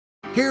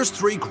Here's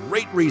 3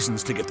 great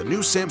reasons to get the new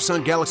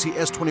Samsung Galaxy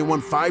S21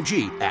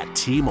 5G at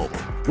T-Mobile.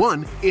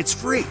 1, it's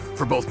free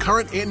for both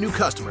current and new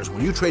customers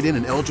when you trade in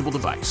an eligible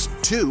device.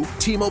 2,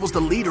 T-Mobile's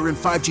the leader in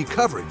 5G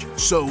coverage.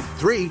 So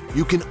 3,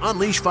 you can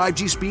unleash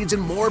 5G speeds in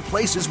more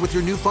places with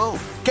your new phone.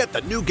 Get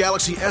the new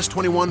Galaxy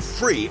S21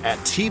 free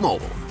at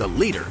T-Mobile, the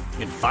leader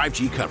in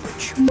 5G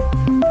coverage.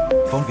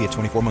 Phone via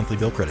 24 monthly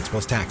bill credits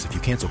plus tax. If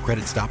you cancel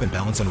credit, stop and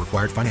balance on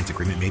required finance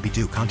agreement may be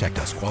due. Contact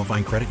us.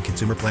 Qualifying credit and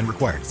consumer plan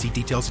required. See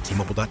details at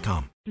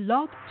T-Mobile.com.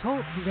 Blog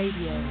Talk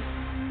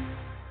Radio.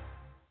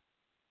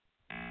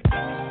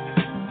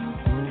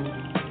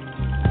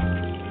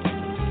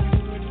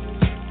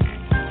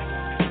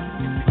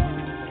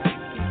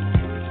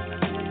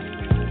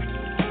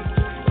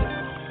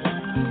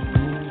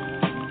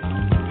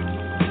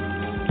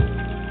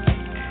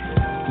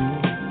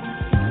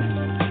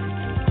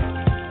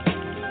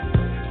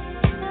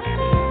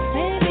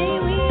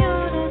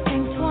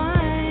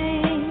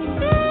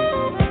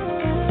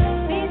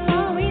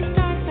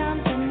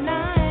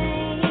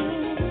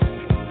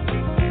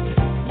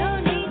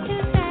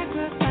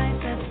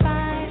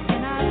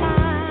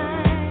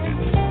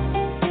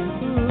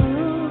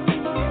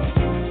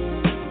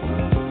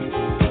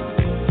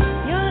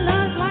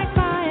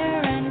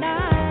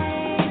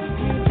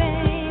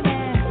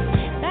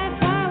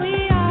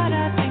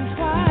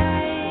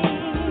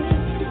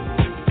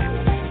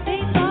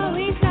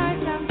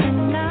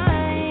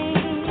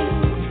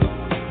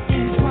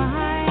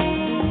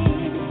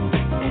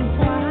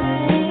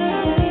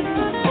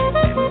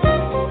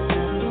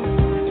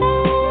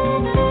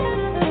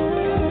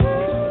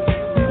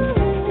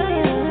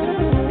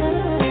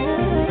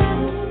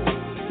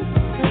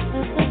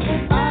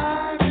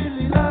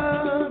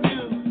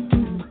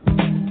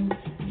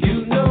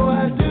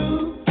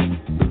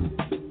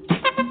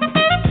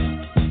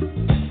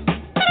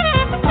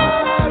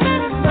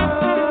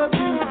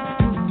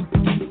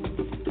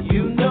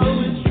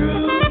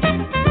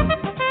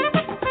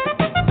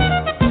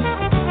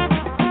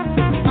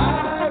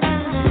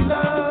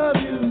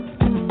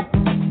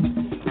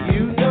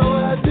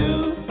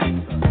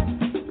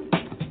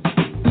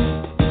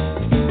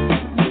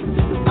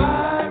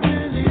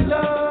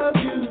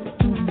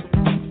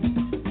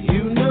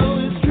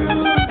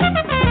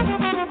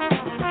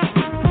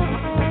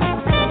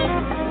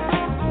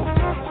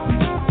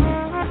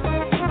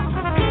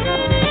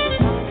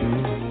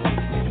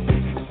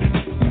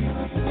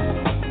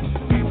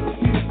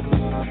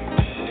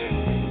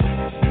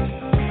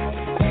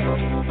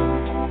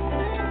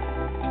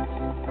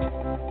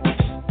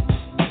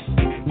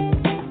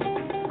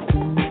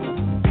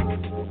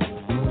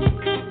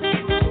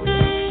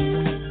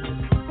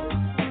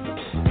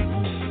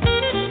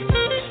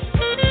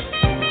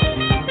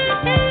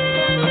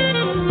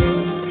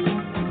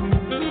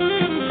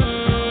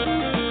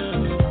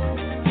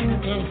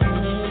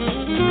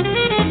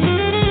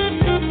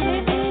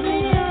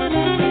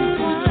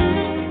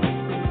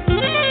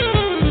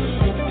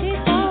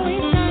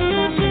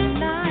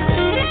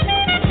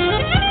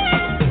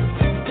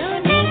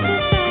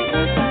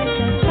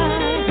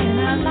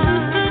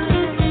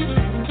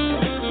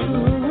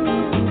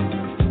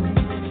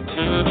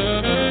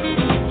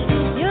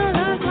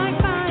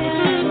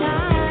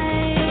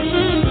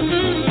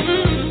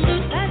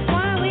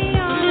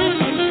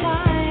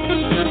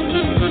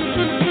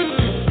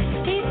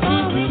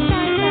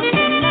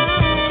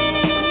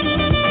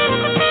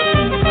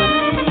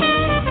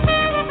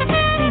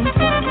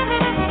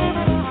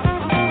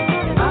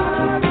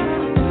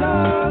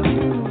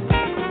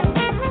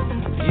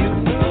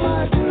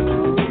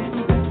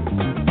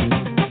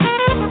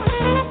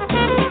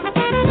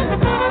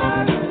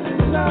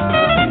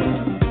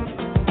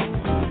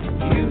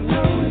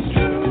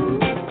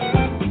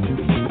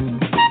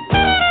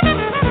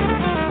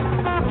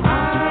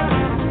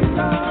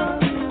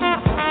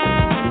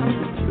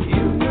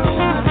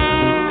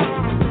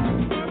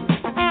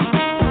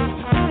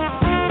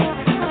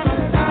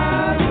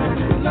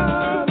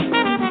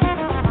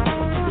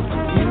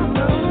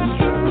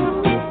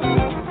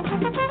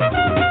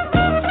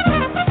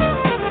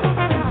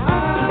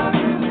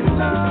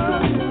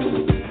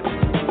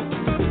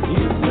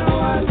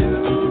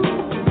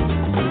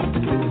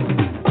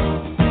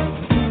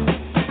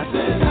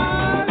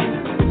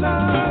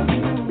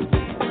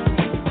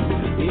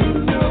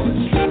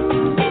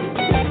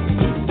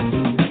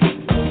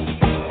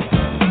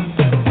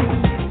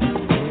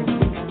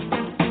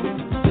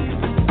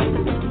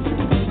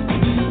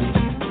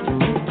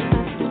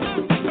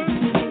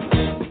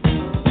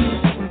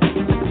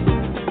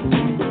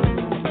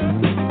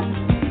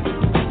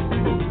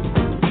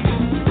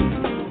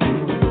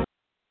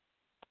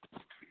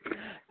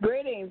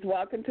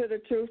 Welcome to the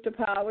Truth to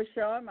Power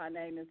Show. My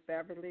name is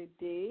Beverly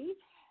D.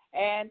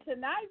 And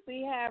tonight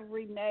we have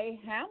Rene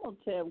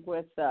Hamilton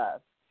with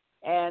us.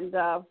 And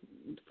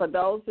for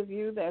those of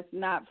you that's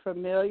not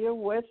familiar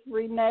with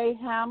Rene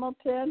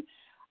Hamilton,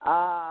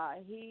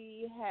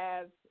 he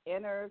has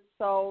Inner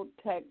Soul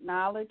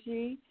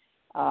Technology.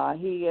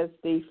 He is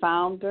the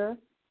founder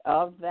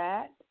of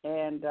that.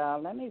 And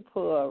let me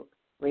pull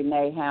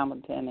Rene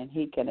Hamilton, and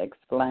he can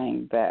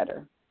explain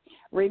better.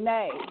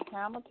 Rene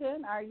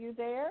Hamilton, are you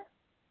there?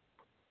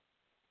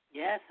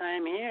 Yes,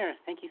 I'm here.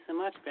 Thank you so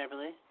much,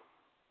 Beverly.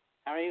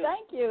 How are you?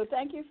 Thank you.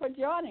 Thank you for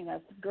joining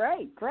us.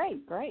 Great.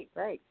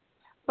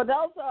 For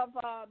those of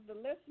the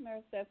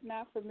listeners that's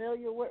not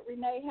familiar with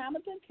Rene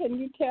Hamilton, can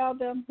you tell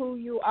them who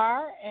you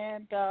are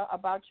and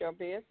about your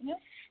business?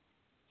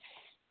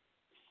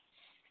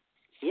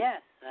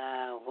 Yes.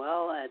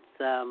 Well, it's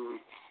I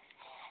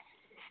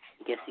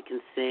guess you can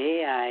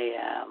say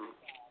I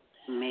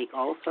make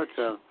all sorts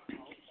of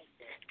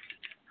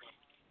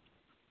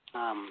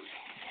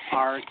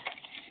art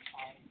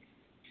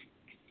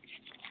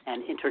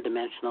and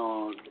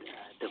interdimensional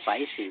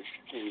devices.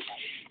 And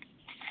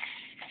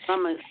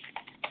from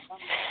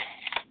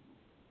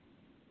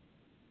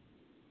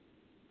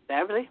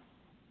Beverly?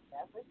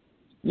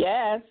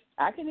 Yes,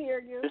 I can hear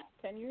you.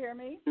 Can you hear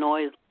me?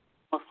 Noise,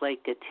 almost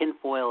like a tin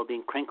foil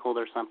being crinkled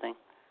or something.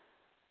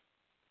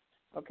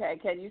 Okay,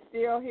 can you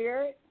still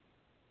hear it?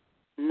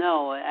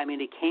 No, I mean,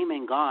 it came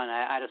and gone.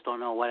 I just don't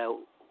know what it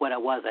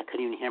was. I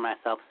couldn't even hear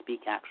myself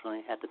speak,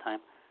 actually, at the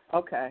time.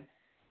 Okay.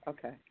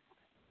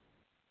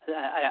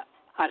 I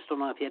just don't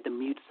know if you had to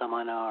mute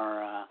someone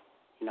or,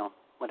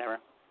 whatever.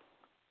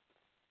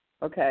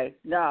 Okay.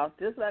 No,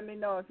 just let me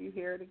know if you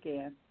hear it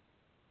again.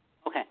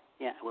 Okay.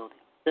 Yeah, I will do.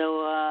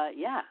 So,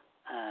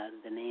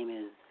 the name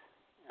is,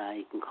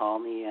 you can call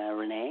me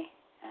Rene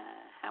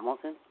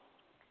Hamilton,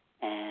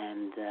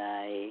 and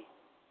I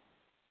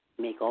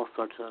make all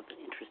sorts of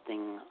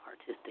interesting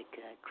artistic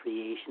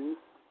creations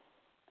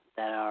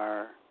that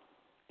are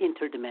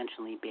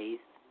interdimensionally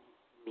based,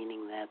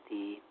 meaning that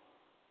the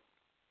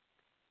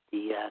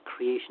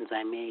creations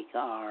I make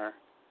are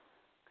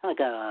kind of like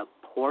a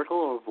portal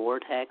or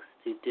vortex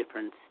to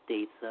different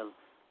states of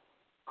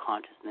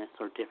consciousness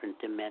or different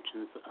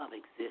dimensions of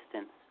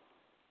existence.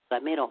 So I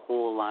made a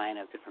whole line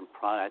of different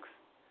products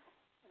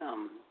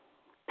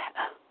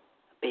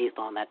based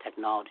on that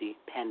technology: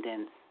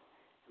 pendants,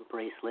 and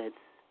bracelets,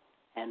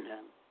 and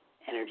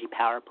energy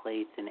power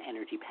plates and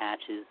energy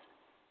patches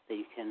that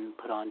you can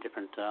put on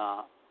different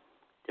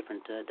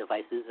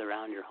devices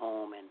around your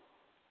home and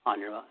on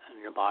your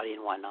body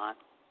and whatnot.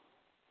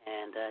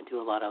 And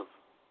do a lot of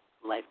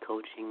life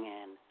coaching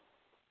and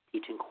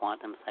teaching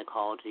quantum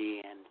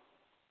psychology and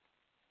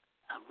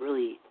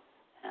really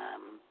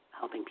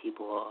helping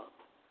people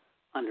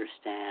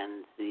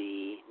understand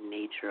the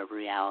nature of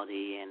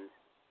reality and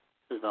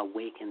sort of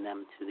awaken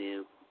them to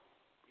the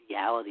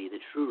reality, the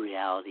true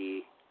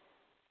reality,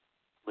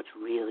 what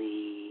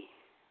really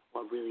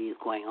is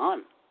going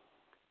on.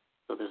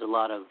 So there's a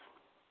lot of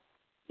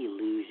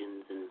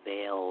illusions and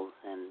veils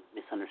and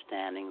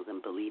misunderstandings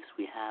and beliefs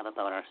we have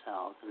about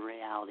ourselves and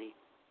reality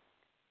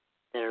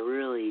that are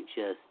really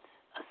just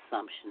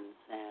assumptions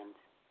and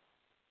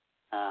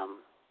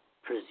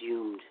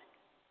presumed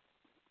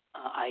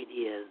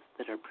ideas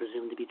that are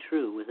presumed to be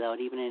true without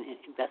even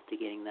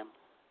investigating them.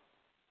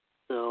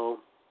 So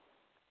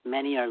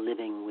many are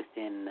living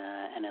within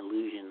an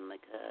illusion,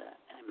 like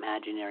an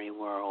imaginary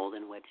world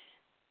in which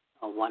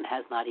one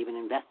has not even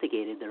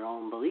investigated their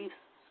own beliefs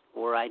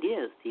or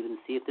ideas to even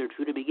see if they're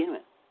true to begin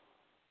with.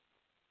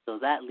 So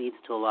that leads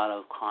to a lot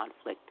of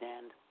conflict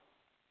and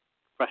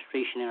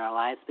frustration in our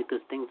lives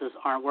because things just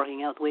aren't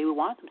working out the way we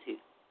want them to.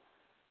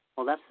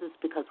 Well, that's just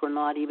because we're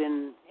not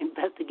even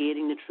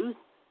investigating the truth.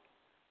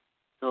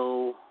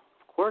 So,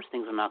 of course,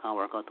 things are not going to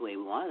work out the way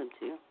we want them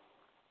to.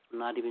 We're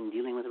not even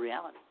dealing with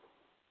reality.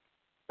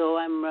 So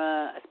I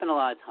spend a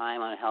lot of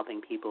time on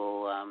helping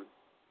people,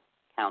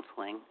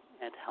 counseling,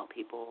 and to help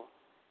people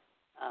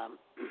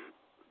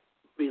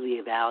really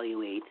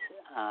evaluate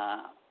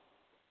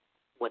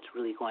what's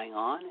really going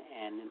on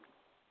and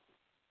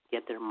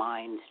get their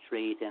mind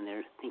straight and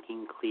their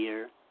thinking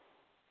clear.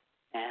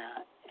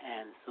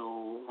 And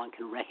so one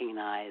can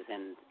recognize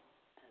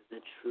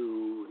the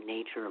true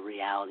nature of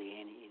reality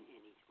in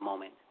each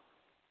moment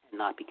and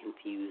not be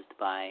confused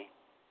by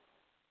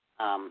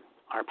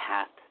our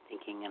past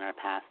thinking and our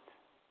past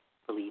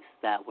beliefs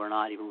that were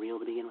not even real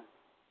to begin with.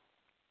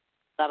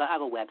 So I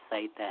have a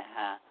website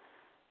that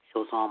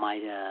shows all my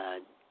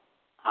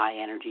high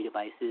energy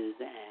devices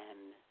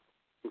and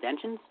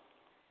inventions.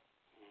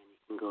 And you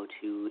can go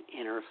to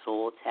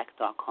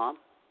innersoultech.com.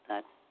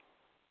 That's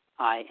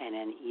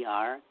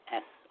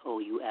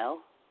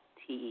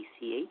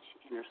INNERSOULTECH,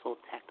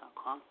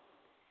 innersoultech.com.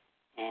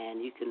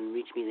 And you can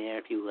reach me there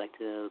if you would like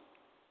to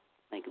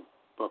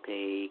book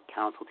a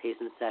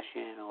consultation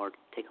session or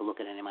take a look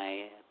at any of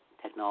my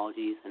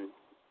technologies and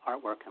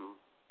artwork and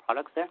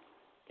products there.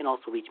 You can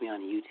also reach me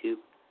on YouTube,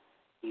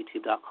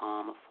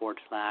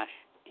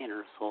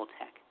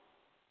 youtube.com/innersoultech.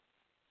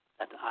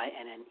 That's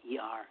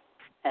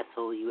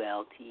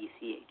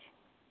INNERSOULTECH.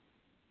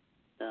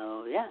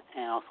 So, yeah,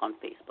 and also on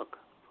Facebook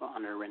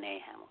under Rene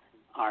Hamilton,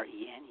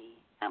 RENE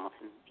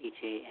Hamilton,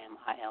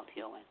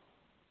 HAMILTON.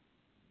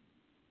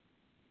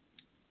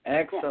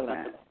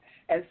 Excellent.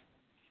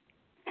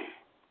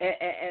 Yeah,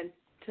 and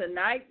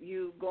tonight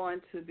you're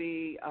going to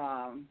be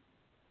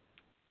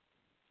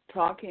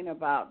talking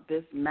about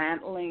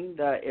dismantling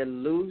the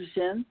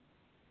illusion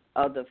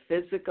of the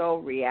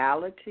physical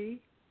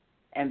reality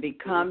and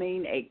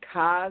becoming a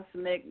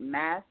cosmic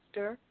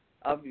master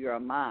of your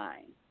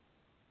mind.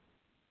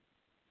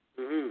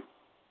 Mm-hmm.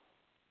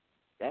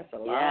 That's a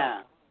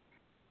Yeah.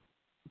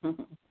 lot.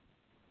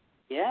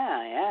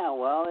 Yeah.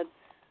 Well, it's,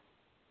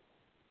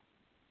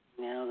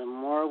 the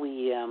more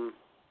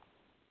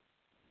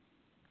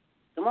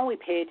we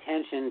pay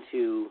attention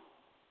to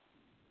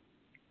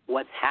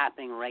what's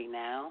happening right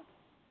now,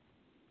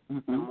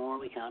 the more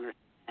we can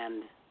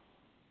understand,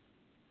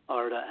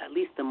 or at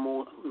least the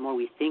more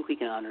we think we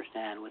can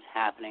understand what's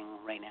happening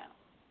right now.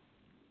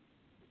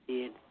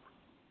 It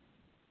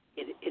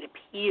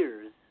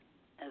appears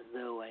as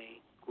though a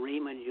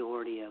great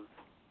majority of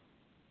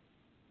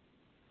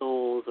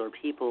souls or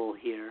people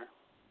here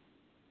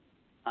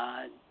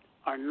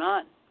are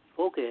not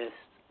focused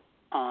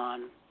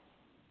on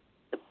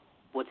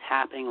what's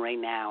happening right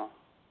now.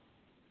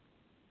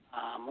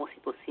 Most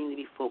people seem to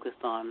be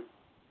focused on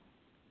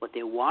what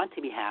they want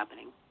to be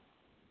happening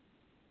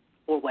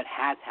or what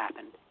has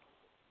happened.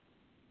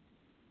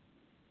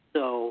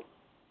 So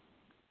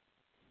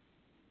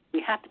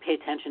we have to pay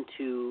attention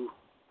to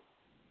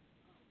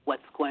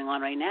what's going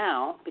on right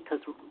now, because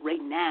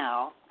right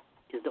now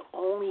is the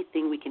only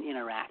thing we can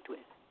interact with.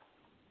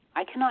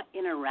 I cannot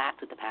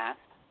interact with the past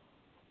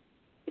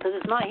because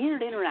it's not here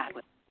to interact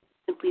with.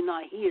 It's simply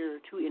not here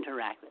to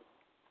interact with.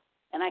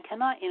 And I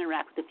cannot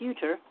interact with the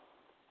future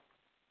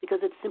because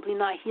it's simply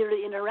not here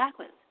to interact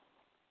with.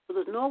 So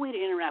there's no way to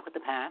interact with the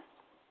past,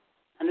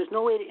 and there's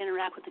no way to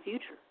interact with the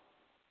future.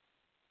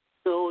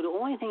 So the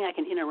only thing I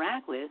can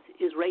interact with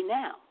is right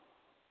now.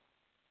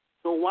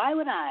 So why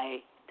would I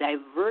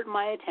divert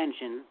my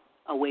attention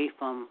away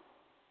from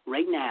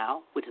right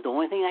now, which is the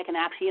only thing I can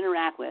actually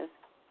interact with,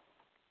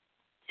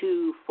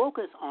 to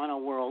focus on a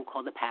world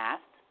called the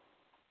past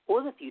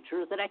or the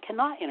future that I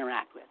cannot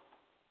interact with?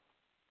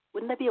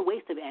 Wouldn't that be a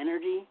waste of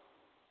energy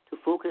to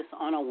focus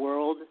on a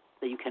world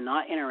that you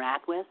cannot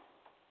interact with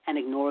and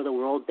ignore the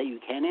world that you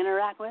can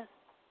interact with?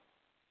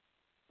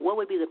 What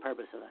would be the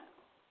purpose of that?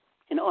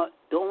 And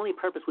the only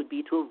purpose would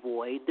be to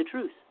avoid the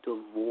truth,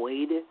 to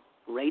avoid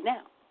right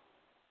now.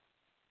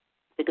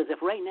 Because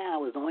if right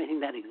now is the only thing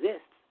that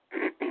exists,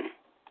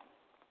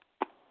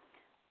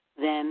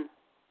 then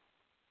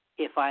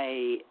if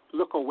I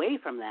look away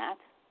from that,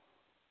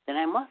 then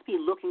I must be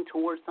looking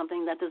towards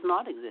something that does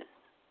not exist,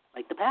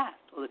 like the past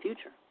or the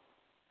future.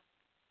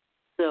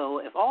 So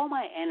if all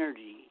my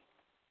energy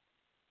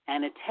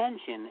and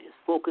attention is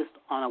focused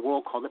on a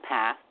world called the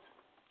past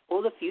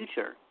or the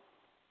future,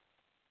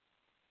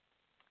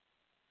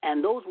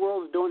 and those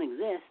worlds don't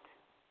exist,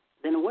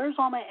 then where's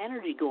all my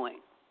energy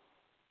going?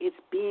 It's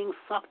being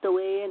sucked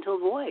away into a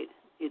void.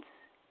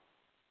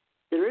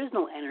 There is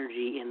no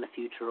energy in the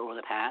future or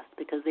the past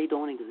because they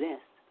don't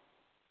exist.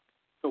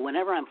 So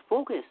whenever I'm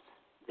focused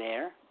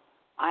there,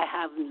 I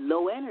have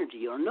low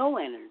energy or no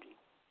energy.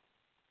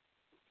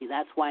 See,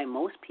 that's why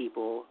most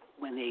people,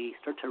 when they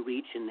start to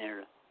reach in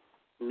their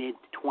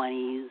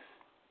mid-20s,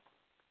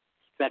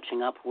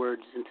 stretching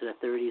upwards into the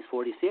 30s,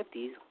 40s,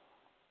 50s,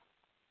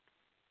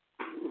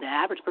 the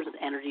average person's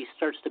energy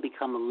starts to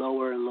become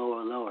lower and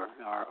lower and lower.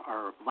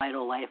 Our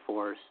vital life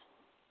force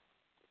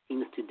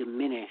seems to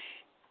diminish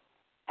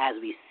as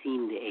we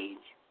seem to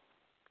age.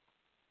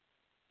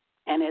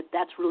 And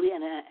that's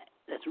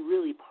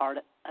really part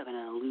of an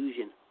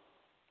illusion.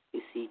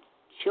 You see,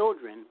 most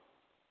children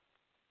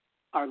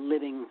are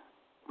living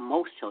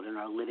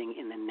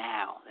in the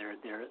now.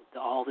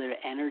 All their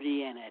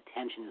energy and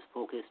attention is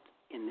focused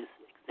in this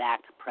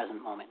exact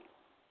present moment.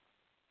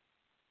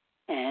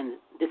 And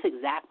this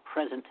exact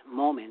present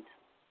moment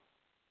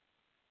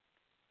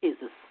is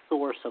the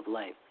source of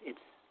life. It's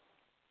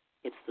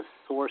the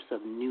source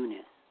of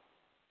newness.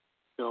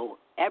 So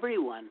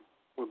everyone,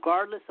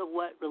 regardless of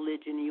what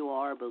religion you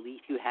are,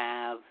 belief you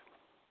have,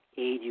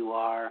 age you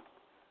are,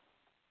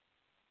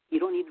 you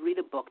don't need to read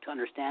a book to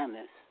understand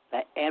this,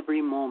 that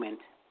every moment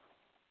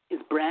is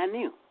brand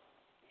new.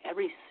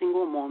 Every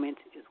single moment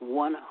is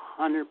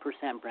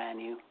 100% brand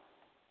new.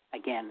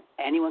 Again,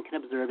 anyone can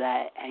observe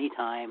that at any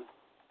time.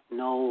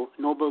 No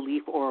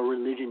belief or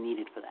religion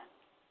needed for that.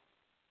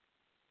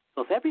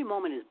 So if every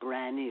moment is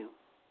brand new,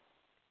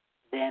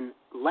 then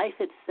life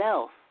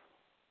itself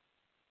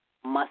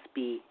must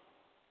be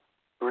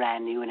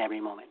brand new in every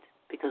moment,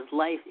 because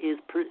life is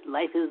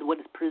what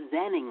is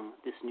presenting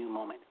this new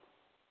moment.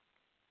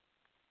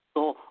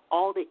 So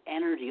all the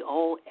energy,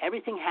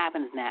 everything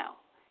happens now.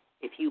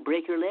 If you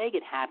break your leg,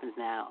 it happens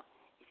now.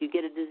 If you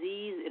get a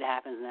disease, it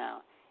happens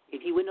now.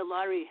 If you win the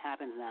lottery, it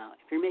happens now.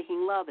 If you're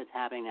making love, it's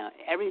happening now.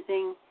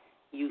 Everything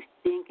you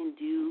think and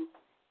do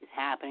is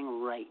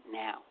happening right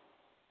now.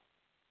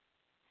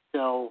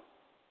 So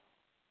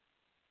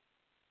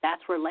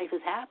that's where life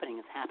is happening.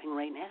 It's happening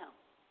right now.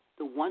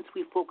 So once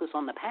we focus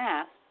on the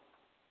past,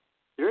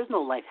 there is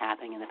no life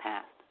happening in the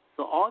past.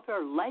 So all of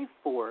our life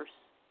force,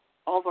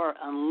 all of our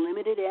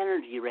unlimited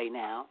energy right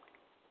now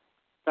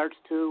starts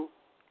to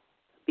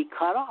be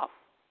cut off,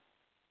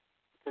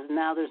 because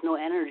now there's no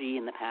energy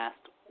in the past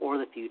or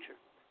the future.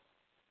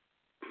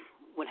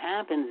 What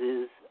happens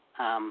is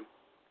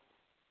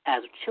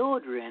as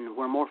children,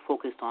 we're more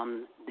focused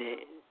on the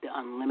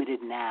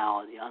unlimited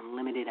now, the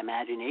unlimited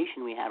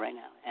imagination we have right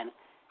now. And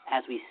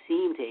as we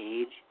seem to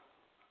age,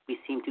 we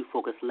seem to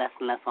focus less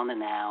and less on the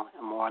now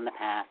and more on the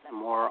past and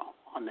more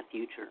on the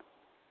future.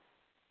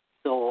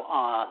 So,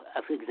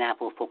 as an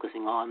example,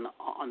 focusing on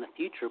the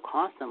future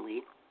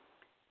constantly,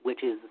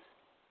 which is,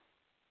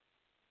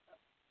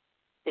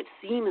 it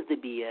seems to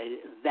be a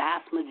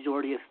vast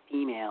majority of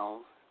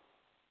females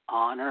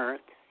on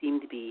Earth seem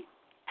to be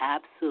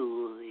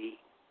absolutely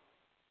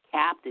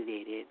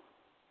captivated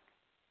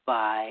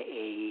by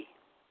a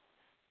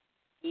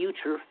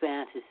future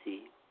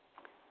fantasy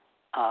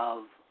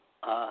of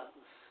a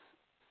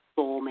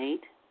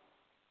soulmate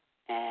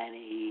and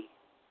a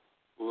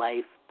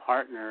life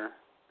partner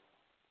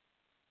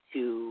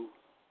to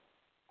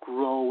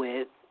grow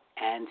with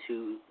and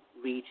to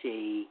reach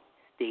a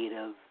state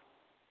of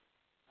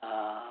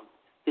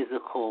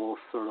physical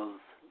sort of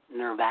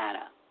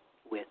nirvana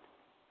with.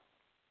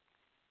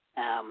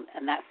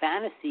 And that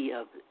fantasy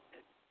of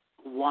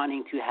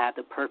wanting to have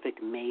the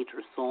perfect mate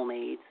or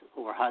soulmate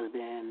or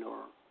husband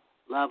or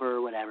lover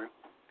or whatever,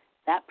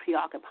 that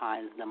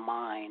preoccupies the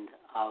mind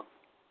of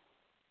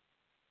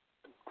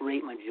the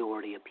great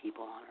majority of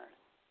people on Earth.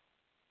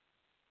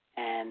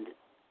 And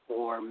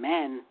for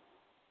men,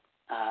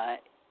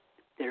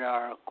 there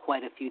are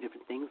quite a few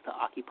different things to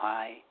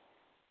occupy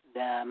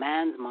the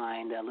man's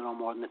mind a little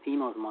more than the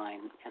female's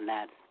mind, and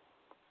that's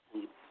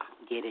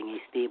getting a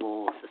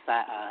stable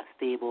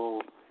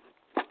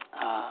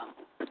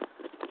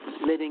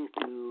living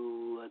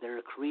through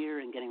their career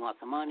and getting lots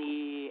of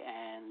money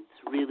and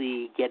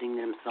really getting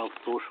themselves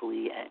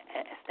socially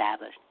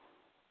established.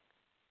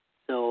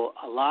 So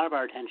a lot of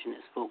our attention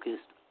is focused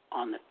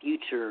on the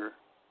future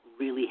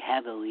really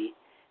heavily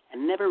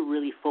and never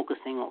really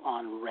focusing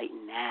on right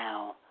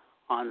now,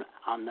 on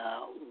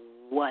the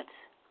what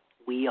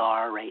we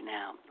are right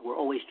now. We're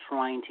always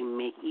trying to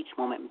make each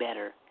moment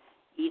better.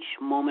 Each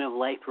moment of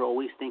life, we're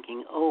always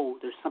thinking, oh,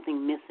 there's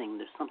something missing,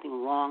 there's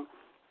something wrong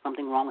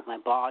with my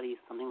body,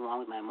 something wrong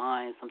with my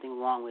mind, something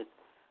wrong with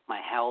my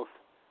health,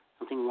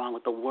 something wrong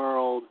with the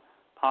world,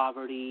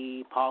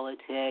 poverty,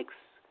 politics,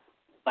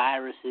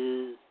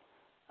 viruses,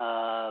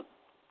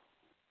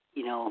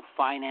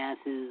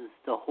 finances.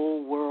 The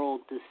whole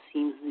world just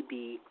seems to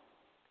be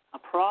a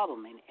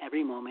problem in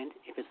every moment.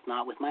 If it's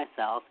not with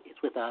myself,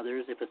 it's with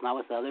others. If it's not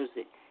with others,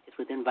 it's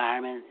with the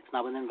environment. If it's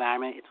not with the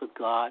environment, it's with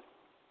God.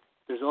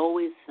 There's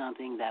always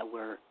something that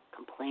we're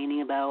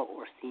complaining about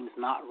or seems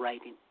not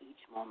right in each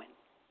moment.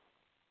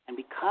 And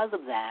because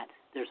of that,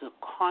 there's a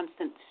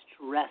constant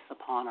stress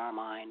upon our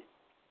mind,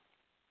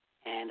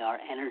 and our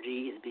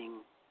energy is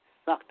being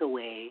sucked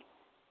away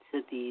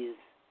to these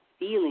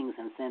feelings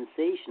and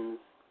sensations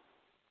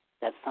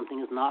that something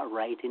is not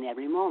right in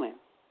every moment.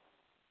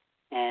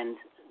 And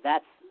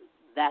that's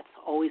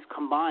always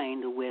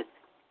combined with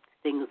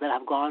things that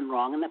have gone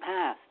wrong in the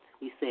past.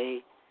 We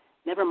say,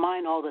 never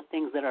mind all the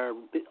things that are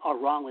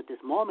wrong with this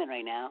moment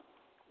right now.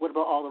 What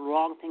about all the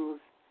wrong things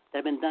that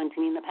have been done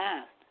to me in the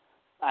past?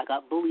 I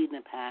got bullied in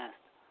the past.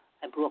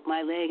 I broke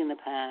my leg in the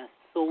past.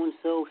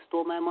 So-and-so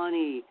stole my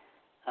money.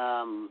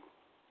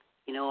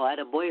 I had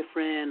a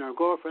boyfriend or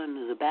girlfriend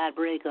who was a bad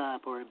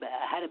breakup, or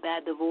I had a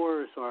bad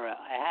divorce, or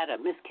I had a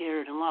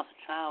miscarriage and lost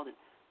a child.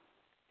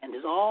 And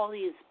there's all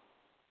these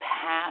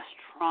past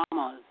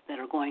traumas that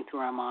are going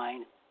through our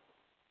mind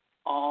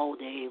all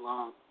day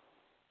long.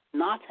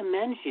 Not to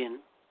mention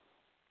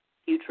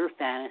future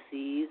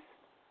fantasies,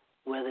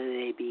 whether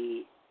they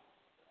be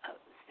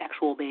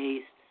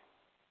sexual-based,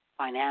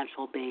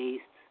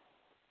 financial-based,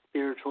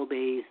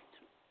 spiritual-based,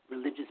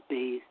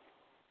 religious-based,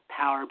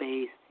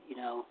 power-based,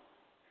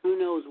 who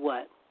knows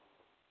what.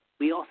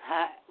 We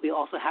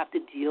also have to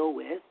deal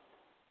with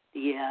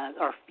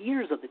our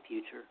fears of the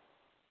future,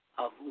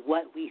 of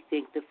what we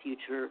think the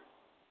future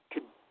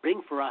could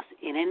bring for us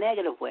in a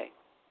negative way.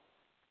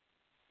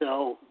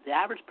 So the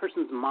average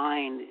person's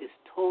mind is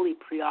totally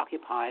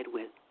preoccupied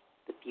with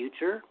the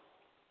future,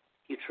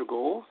 future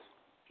goals,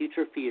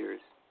 future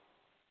fears,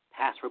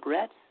 past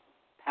regrets,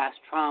 past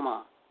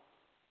trauma,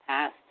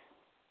 past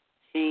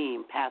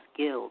shame, past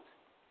guilt,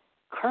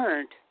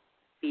 current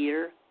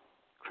fear,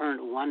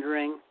 current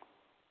wondering,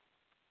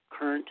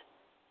 current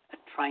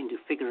trying to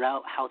figure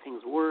out how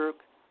things work,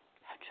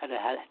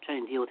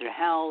 trying to deal with their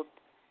health.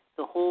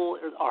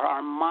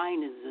 Our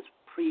mind is just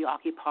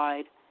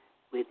preoccupied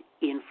with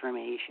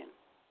information.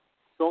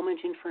 So much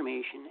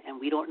information, and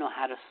we don't know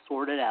how to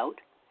sort it out.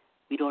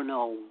 We don't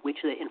know which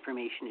of the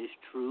information is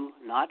true,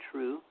 not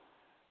true.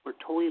 We're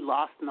totally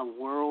lost in a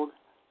world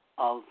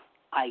of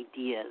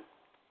ideas.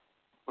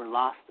 We're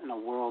lost in a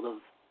world of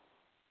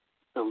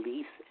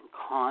beliefs and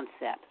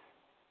concepts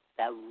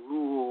that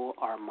rule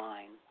our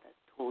mind, that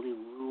totally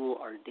rule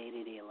our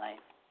day-to-day life.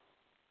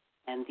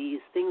 And these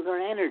things are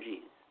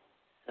energies.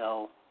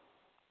 So,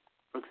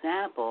 for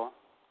example,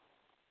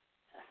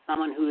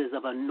 someone who is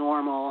of a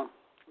normal,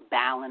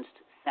 balanced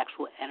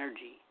sexual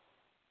energy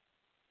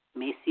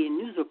may see a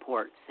news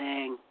report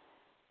saying,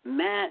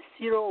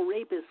 serial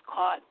rapist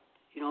caught,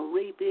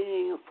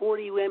 raping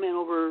 40 women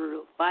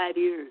over 5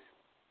 years.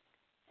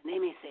 And they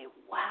may say,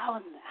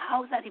 wow,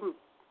 how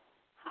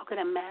could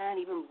a man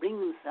even bring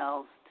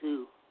themselves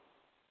to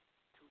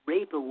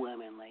rape a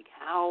woman? Like,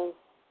 how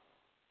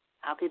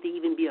could they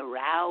even be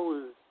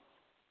aroused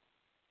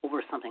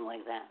over something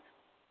like that?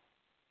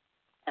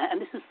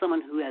 And this is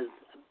someone who has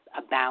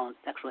a balanced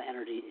sexual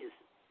energy, is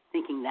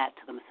thinking that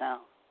to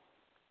themselves.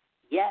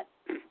 Yet,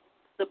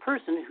 the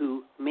person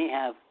who may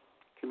have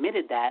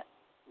committed that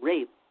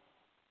rape,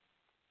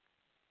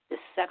 the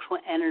sexual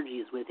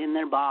energies within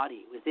their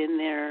body, within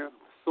their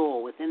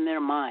soul, within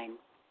their mind,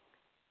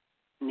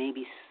 may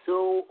be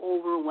so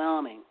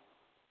overwhelming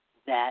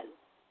that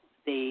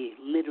they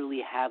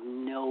literally have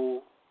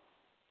no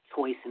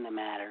choice in the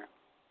matter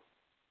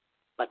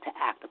but to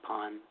act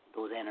upon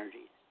those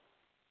energies.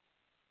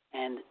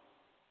 And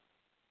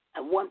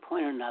at one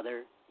point or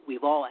another,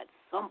 we've all at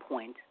some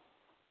point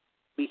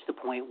reached a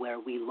point where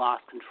we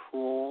lost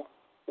control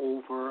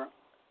over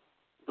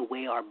the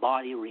way our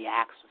body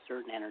reacts to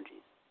certain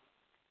energies.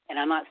 And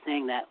I'm not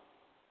saying that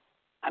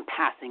I'm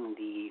passing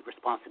the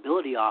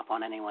responsibility off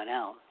on anyone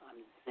else.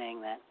 I'm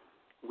saying that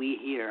we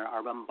here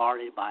are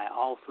bombarded by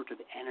all sorts of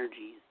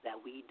energies that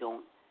we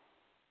don't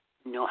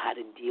know how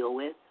to deal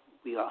with,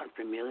 we are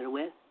unfamiliar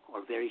with,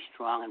 or very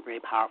strong and very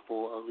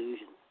powerful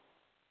illusions.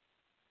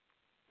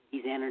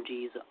 These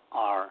energies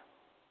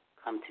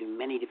come to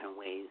many different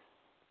ways.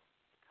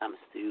 It comes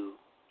through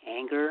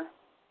anger,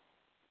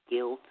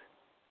 guilt,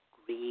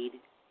 greed,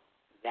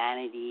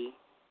 vanity,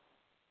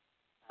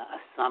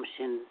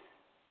 assumptions,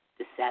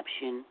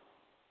 deception.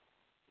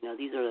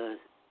 These are the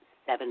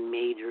 7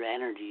 major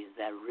energies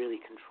that really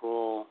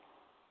control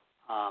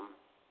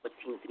what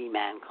seems to be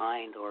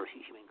mankind or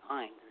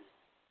humankind.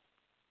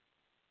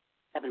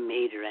 There's 7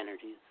 major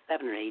energies,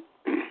 7 or 8,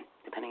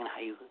 depending on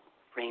how you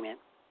frame it.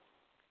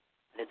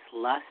 But it's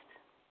lust,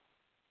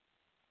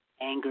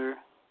 anger,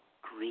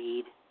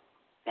 greed,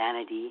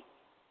 vanity,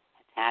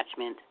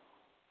 attachment,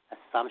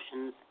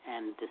 assumptions,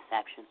 and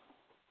deception.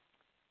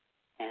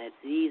 And it's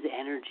these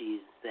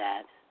energies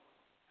that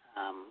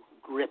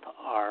grip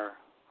our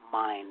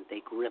mind,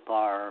 they grip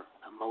our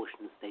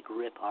emotions, they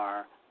grip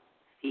our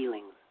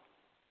feelings.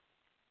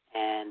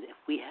 And if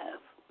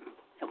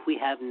we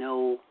have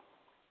no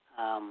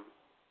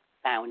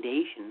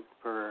foundation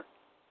for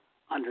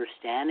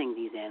understanding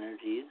these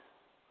energies,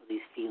 or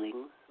these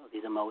feelings, or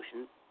these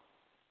emotions,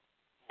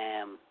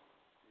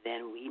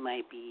 then we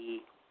might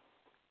be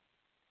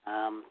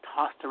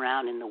tossed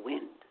around in the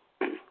wind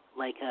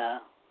like a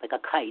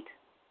kite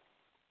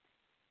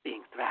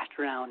being thrashed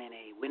around in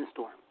a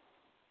windstorm.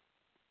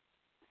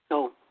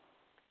 So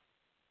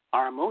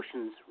our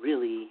emotions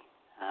really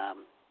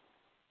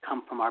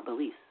come from our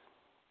beliefs.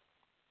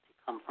 They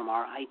come from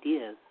our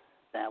ideas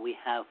that we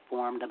have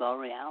formed about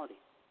reality.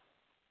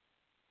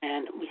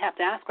 And we have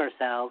to ask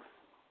ourselves,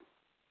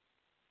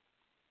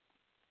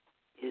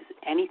 is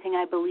anything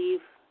I believe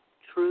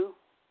true?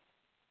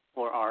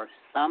 Or are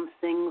some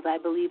things I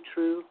believe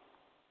true?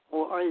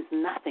 Or is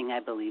nothing I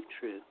believe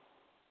true?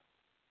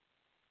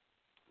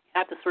 You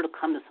have to sort of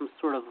come to some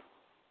sort of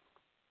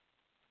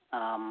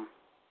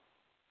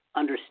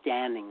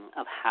understanding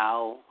of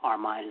how our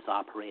mind is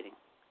operating.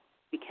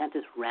 We can't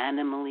just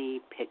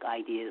randomly pick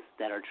ideas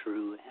that are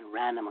true and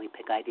randomly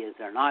pick ideas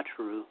that are not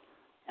true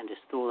and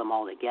just throw them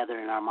all together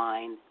in our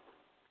mind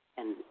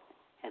and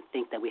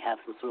think that we have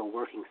some sort of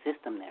working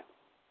system there.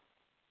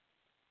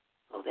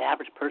 So the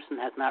average person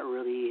has not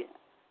really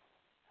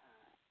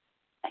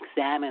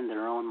examined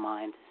their own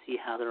mind to see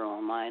how their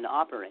own mind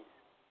operates.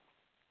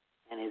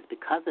 And it's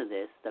because of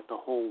this that the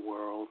whole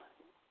world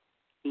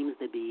seems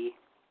to be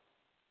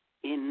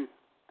in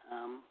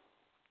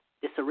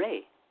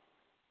disarray.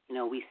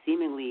 We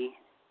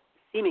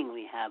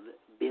seemingly have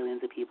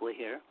billions of people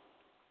here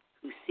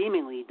who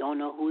seemingly don't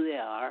know who they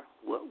are,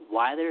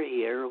 why they're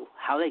here,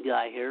 how they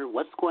got here,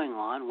 what's going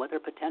on, what their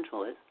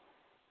potential is.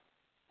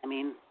 I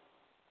mean,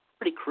 it's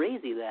pretty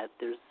crazy that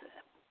there's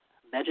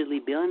allegedly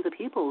billions of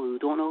people who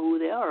don't know who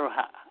they are or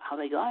how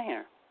they got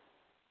here.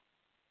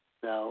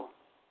 So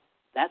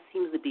that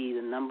seems to be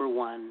the number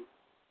one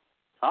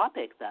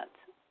topic that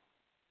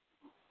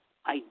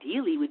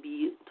ideally would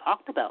be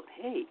talked about.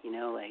 Hey,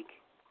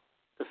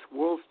 this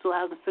world still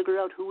hasn't figured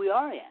out who we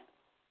are yet.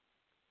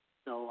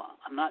 So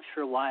I'm not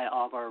sure why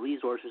all of our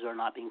resources are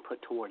not being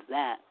put towards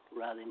that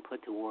rather than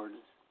put towards,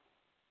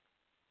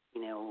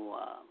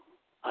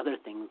 other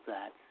things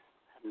that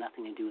have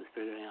nothing to do with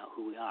figuring out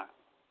who we are.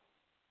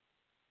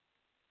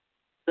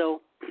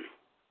 So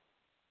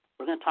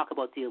we're going to talk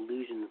about the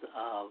illusions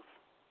of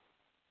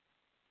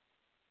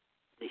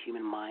the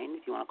human mind,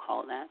 if you want to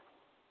call it that,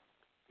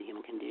 the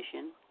human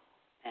condition,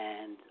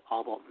 and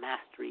all about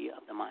mastery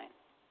of the mind.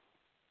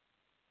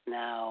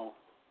 Now,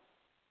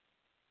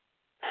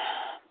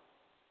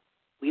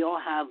 we all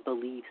have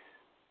beliefs,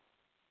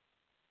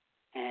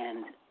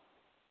 and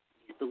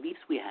these beliefs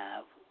we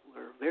have,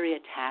 we're very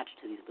attached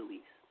to these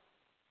beliefs.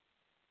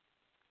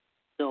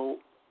 So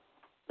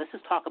let's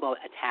just talk about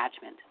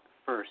attachment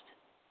first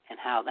and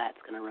how that's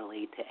going to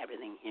relate to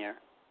everything here,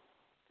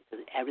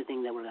 because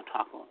everything that we're going to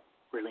talk about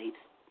relates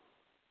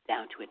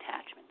down to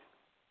attachment.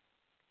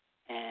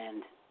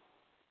 And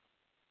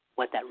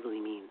what that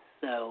really means.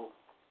 So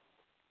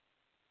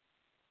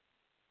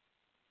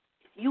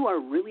if you are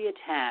really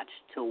attached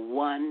to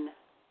one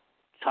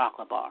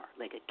chocolate bar,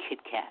 like a Kit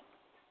Kat,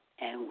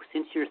 and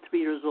since you're 3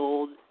 years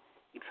old,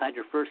 you tried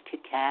your first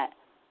Kit Kat,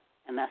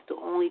 and that's the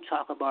only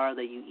chocolate bar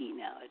that you eat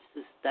now. It's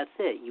just, that's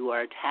it. You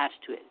are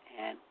attached to it,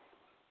 and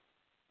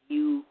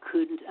you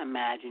couldn't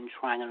imagine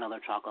trying another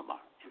chocolate bar.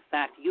 In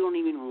fact, you don't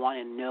even want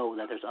to know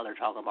that there's other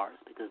chocolate bars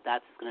because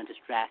that's going to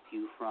distract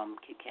you from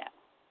Kit Kat.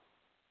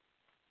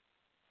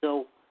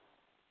 So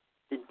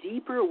the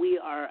deeper we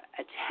are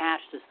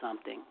attached to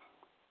something,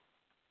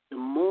 the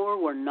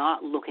more we're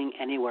not looking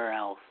anywhere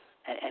else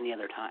at any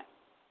other time.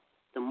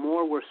 The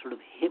more we're sort of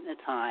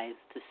hypnotized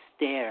to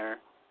stare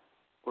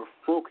or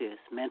focus,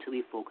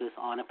 mentally focus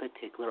on a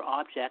particular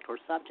object or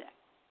subject.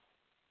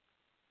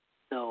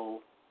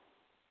 So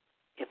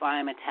if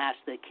I'm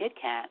attached to the Kit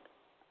Kat,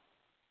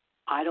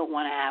 I don't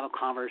want to have a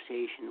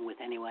conversation with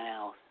anyone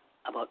else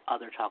about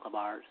other chocolate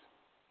bars.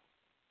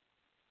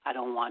 I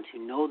don't want to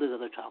know there's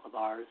other chocolate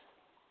bars.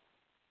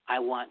 I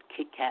want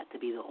Kit Kat to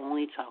be the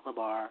only chocolate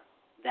bar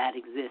that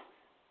exists.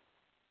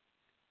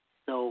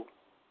 So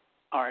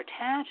our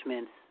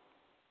attachments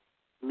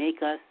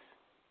make us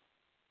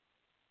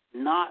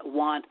not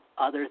want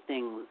other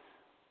things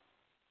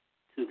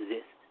to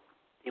exist.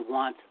 They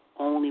want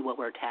only what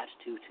we're attached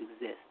to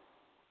exist.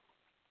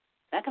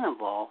 That can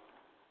involve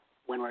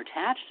when we're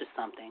attached to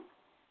something,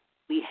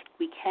 we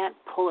can't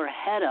pull our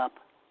head up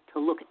to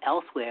look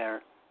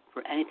elsewhere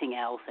for anything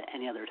else at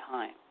any other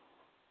time.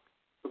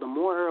 So the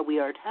more we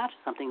are attached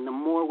to something, the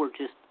more we're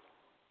just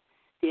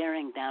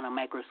staring down a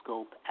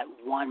microscope at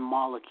one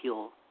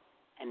molecule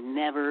and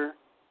never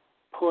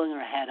pulling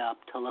our head up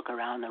to look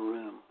around the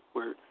room.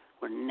 We're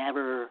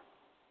never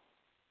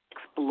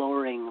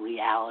exploring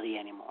reality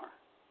anymore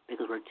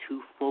because we're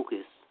too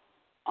focused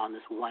on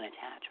this one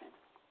attachment.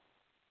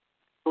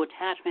 So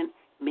attachment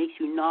makes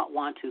you not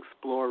want to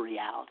explore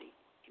reality.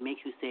 It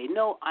makes you say,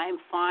 no, I'm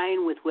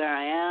fine with where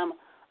I am.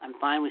 I'm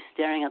fine with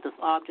staring at this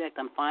object.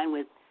 I'm fine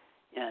with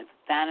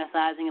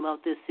fantasizing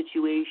about this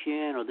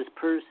situation or this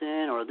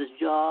person or this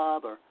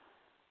job or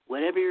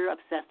whatever you're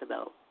obsessed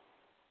about.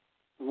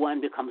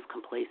 One becomes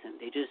complacent.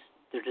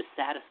 They're just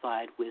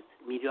satisfied with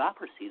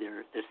mediocrity.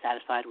 They're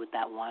satisfied with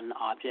that one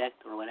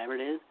object or whatever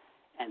it is,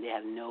 and they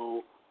have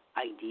no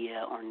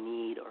idea or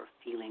need or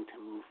feeling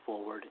to move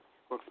forward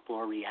or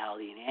explore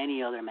reality in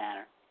any other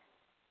manner.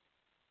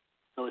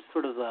 So it's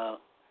sort of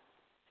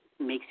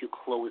makes you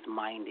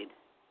closed-minded,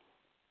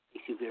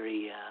 makes you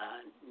very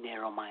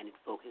narrow-minded,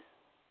 focused.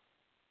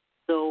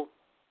 So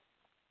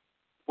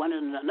one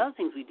of the other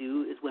things we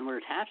do is when we're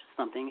attached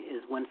to something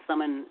is when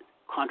someone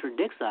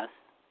contradicts us,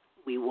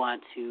 we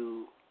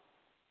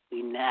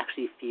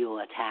actually feel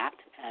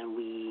attacked, and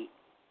we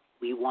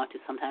want to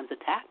sometimes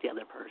attack the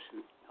other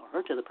person or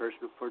hurt the other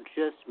person for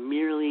just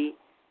merely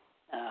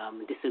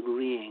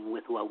disagreeing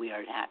with what we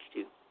are attached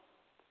to.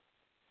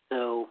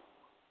 So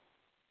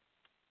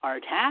our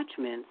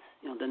attachments,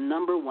 the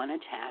number one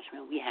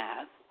attachment we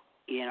have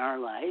in our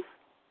life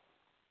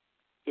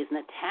is an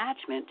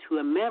attachment to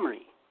a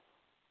memory.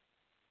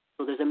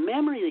 So there's a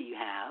memory that you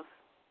have,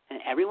 and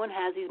everyone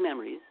has these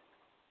memories,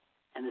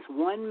 and this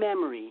one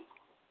memory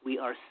we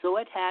are so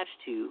attached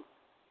to,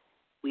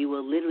 we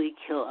will literally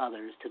kill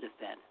others to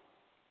defend.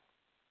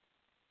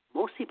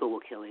 Most people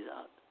will kill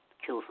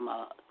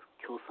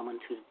someone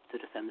to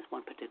defend this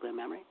one particular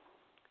memory.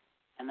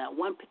 And that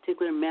one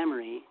particular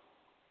memory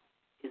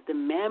is the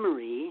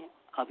memory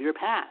of your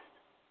past.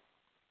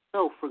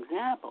 So, for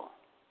example,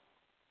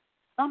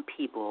 some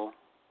people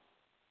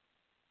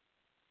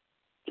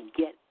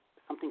get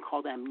something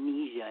called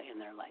amnesia in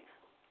their life,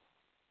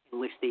 in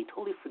which they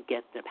totally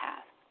forget their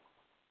past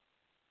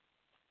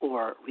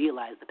or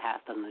realize the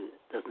past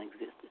doesn't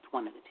exist. It's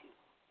one of the two.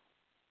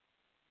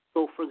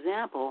 So, for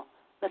example,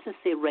 let's just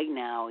say right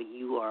now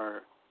you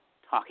are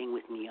talking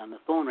with me on the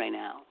phone right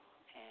now,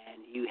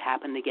 and you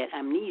happen to get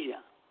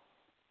amnesia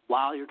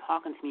while you're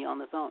talking to me on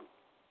the phone,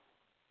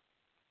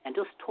 and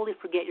just totally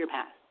forget your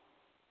past.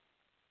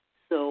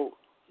 So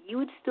you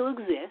would still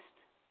exist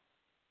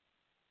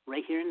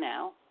right here and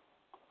now,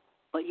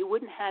 but you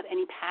wouldn't have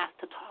any past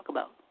to talk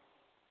about.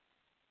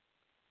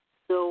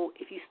 So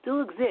if you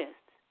still exist,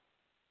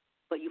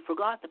 but you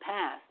forgot the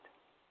past,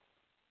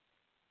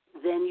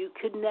 then you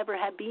could never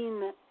have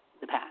been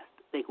the past.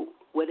 Like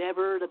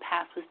whatever the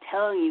past was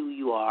telling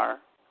you are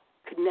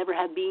could never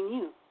have been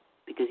you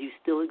because you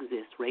still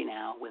exist right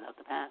now without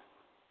the past.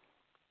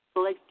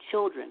 So like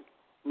children,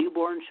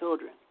 newborn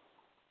children,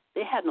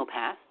 they have no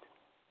past,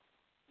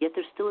 yet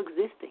they're still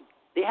existing.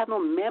 They have no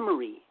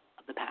memory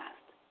of the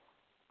past,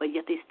 but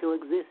yet they still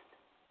exist.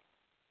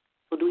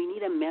 So do we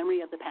need a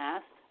memory of the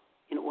past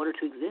in order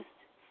to exist?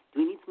 Do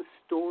we need some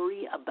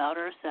story about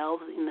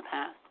ourselves in the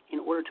past in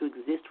order to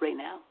exist right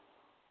now?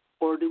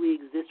 Or do we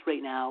exist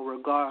right now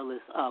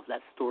regardless of that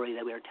story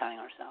that we are telling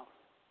ourselves?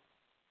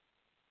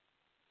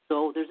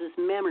 So there's this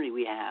memory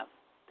we have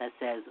that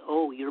says,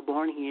 oh, you're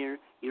born here,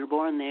 you're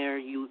born there,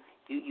 you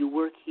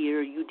work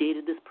here, you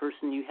dated this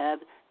person, you have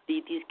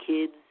these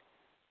kids,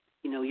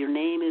 your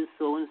name is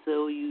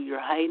so-and-so, your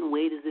height and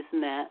weight is this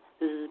and that.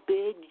 There's this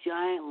big,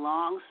 giant,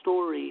 long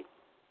story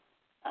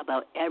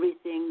about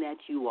everything that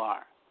you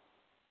are.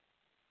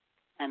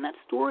 And that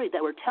story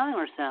that we're telling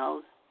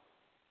ourselves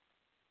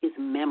is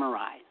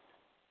memorized.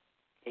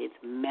 Okay? It's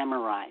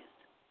memorized.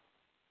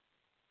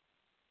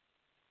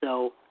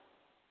 So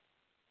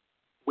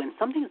when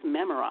something is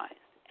memorized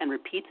and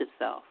repeats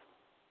itself,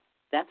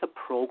 that's a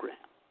program.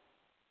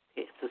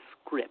 Okay? It's a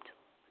script,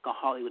 like a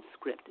Hollywood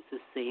script. It's the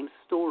same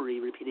story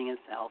repeating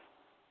itself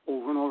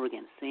over and over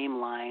again. Same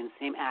lines,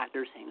 same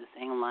actors saying the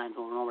same lines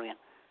over and over again.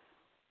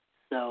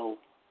 So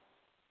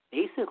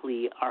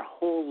basically, our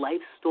whole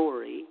life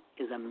story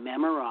is a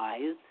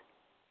memorized,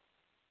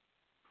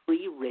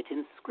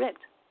 pre-written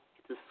script.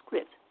 It's a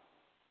script.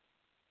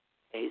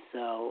 Okay,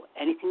 so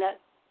anything that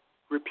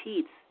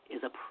repeats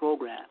is a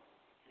program.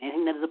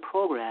 Anything that is a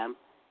program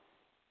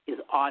is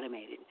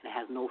automated and it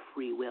has no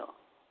free will.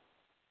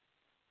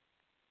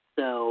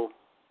 So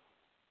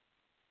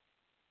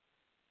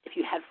if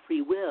you had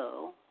free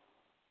will,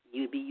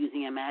 you'd be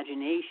using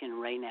imagination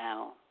right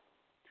now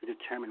to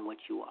determine what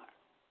you are.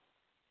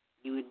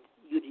 You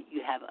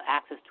have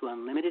access to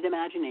unlimited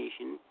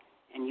imagination,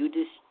 and you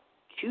just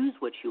choose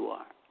what you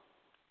are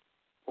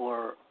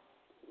or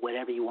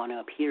whatever you want to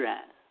appear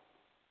as.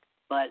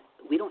 But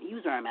we don't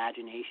use our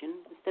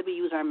imagination. Instead, we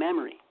use our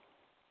memory.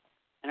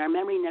 And our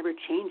memory never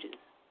changes.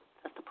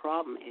 That's the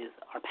problem, is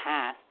our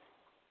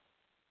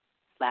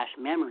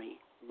past/memory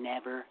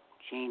never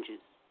changes.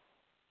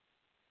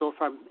 So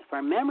if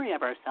our memory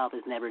of ourselves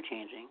is never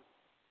changing,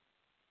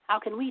 how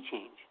can we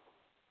change?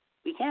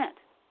 We can't,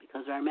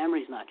 because our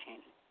memory is not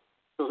changing.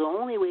 So the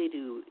only way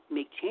to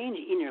make change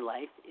in your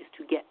life is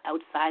to get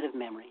outside of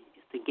memory,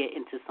 is to get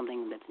into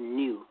something that's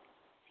new.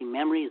 See,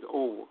 memory is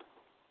old,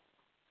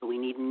 so we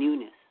need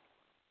newness.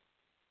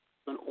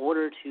 So in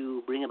order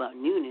to bring about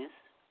newness,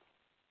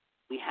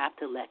 we have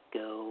to let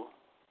go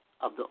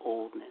of the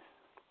oldness.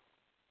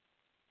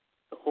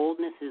 The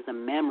oldness is a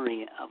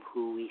memory of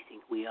who we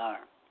think we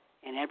are.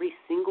 And every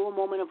single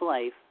moment of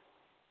life,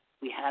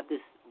 we have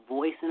this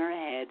voice in our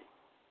head,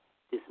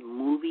 this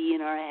movie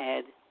in our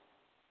head,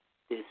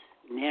 this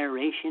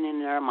narration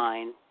in our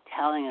mind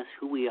telling us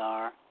who we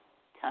are,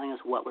 telling us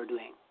what we're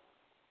doing.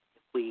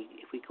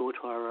 If we go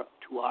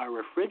to our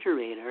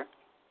refrigerator,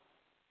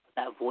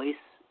 that voice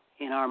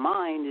in our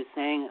mind is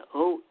saying,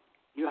 "Oh,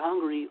 you're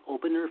hungry,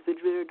 open the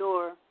refrigerator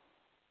door."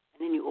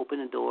 And then you open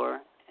the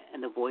door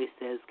and the voice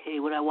says, "Okay,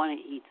 what do I want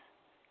to eat?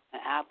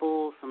 An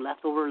apple, some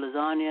leftover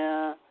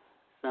lasagna,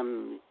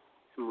 some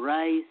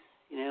rice,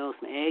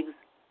 some eggs."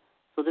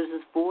 So there's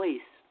this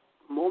voice,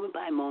 moment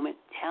by moment,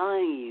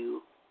 telling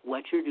you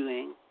what you're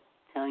doing,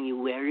 telling you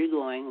where you're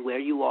going, where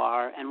you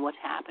are, and what's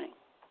happening.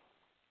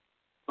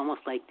 It's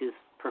almost like this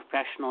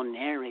professional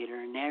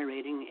narrator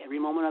narrating every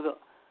moment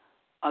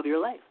of your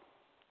life.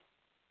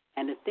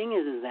 And the thing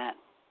is that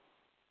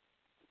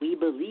we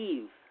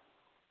believe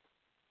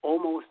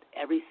almost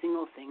every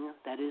single thing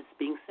that is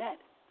being said.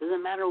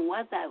 Doesn't matter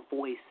what that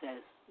voice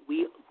says.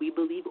 We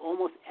believe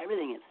almost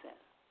everything it says.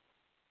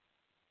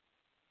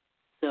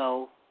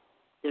 So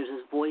there's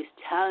this voice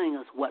telling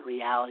us what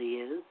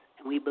reality is,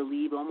 and we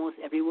believe almost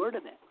every word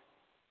of it.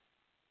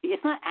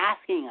 It's not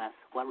asking us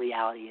what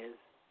reality is.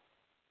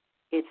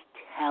 It's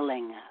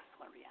telling us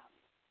what reality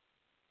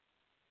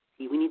is.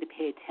 See, we need to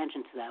pay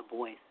attention to that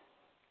voice,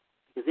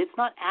 because it's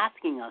not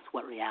asking us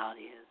what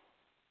reality is.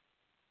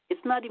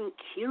 It's not even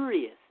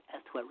curious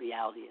as to what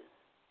reality is.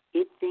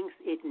 It thinks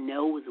it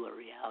knows what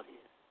reality is.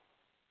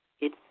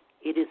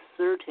 It is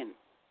certain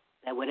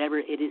that whatever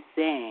it is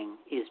saying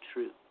is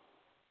true.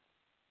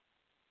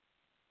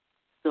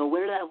 So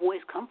where did that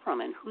voice come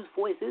from, and whose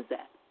voice is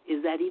that?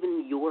 Is that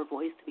even your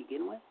voice to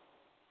begin with?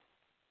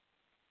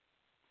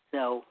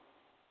 So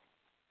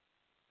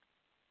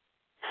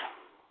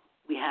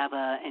we have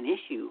an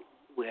issue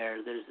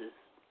where there's this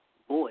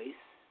voice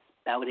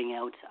spouting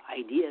out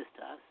ideas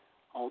to us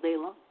all day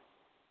long.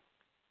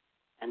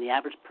 And the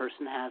average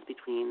person has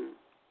between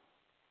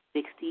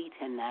 60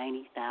 to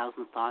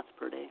 90,000 thoughts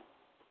per day.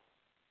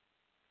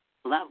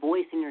 So that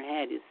voice in your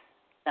head is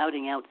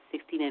spouting out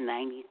 60 to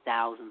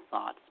 90,000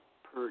 thoughts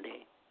per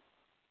day.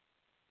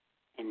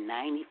 And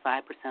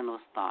 95% of those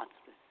thoughts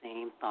are the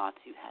same thoughts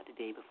you had the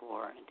day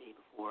before and day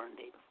before and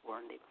day before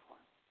and day before.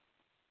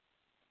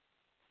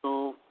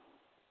 So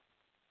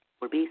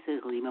we're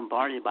basically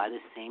bombarded by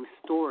the same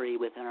story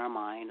within our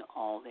mind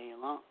all day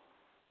long.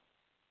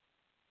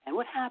 And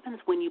what happens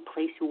when you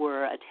place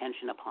your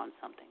attention upon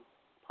something,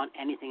 upon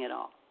anything at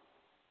all?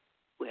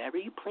 Wherever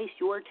you place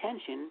your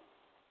attention,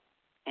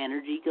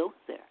 energy goes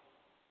there.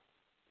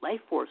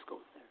 Life force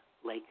goes there,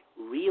 like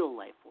real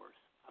life force.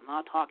 I'm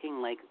not talking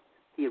like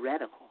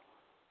theoretical.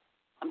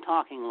 I'm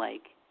talking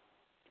like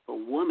if a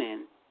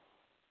woman,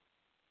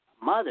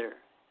 a mother,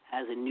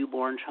 has a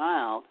newborn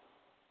child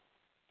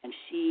and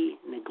she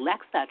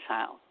neglects that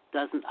child,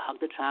 doesn't hug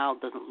the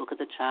child, doesn't look at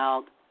the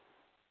child,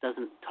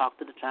 doesn't talk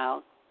to the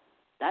child,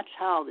 that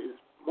child is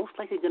most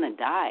likely going to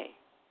die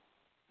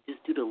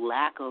just due to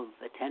lack of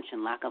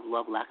attention, lack of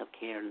love, lack of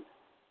care, and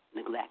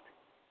neglect.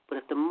 But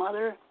if the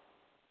mother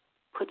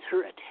puts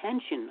her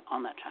attention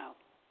on that child,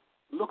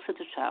 looks at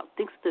the child,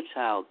 thinks of the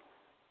child,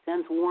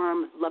 sends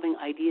warm, loving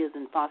ideas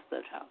and thoughts to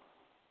the child,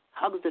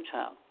 hugs the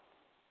child,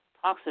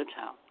 talks to the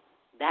child,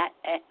 that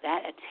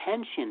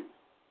attention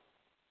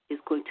is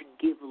going to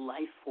give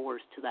life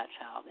force to that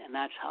child, and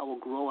that child will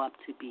grow up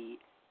to be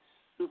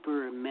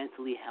super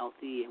mentally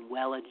healthy and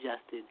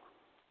well-adjusted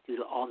due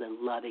to all the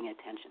loving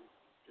attention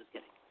he was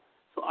getting.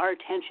 So our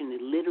attention,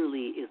 it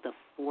literally is the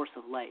force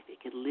of life. It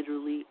can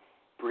literally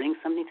bring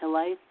something to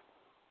life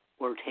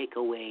or take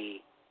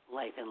away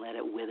life and let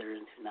it wither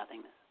into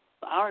nothingness.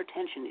 So our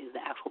attention is the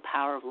actual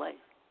power of life.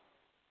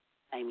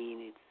 I mean,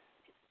 it's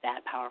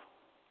that powerful.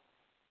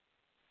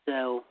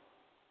 So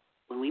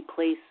when we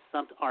place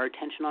our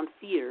attention on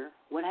fear,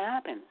 what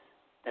happens?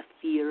 The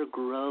fear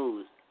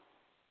grows.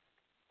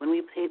 When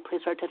we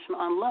place our attention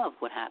on love,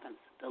 what happens?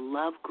 The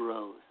love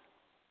grows.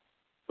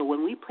 So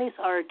when we place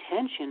our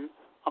attention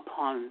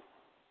upon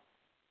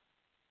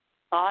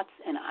thoughts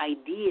and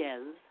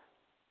ideas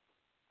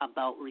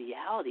about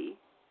reality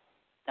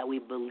that we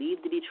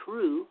believe to be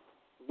true,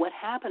 what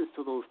happens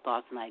to those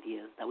thoughts and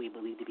ideas that we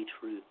believe to be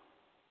true?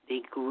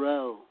 They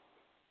grow,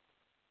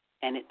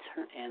 and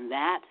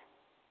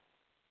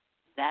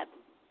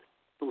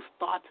those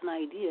thoughts and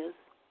ideas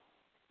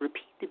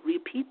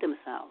repeat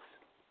themselves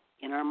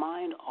in our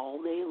mind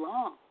all day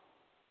long.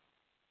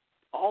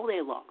 All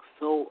day long.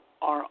 So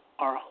our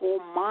whole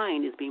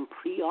mind is being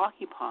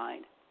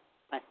preoccupied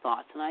by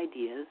thoughts and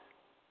ideas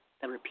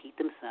that repeat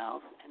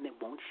themselves, and they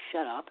won't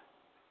shut up,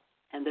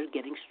 and they're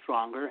getting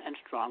stronger and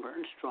stronger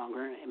and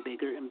stronger and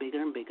bigger and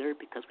bigger and bigger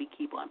because we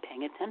keep on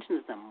paying attention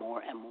to them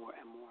more and more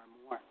and more and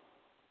more.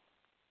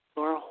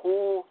 So our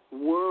whole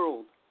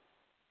world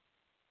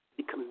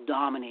becomes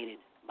dominated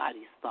by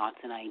these thoughts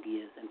and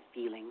ideas and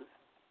feelings,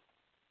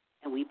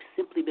 and we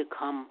simply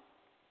become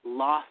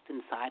lost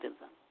inside of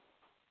them.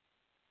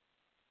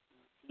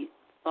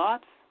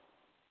 Thoughts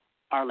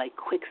are like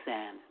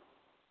quicksand.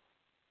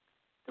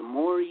 The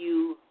more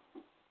you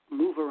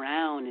move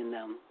around in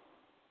them,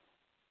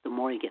 the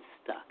more you get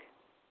stuck.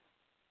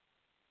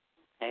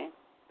 Okay?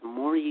 The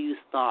more you use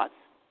thoughts,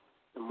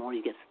 the more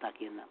you get stuck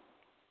in them.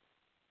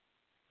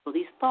 So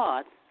these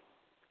thoughts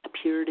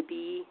appear to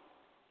be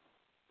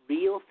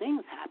real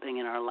things happening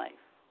in our life.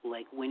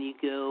 Like when you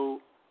go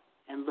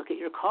and look at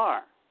your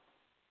car,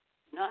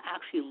 you're not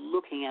actually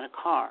looking at a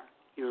car.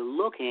 You're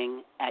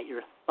looking at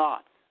your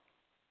thoughts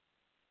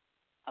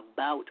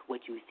about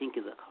what you think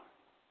is a car.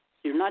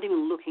 So you're not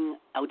even looking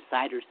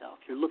outside yourself.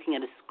 You're looking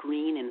at a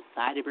screen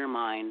inside of your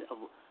mind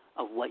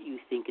of what you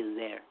think is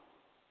there.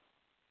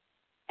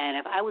 And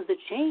if I was to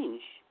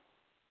change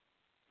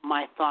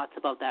my thoughts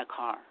about that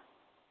car,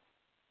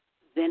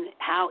 then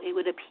how it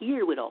would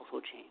appear would also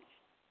change.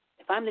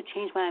 If I'm to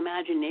change my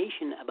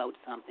imagination about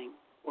something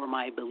or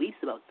my beliefs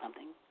about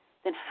something,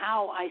 then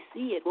how I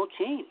see it will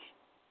change.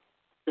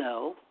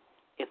 So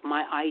if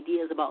my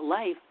ideas about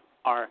life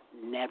are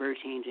never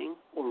changing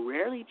or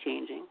rarely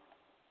changing,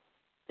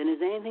 then is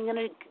anything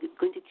going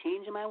to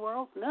change in my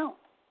world? No.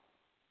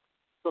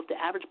 So if the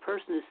average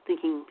person is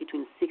thinking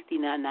between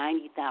 60,000 and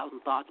 90,000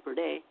 thoughts per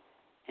day,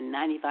 and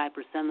 95%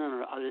 of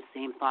them are the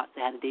same thoughts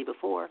they had the day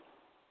before,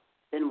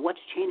 then what's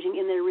changing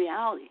in their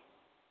reality?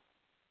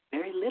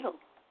 Very little,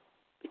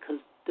 because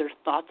their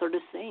thoughts are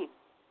the same.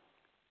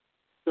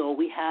 So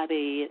we have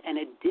an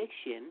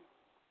addiction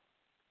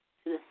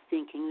to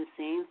thinking the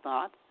same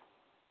thoughts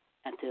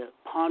and to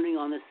pondering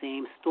on the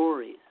same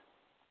stories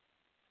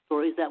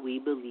that we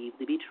believe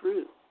to be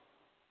true.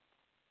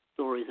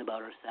 Stories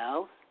about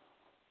ourselves,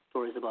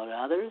 stories about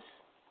others,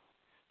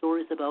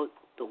 stories about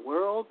the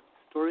world,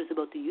 stories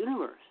about the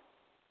universe.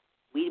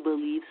 We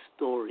believe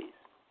stories.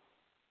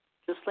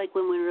 Just like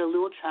when we were a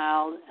little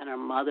child and our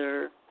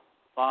mother,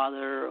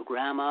 father, or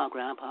grandma,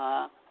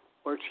 grandpa,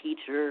 or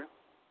teacher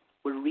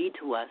would read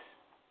to us,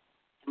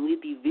 and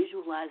we'd be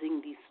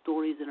visualizing these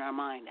stories in our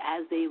mind.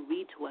 As they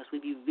read to us,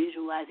 we'd be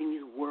visualizing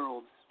these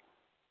worlds.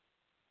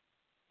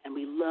 And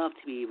we love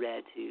to be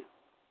read to.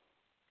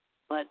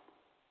 But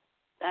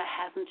that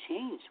hasn't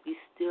changed. We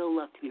still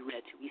love to be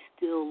read to. We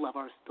still love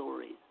our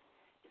stories.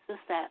 It's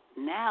just that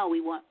now we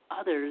want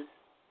others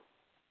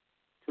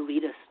to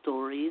read us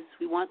stories.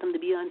 We want them to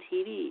be on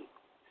TV.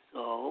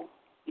 So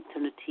we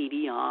turn the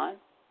TV on,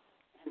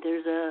 and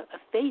there's a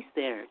face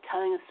there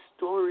telling us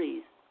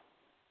stories.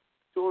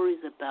 Stories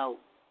about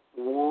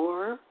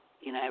war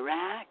in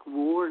Iraq,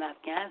 war in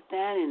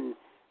Afghanistan, in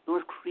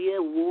North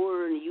Korea,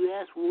 war in the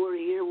U.S., war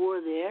here,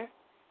 war there,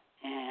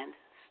 and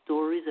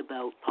stories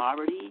about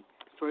poverty,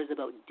 stories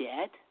about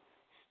debt,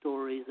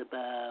 stories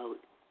about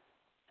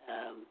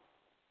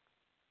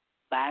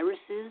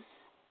viruses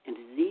and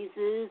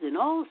diseases, and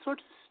all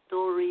sorts of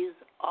stories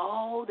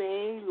all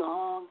day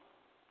long.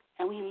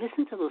 And we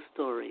listen to those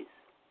stories,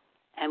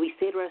 and we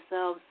say to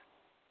ourselves,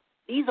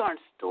 these aren't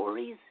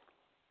stories,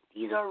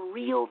 these are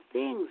real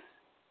things.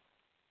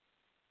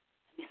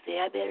 And we say,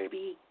 I better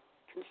be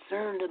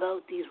concerned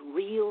about these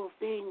real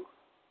things.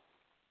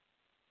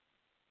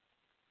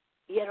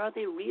 Yet are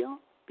they real?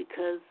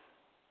 Because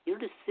you're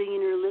just sitting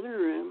in your living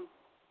room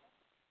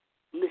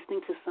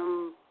listening to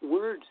some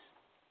words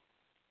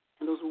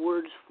And those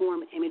words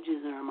form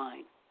images in our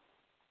mind.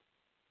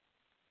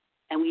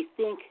 And we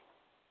think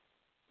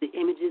the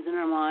images in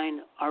our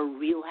mind are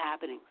real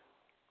happenings.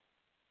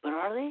 But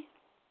are they?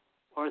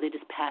 Or are they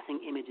just passing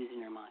images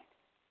in your mind?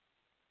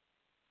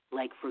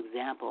 Like, for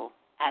example,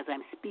 as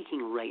I'm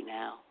speaking right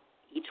now,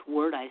 each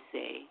word I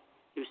say,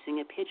 you're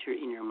seeing a picture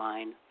in your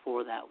mind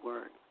for that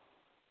word.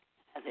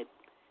 As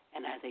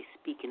I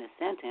speak in a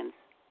sentence,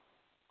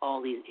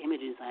 all these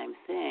images I'm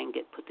saying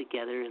get put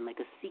together in like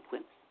a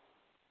sequence.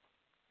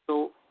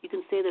 So you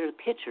can say there are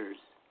pictures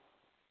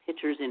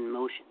in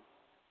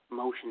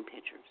motion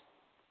pictures.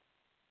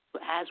 So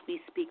as we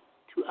speak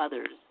to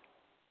others,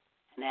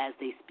 and as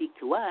they speak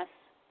to us,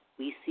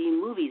 we see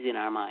movies in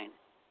our mind.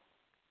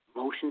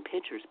 Motion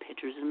pictures,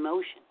 pictures in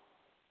motion.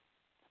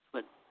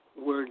 That's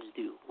what words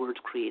do. Words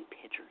create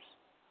pictures.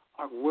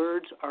 Our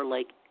words are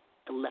like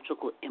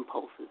electrical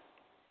impulses,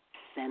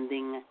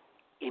 sending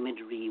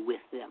imagery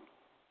with them.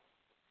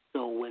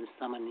 So when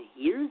someone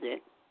hears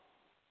it,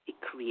 it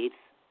creates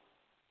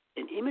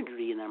an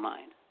imagery in their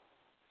mind.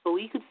 So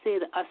you could say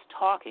that us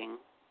talking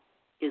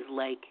is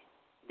like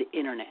the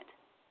internet.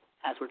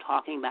 As we're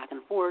talking back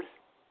and forth,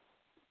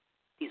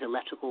 these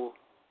electrical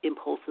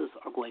impulses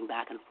are going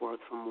back and forth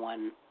from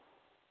one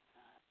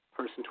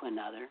person to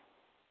another,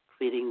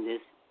 creating this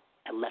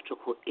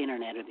electrical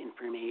internet of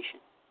information.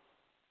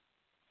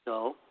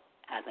 So,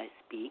 as I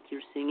speak,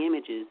 you're seeing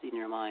images in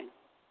your mind.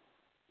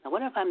 Now,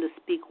 what if I'm to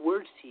speak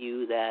words to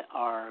you that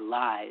are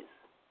lies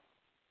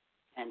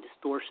and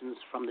distortions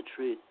from the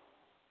truth?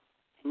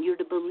 And you're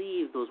to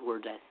believe those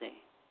words I say.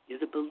 You're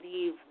to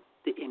believe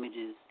the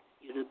images.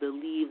 You're to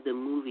believe the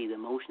movie, the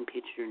motion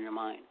picture in your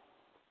mind.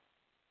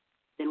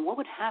 Then what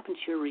would happen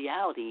to your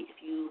reality if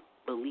you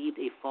believed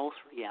a false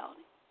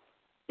reality?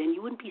 Then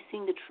you wouldn't be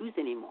seeing the truth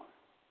anymore.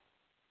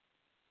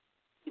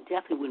 You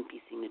definitely wouldn't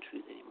be seeing the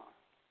truth anymore.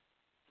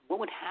 What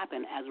would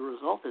happen as a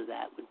result of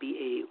that would be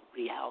a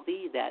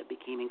reality that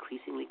became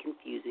increasingly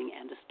confusing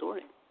and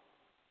distorted.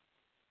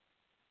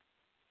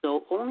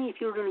 So only if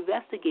you were to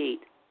investigate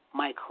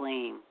my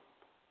claim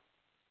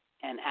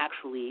and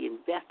actually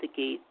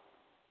investigate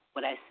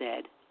what I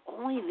said,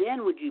 only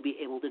then would you be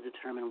able to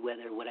determine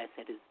whether what I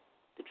said is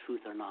the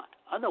truth or not.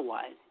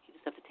 Otherwise, you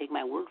just have to take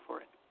my word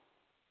for it.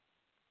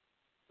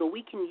 So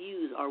we can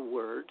use our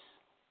words,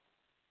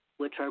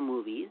 which are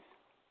movies,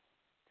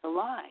 to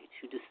lie,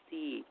 to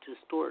deceive, to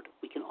distort.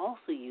 We can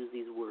also use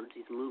these words,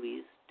 these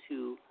movies,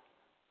 to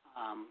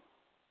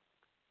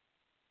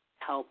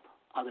help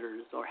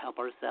others or help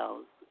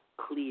ourselves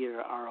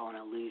clear our own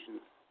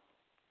illusions.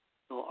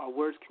 So our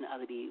words can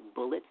either be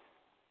bullets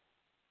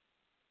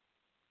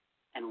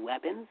and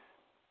weapons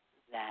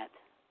that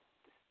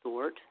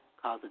distort,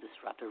 cause a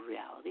disruptive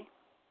reality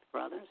for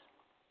others,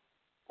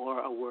 or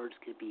our words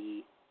could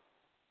be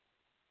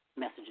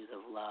messages of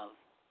love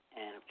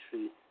and of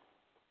truth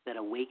that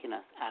awaken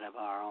us out of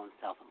our own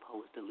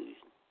self-imposed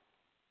delusion.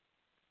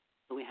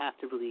 So we have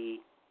to really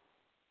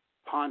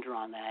ponder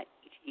on that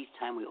each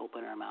time we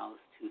open our mouths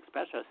to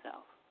express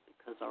ourselves,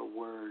 because our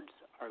words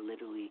are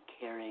literally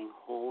carrying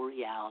whole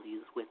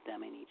realities with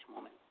them in each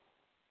moment.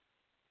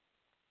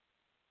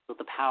 So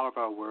the power of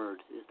our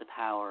words is the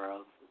power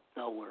of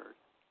the word,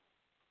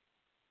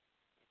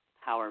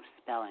 the power of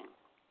spelling.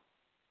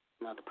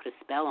 Now, to put a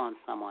spell on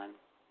someone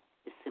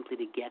is simply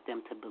to get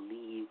them to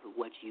believe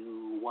what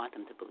you want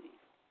them to believe.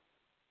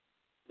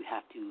 You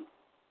have to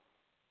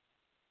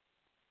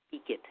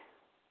speak it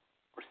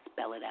or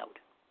spell it out.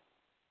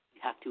 You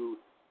have to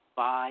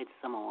provide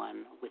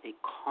someone with a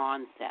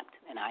concept,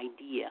 an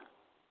idea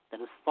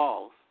that is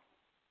false,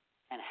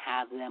 and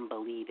have them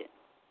believe it.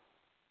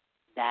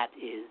 That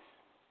is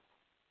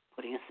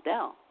putting a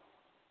spell.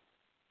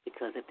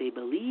 Because if they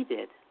believe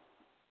it,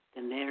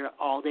 then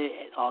all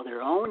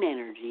their own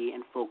energy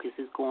and focus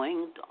is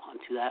going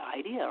onto that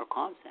idea or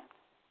concept.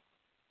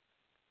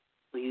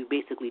 So you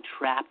basically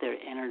trap their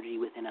energy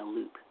within a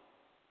loop.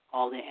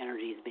 All their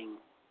energy is being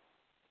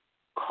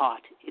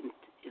caught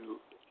into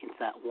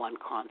that one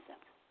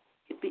concept.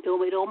 It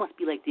would almost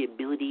be like the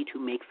ability to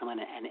make someone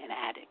an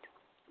addict.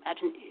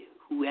 Imagine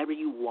whoever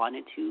you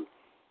wanted to,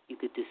 you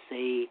could just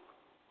say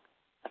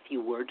a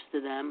few words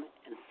to them,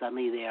 and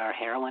suddenly they are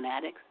heroin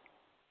addicts,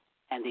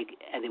 and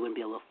they wouldn't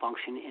be able to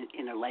function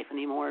in their life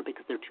anymore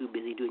because they're too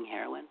busy doing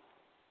heroin.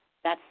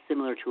 That's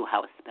similar to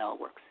how a spell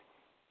works.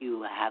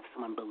 You have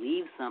someone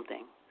believe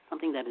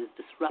something that is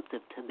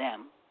disruptive to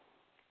them,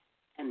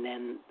 and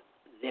then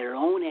their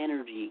own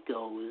energy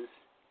goes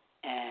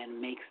and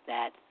makes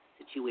that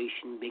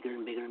situation bigger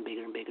and bigger and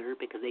bigger and bigger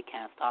because they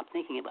can't stop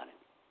thinking about it.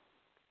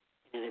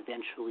 And it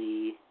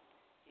eventually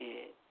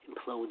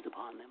implodes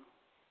upon them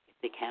if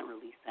they can't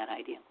release that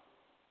idea.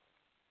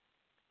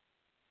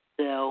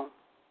 So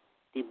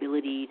the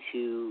ability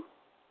to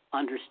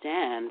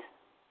understand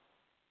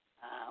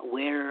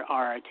where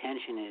our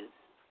attention is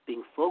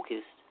being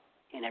focused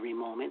in every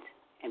moment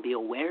and be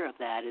aware of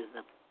that is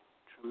of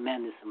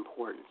tremendous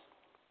importance.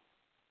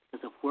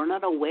 Because if we're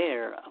not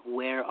aware of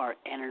where our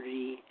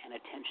energy and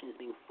attention is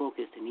being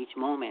focused in each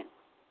moment,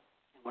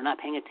 and we're not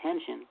paying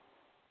attention,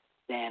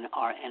 then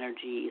our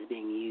energy is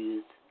being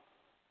used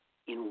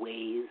in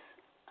ways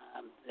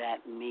that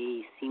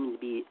may seem to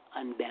be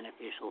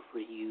unbeneficial for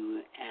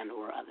you and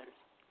or others.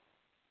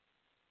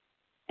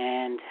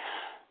 And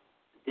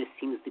this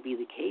seems to be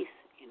the case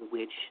in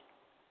which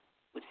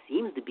what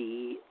seems to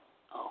be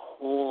a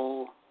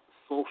whole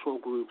social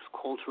groups,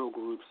 cultural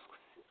groups,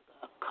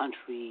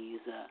 countries,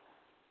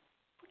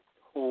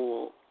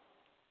 whole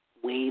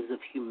waves of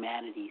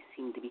humanity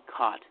seem to be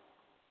caught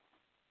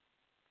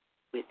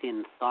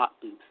within thought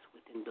loops,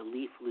 within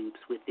belief loops,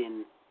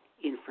 within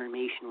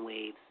information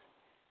waves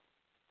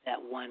that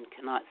one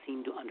cannot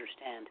seem to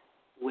understand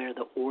where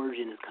the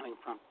origin is coming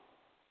from.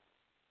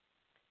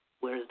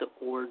 Where is the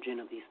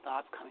origin of these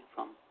thoughts coming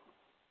from?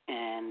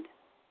 And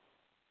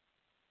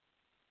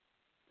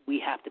we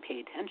have to pay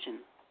attention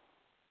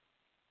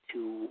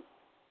to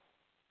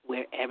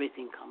where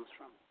everything comes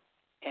from.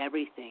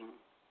 Everything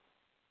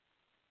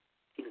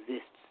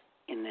exists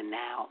in the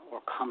now or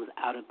comes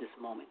out of this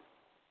moment.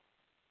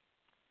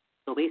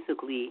 So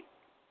basically,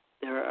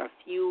 there are a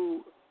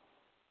few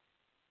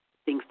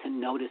things to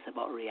notice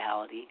about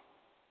reality.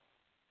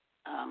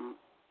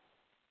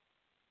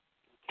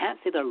 Can't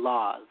say they're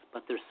laws,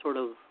 but they're sort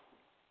of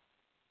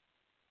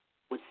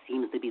what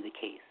seems to be the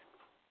case.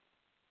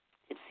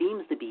 It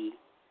seems to be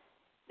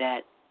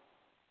that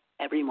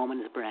every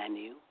moment is brand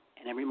new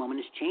and every moment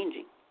is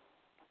changing.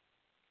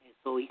 Okay,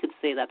 so you could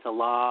say that's a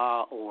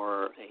law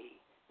or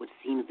what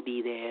seems to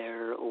be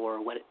there or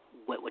what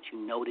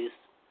you notice,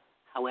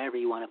 however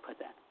you want to put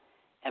that.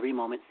 Every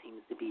moment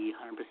seems to be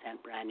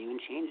 100% brand new and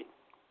changing.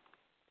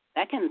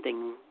 Second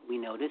thing we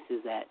notice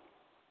is that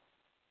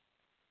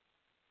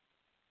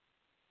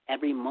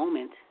every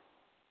moment,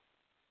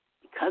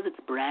 because it's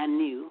brand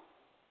new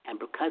and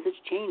because it's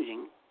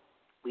changing,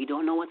 we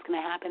don't know what's going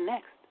to happen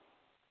next.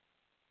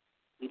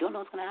 We don't know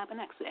what's going to happen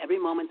next. So every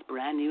moment's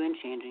brand new and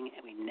changing,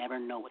 and we never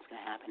know what's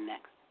going to happen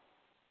next.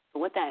 So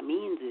what that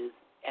means is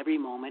every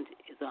moment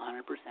is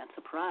 100%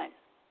 surprise.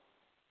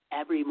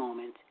 Every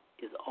moment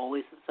is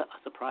always a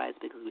surprise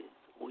because it's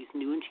always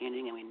new and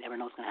changing, and we never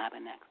know what's going to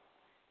happen next.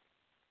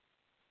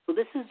 So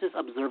this is just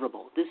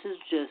observable. This is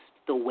just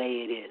the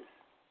way it is.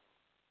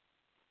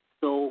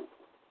 So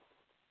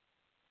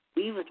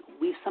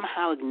we've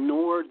somehow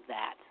ignored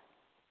that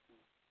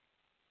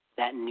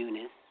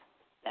newness,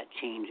 that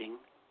changing,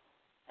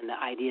 and the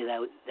idea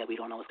that we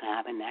don't know what's going to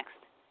happen next,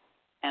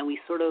 and we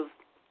sort of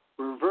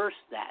reverse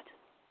that.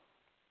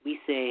 We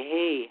say,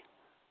 hey,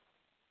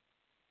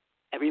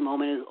 every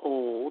moment is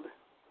old,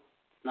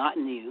 it's not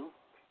new.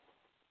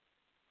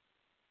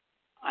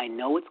 I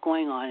know what's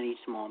going on in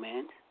each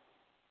moment,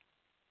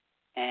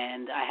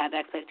 and I have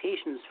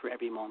expectations for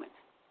every moment.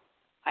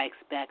 I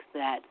expect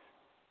that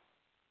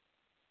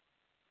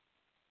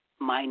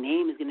my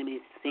name is going to be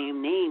the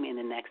same name in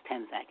the next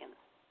 10 seconds.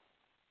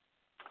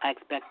 I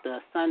expect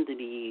the sun to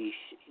be,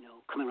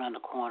 coming around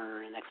the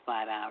corner in the next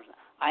 5 hours.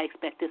 I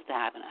expect this to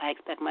happen. I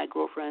expect my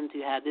girlfriend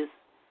to have this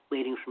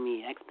waiting for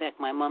me. I expect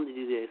my mom to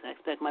do this. I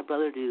expect my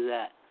brother to do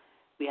that.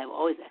 We have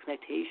always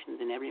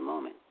expectations in every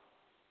moment.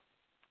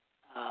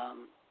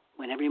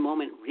 When every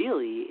moment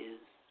really is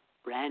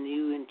brand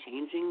new and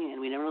changing,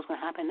 and we never know what's going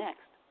to happen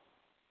next.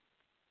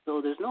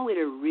 So there's no way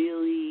to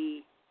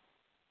really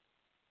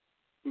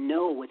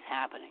know what's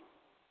happening,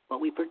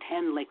 but we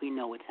pretend like we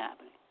know what's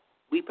happening.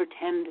 We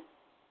pretend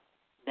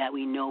that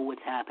we know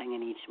what's happening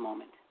in each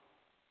moment.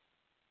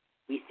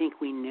 We think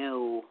we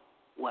know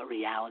what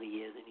reality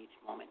is in each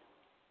moment.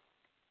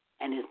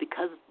 And it is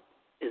because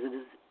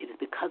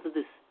of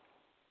this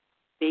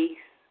fake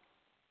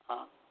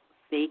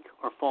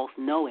or false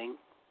knowing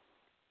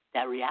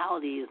that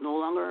reality is no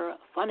longer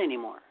fun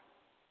anymore.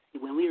 See,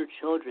 when we were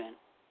children,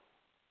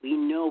 we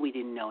know we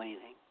didn't know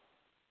anything.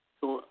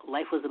 So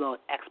life was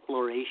about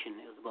exploration.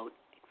 It was about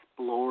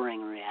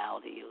exploring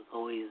reality. It was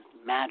always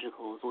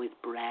magical. It was always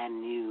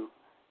brand new.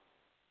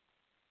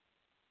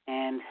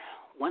 And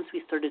once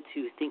we started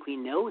to think we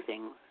know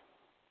things,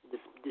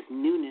 this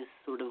newness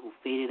sort of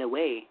faded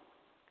away.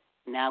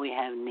 Now we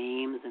have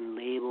names and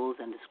labels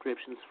and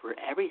descriptions for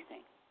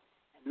everything.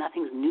 And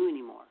nothing's new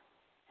anymore.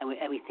 And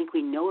we think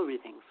we know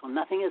everything. So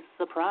nothing is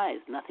a surprise.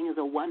 Nothing is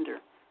a wonder.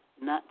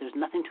 There's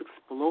nothing to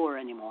explore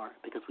anymore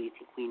because we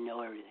think we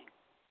know everything.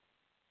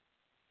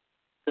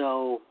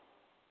 So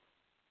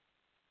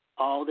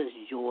all this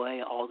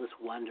joy, all this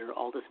wonder,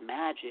 all this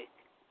magic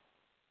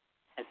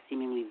has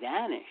seemingly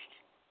vanished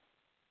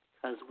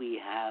because we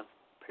have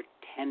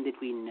pretended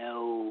we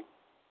know,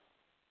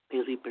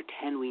 because we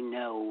pretend we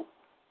know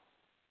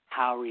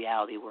how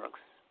reality works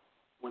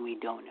when we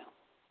don't know.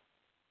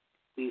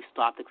 We've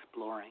stopped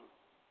exploring.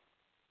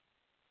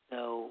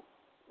 So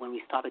when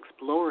we stop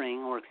exploring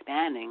or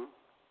expanding,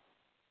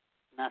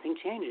 nothing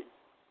changes.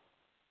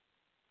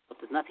 If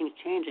there's nothing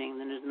changing,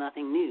 then there's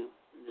nothing new.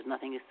 There's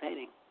nothing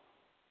exciting.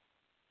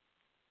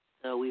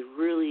 So we've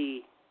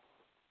really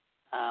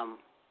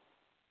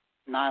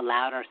not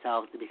allowed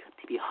ourselves to be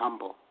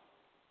humble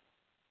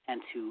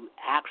and to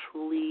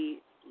actually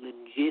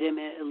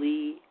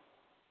legitimately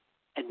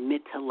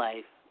admit to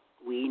life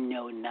we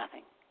know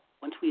nothing.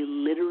 Once we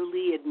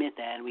literally admit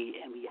that and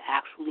we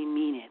actually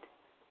mean it,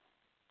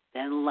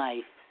 then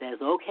life says,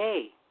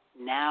 okay,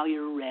 now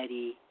you're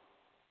ready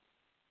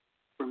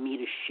for me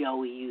to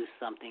show you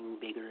something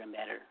bigger and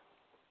better.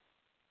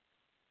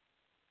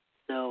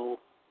 So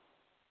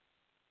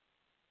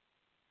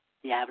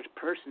the average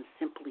person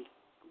simply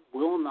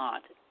will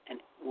not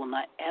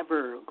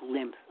ever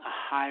glimpse a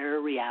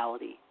higher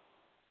reality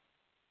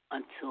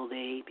until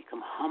they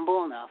become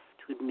humble enough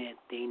to admit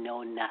they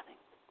know nothing.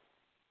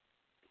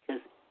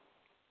 Because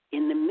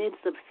in the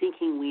midst of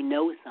thinking we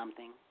know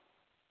something,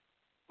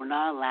 we're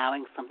not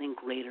allowing something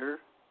greater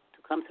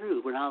to come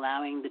through. We're not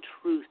allowing the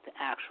truth to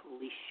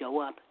actually show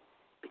up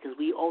because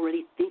we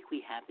already think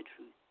we have the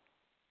truth.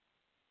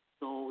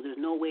 So there's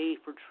no way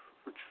for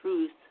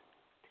truth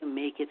to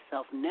make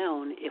itself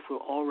known if we're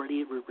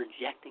already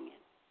rejecting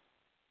it.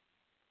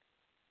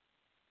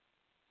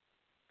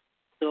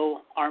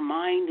 So our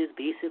mind is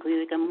basically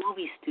like a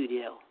movie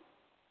studio.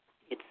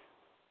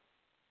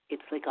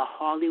 It's like a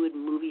Hollywood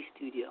movie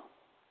studio.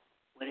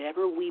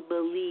 Whatever we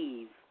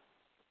believe,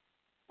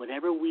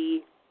 whatever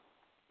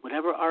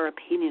our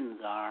opinions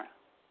are,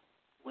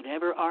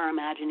 whatever our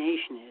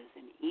imagination is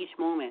in each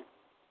moment,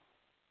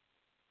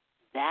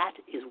 that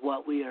is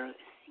what we are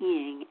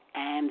seeing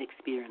and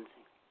experiencing.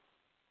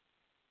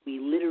 We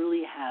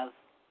literally have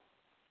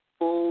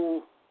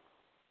full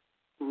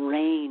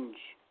range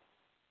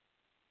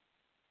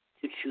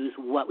to choose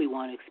what we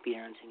want to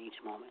experience in each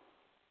moment.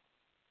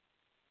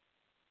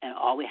 And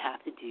all we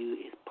have to do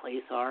is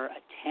place our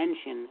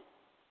attention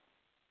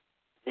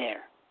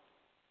there.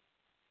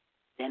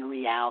 Then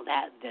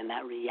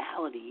that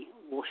reality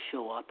will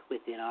show up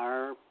within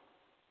our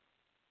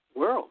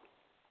world.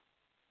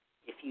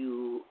 If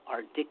you are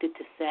addicted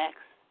to sex,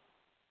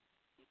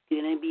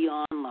 you're going to be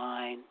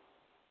online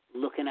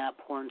looking at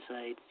porn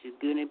sites. You're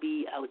going to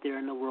be out there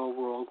in the real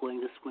world going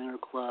to swinger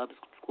clubs,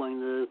 going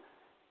to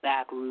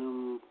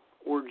backroom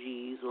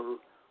orgies or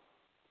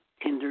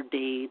Tinder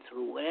dates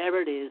or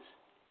whatever it is,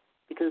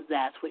 because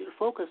that's what you're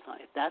focused on.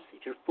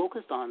 If you're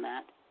focused on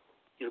that,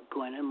 you're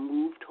going to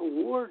move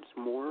towards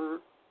more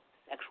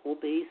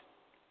sexual-based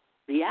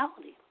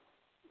reality.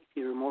 If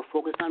you're more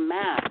focused on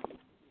math,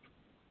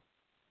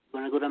 you're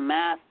going to go to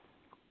math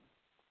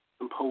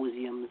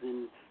symposiums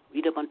and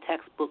read up on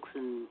textbooks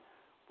and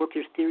work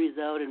your theories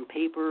out in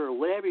paper or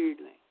whatever you're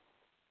doing.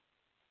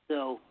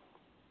 So,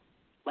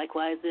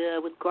 likewise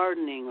with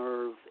gardening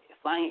or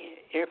flying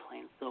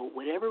airplanes. So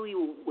wherever we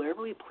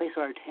place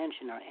our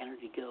attention, our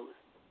energy goes.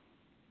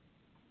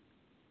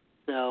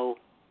 So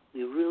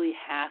we really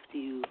have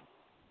to be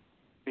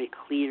very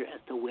clear as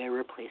to where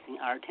we're placing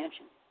our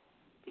attention.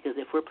 Because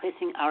if we're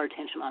placing our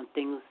attention on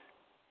things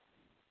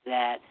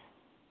that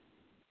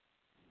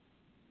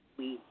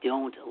we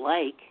don't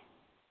like,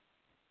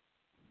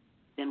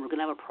 then we're going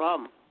to have a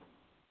problem.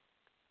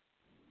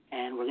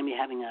 And we're going to be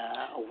having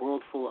a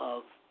world full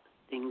of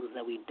things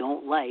that we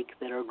don't like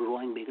that are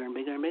growing bigger and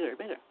bigger and bigger and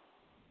bigger.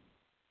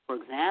 For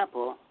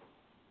example,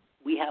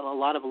 we have a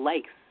lot of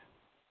likes.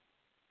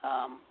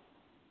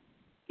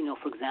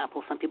 For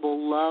example, some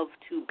people love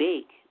to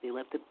bake. They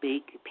love to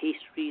bake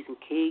pastries and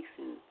cakes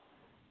and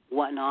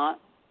whatnot,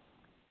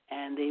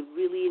 and they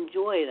really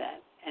enjoy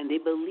that. And they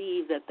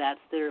believe that that's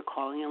their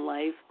calling in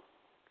life.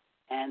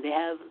 And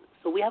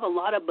we have a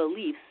lot of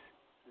beliefs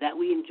that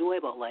we enjoy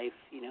about life.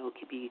 It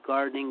could be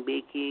gardening,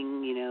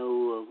 baking,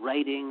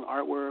 writing,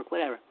 artwork,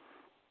 whatever.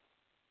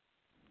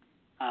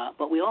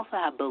 But we also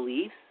have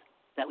beliefs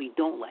that we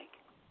don't like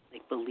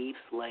beliefs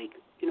like,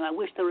 I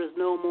wish there was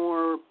no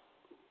more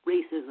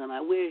racism.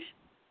 I wish,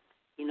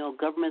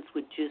 governments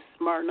would just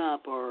smarten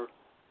up, or,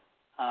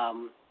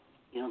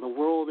 the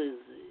world is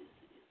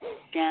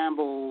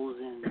shambles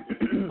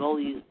and all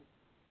these.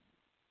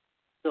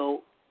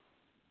 So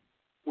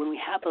when we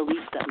have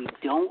beliefs that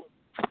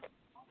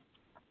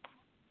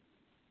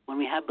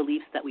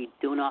we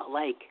do not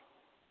like,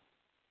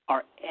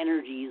 our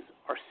energies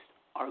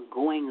are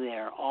going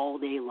there all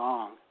day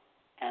long,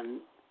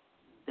 and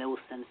those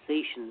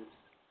sensations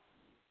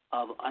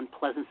of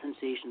unpleasant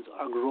sensations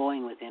are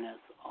growing within us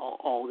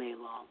all day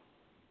long.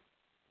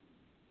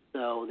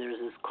 So there's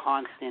this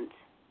constant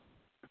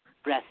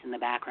stress in the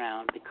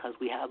background because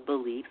we have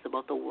beliefs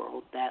about the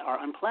world that are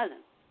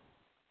unpleasant.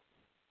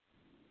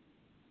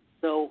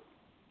 So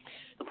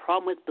the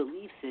problem with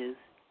beliefs is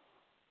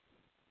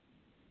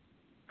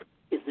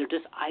they're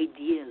just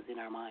ideas in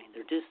our mind.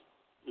 They're just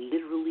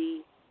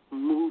literally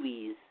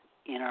movies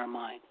in our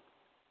mind.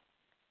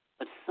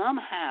 But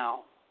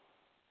somehow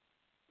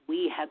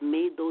we have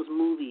made those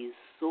movies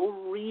so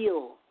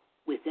real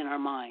within our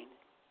mind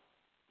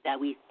that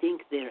we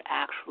think they're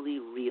actually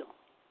real.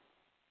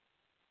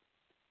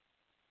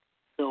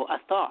 So a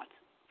thought,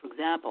 for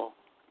example,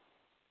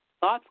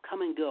 thoughts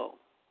come and go.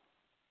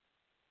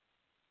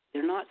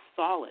 They're not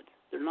solid.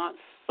 They're not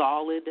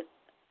solid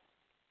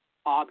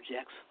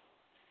objects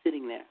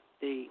sitting there.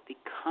 They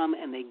come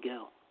and they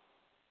go.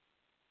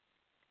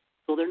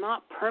 So they're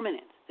not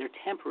permanent. They're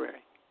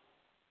temporary.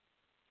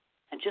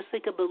 And just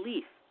like a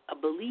belief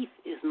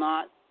is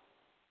not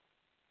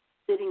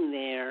sitting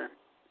there,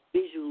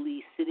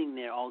 visually sitting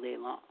there all day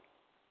long.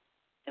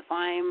 If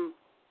I'm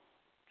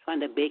trying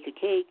to bake a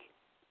cake,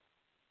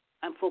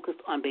 I'm focused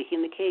on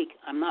baking the cake.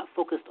 I'm not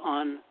focused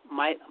on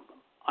my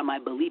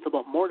belief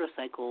about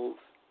motorcycles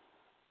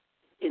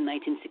in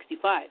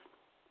 1965.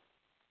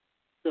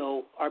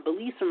 So our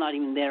beliefs are not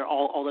even there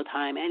all the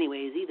time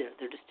anyways either.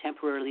 They're just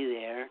temporarily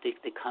there. They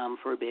come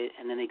for a bit,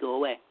 and then they go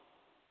away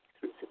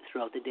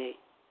throughout the day.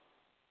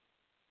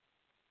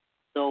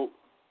 So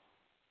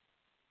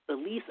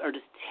beliefs are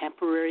just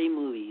temporary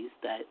movies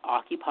that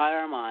occupy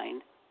our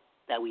mind,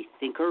 that we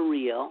think are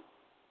real,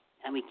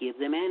 and we give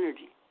them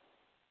energy.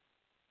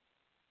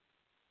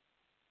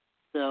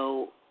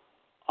 So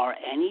are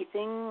any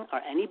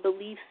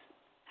beliefs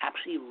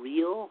actually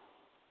real?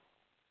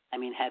 I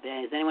mean, has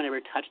anyone ever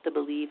touched a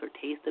belief or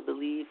tasted a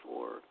belief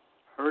or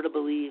heard a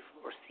belief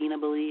or seen a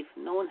belief?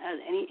 No one has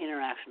any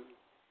interaction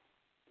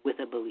with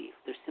a belief.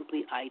 They're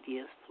simply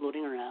ideas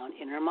floating around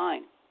in our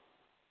mind.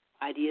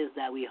 Ideas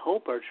that we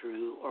hope are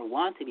true or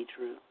want to be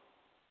true.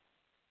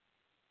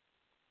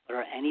 But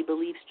are any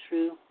beliefs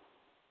true?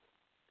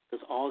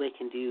 Because all they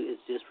can do is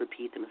just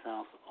repeat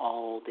themselves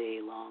all day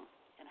long.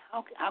 And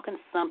how can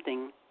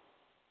something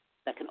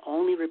that can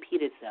only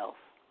repeat itself,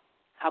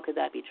 how could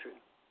that be true?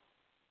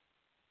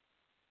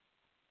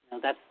 You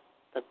know, that's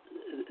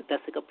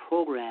like a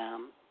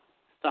program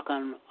stuck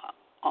on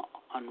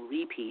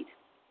repeat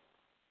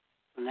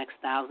for the next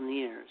 1,000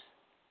 years,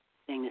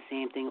 saying the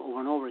same thing over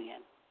and over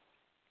again.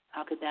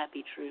 How could that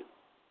be true?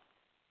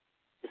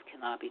 This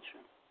cannot be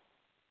true.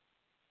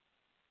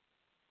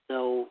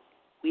 So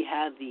we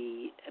have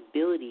the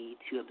ability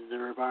to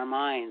observe our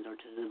minds or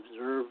to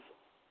observe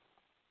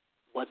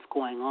what's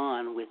going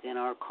on within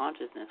our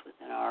consciousness,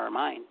 within our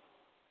mind.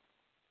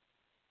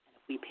 And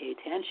if we pay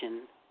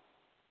attention,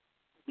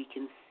 we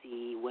can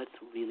see what's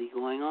really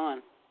going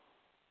on.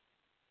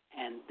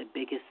 And the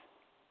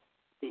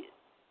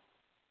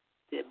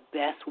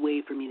best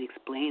way for me to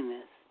explain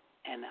this,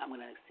 and I'm going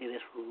to say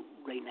this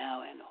right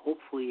now, and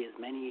hopefully as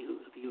many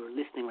of you are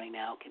listening right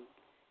now can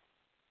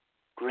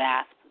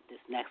grasp this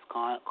next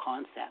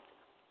concept,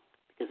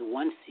 because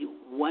once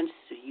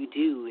you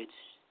do,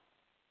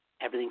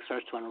 everything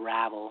starts to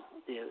unravel.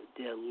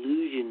 The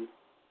illusion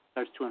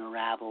starts to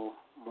unravel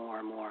more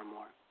and more and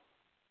more.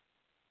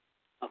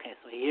 Okay,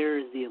 so here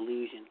is the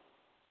illusion.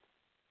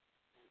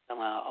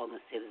 I'll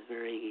just say this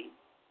very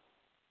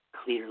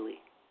clearly.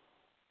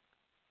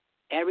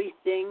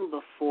 Everything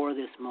before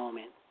this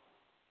moment,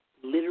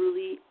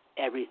 literally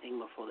everything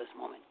before this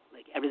moment,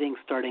 like everything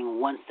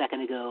starting 1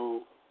 second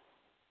ago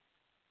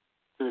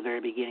to the very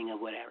beginning of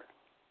whatever.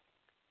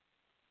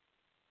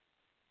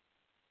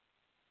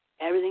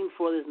 Everything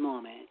before this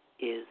moment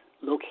is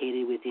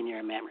located within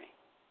your memory.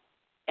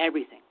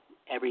 Everything.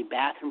 Every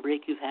bathroom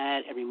break you've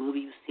had, every movie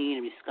you've seen,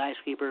 every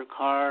skyscraper,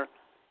 car,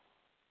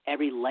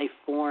 every life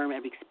form,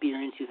 every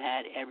experience you've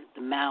had,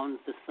 the mountains,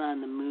 the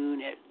sun, the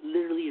moon,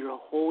 literally your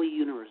whole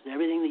universe,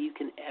 everything that you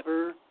can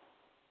ever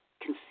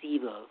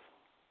conceive of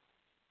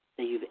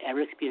that you've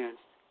ever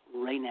experienced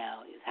right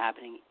now is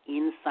happening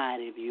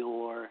inside of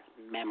your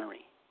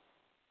memory.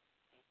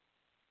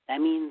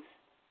 That means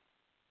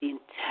the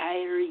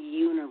entire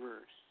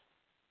universe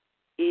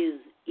is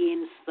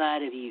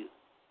inside of you,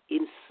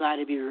 inside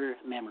of your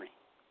memory.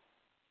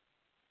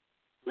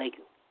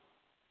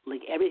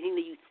 Like everything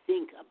that you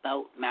think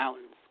about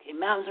mountains. Okay,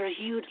 mountains are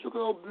huge. Look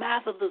how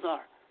massive those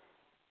are.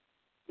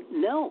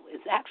 No,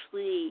 it's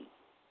actually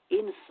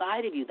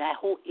inside of you. That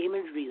whole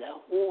imagery, that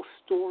whole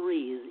story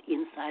is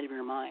inside of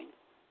your mind.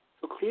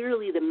 So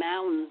clearly the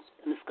mountains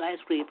and the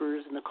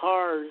skyscrapers and the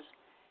cars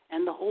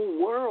and the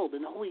whole world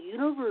and the whole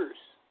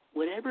universe,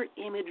 whatever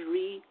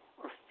imagery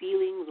or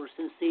feelings or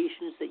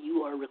sensations that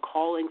you are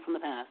recalling from the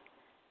past,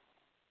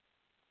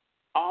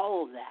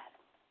 all of that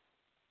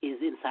is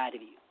inside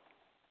of you.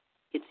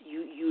 It's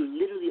you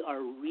literally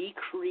are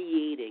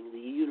recreating the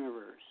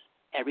universe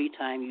every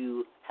time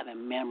you have a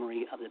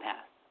memory of the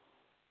past.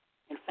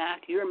 In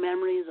fact, your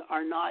memories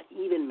are not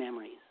even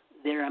memories.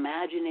 They're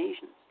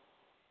imaginations.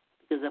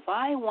 Because if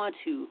I want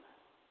to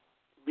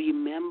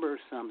remember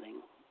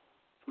something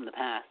from the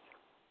past,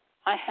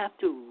 I have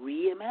to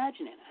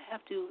reimagine it. I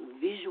have to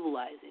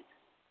visualize it.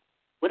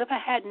 What if I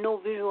had no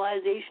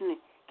visualization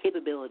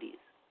capabilities?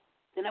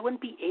 Then I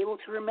wouldn't be able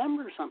to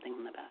remember something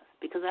from the past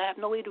because I have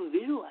no way to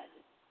visualize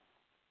it.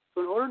 So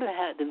in order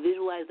to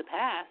visualize the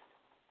past,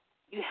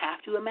 you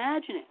have to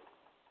imagine it.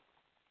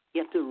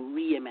 You have to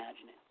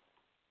reimagine it.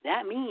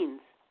 That means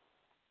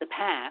the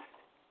past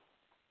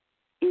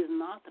is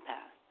not the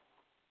past.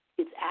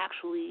 It's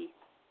actually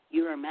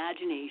your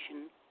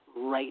imagination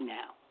right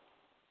now.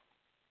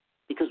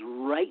 Because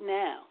right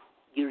now,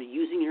 you're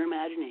using your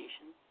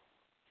imagination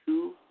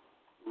to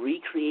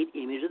recreate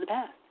image of the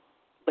past.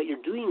 But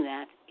you're doing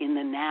that in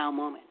the now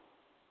moment.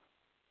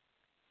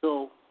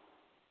 So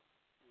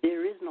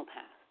there is no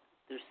past.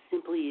 There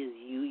simply is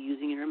you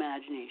using your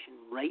imagination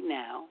right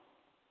now,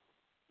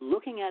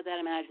 looking at that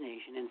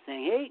imagination and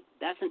saying, hey,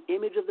 that's an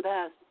image of the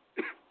past.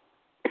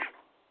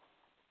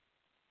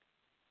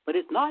 But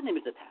it's not an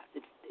image of the past.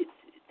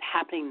 It's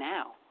happening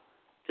now.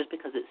 Just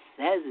because it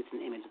says it's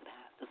an image of the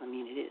past doesn't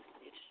mean it is.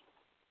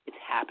 It's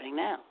happening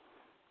now.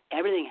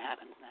 Everything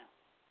happens now.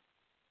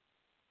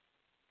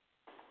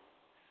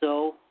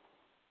 So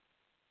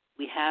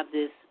we have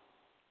this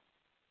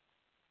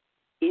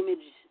image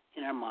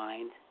in our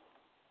mind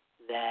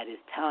that is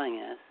telling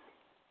us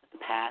that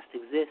the past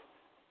exists,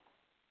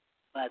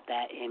 but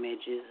that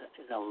image is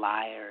a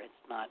liar.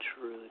 It's not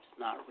true. It's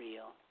not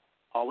real.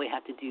 All we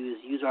have to do is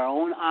use our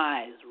own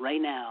eyes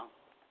right now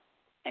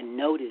and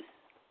notice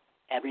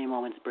every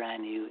moment's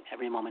brand new,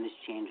 every moment is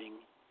changing,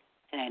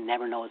 and I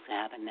never know what's going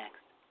to happen next.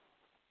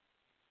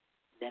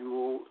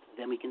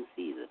 Then we can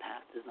see the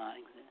past does not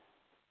exist.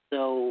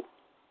 So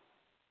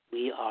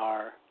we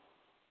are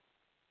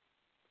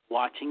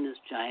watching this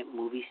giant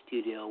movie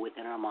studio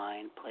within our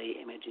mind play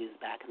images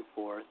back and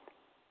forth,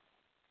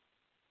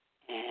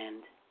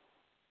 and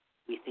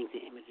we think the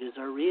images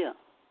are real.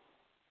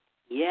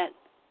 Yet,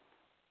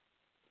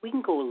 we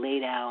can go lay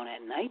down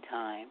at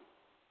nighttime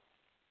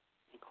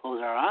and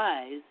close our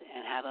eyes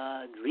and have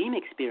a dream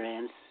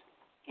experience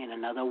in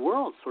another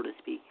world, so to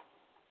speak.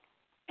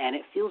 And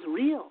it feels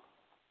real.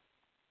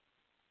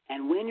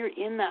 And when you're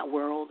in that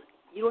world,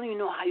 you don't even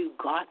know how you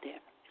got there.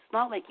 It's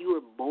not like you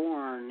were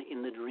born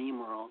in the dream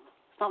world.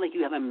 It's not like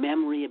you have a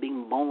memory of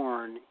being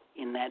born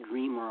in that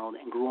dream world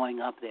and growing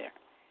up there.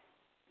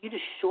 You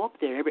just show up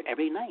there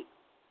every night.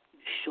 You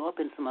show up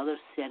in some other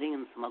setting,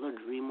 in some other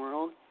dream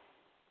world,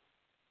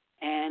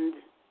 and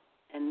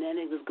then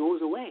it just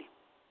goes away.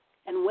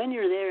 And when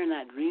you're there in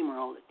that dream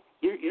world,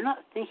 you're not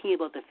thinking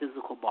about the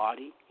physical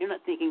body. You're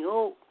not thinking,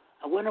 oh,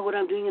 I wonder what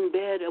I'm doing in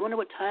bed. I wonder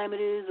what time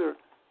it is. Or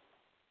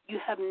you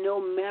have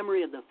no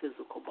memory of the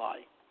physical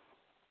body.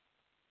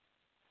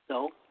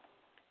 So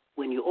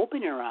when you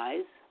open your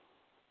eyes,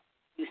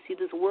 you see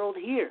this world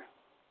here.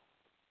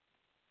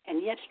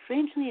 And yet,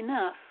 strangely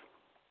enough,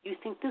 you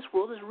think this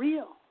world is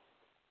real.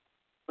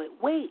 But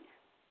wait,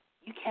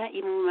 you can't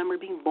even remember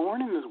being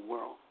born in this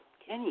world,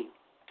 can you?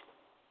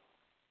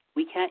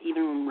 We can't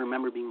even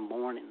remember being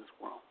born in this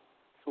world.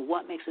 So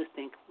what makes us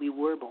think we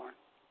were born?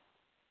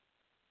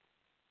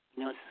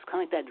 You know, it's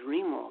kind of like that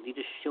dream world. You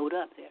just showed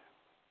up there.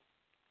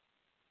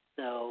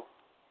 So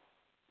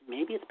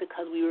maybe it's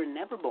because we were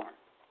never born.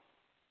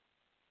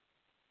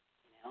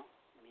 You know,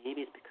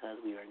 maybe it's because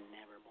we were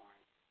never born.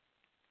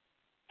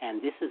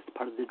 And this is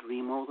part of the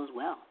dream world as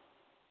well.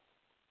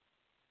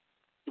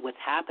 What's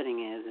happening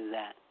is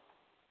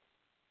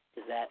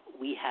that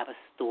we have a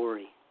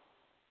story,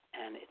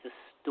 and it's a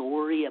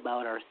story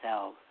about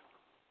ourselves.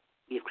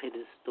 We have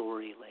created a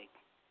story, like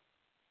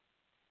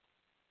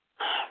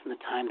from the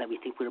time that we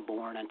think we were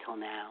born until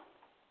now,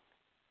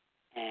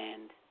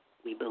 and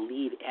we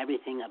believe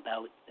everything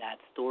about that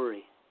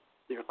story.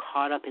 We are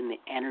caught up in the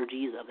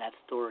energies of that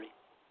story,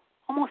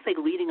 almost like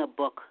reading a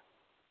book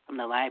from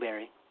the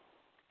library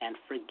and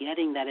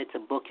forgetting that it's a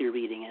book you're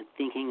reading and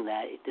thinking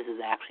that this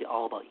is actually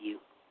all about you.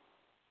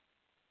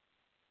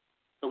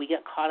 So we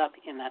get caught up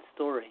in that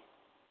story,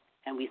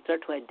 and we start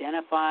to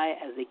identify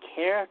as the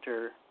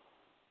character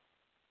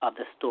of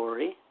the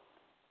story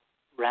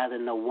rather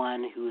than the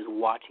one who is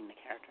watching the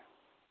character.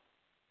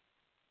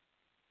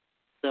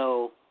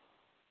 So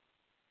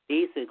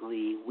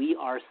basically, we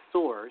are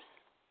Source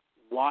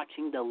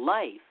watching the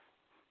life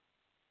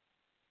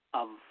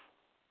of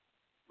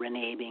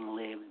Rene being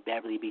lived,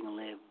 Beverly being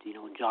lived,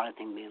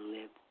 Jonathan being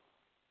lived.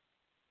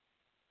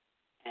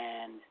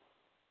 And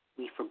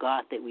we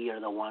forgot that we are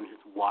the one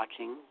who's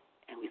watching,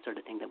 and we start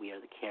to think that we are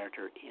the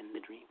character in the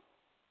dream.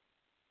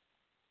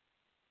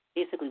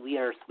 Basically, we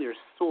are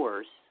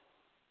Source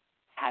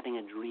having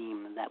a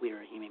dream that we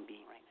are a human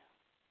being right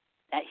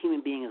now. That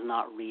human being is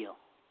not real.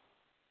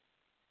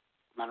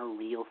 It's not a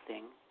real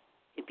thing.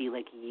 It'd be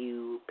like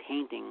you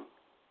painting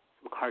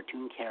some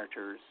cartoon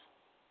characters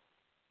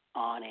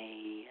on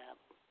an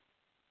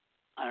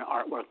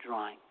artwork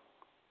drawing.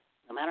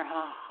 No matter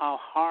how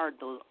hard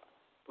those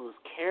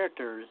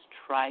characters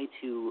try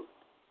to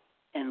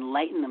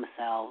enlighten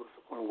themselves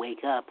or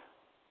wake up,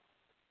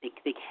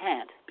 they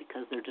can't,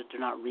 because they're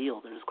not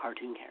real. They're just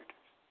cartoon characters.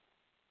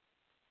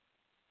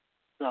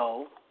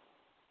 So,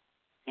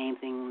 same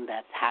thing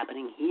that's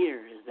happening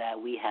here is that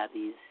we have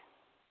these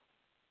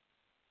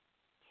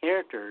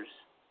characters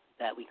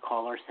that we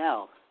call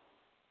ourselves.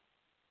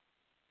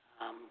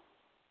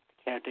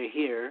 The character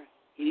here,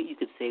 you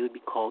could say, would be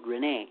called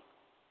Rene.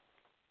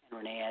 And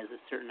Rene has a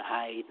certain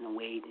height and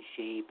weight and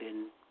shape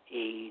and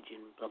age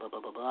and blah, blah,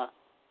 blah, blah, blah.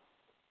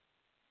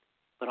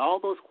 But all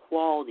those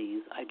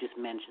qualities I just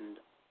mentioned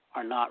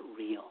are not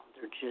real.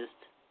 They're just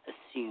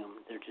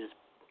assumed. They're just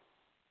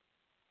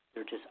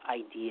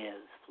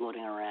ideas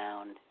floating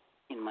around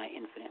in my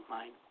infinite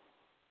mind.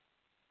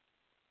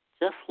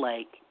 Just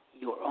like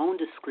your own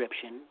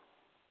description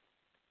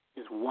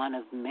is one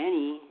of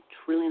many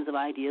trillions of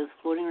ideas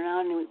floating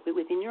around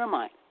within your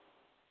mind.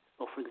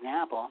 So, for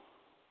example,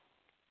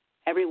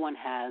 everyone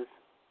has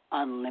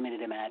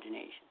unlimited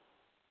imagination.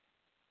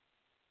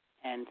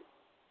 And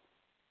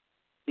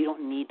we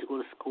don't need to go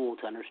to school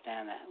to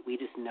understand that. We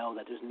just know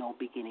that there's no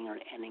beginning or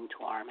ending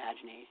to our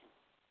imagination.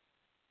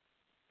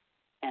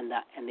 And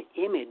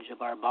the image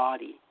of our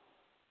body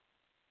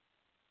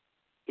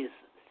is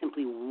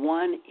simply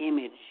one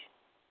image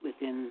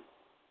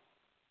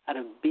out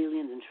of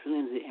billions and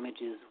trillions of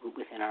images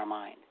within our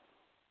mind.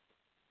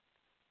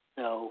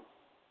 So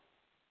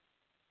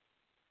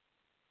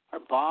our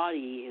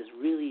body is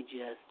really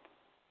just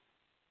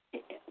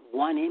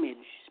one image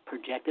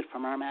projected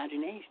from our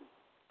imagination.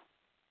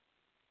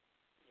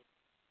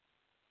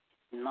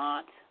 It's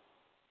not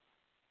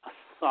a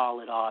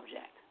solid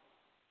object.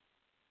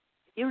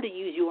 If you were to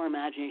use your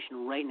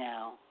imagination right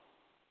now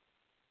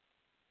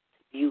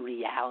to view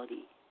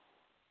reality,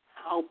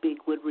 how big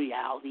would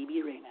reality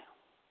be right now?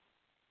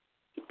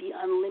 It'd be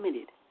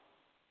unlimited.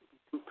 It'd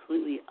be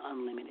completely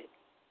unlimited.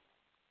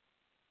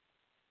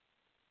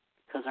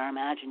 Because our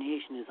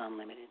imagination is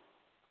unlimited.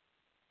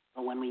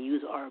 But when we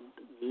use our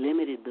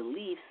limited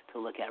beliefs to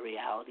look at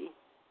reality,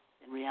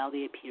 then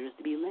reality appears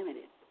to be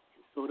limited,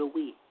 and so do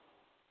we.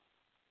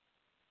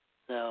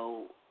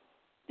 So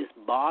this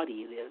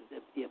body,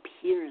 the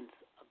appearance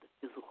of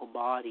the physical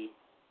body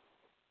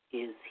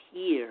is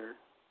here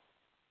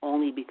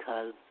only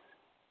because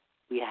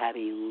we have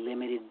a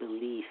limited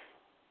belief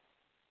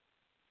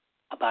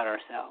about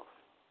ourselves.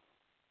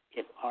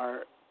 If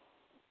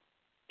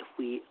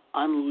we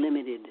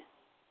unlimited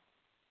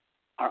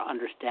our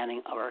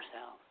understanding of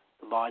ourselves,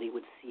 the body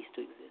would cease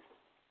to exist.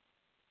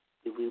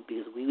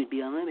 Because we would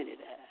be unlimited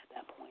at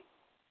that point.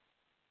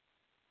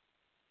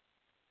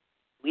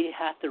 We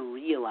have to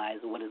realize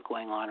what is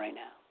going on right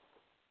now.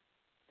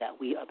 That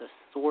we are the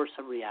source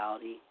of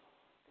reality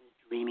that is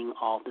dreaming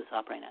all of this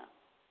up right now.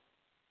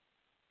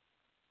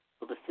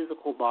 So the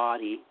physical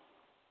body,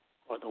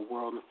 or the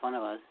world in front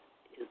of us,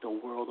 is the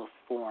world of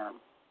form,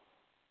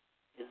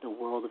 is the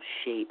world of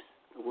shapes,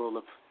 the world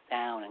of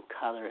sound and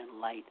color and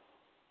light.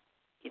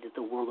 It is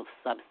the world of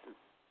substance.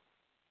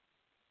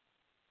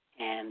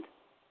 And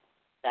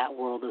that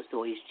world is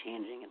always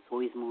changing, it's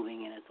always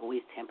moving, and it's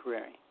always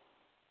temporary.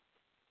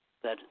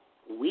 But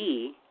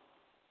we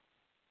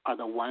are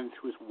the ones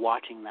who is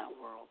watching that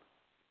world.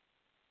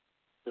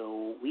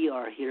 So we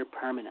are here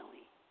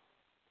permanently.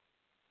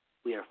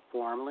 We are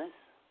formless,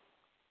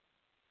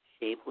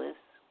 shapeless,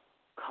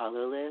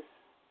 colorless,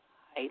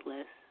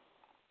 heightless,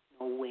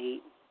 no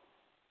weight.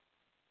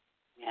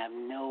 We have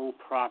no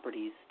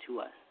properties to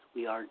us.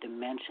 We are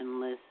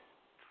dimensionless,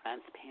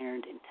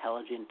 transparent,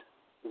 intelligent,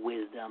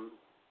 wisdom,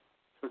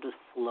 sort of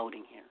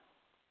floating here.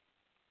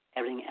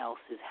 Everything else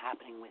is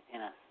happening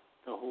within us,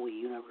 the whole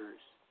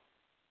universe.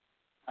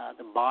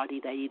 The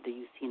body that you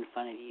see in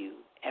front of you,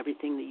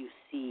 everything that you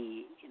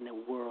see in the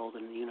world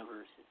and the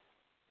universe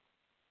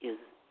is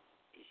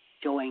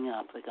showing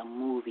up like a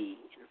movie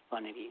in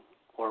front of you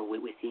or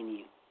within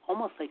you,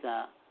 almost like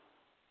an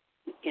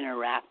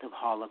interactive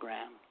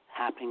hologram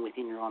happening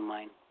within your own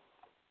mind.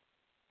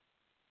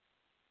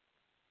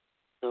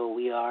 So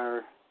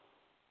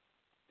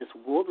this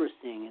world we're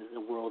seeing is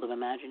the world of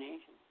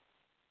imagination.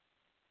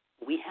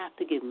 We have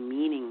to give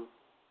meaning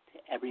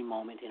to every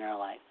moment in our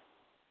life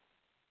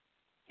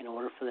in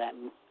order for that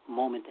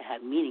moment to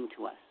have meaning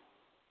to us.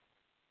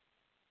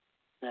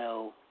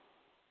 So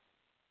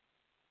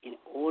in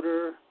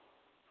order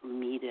for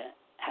me to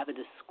have a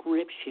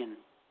description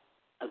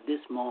of this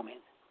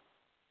moment,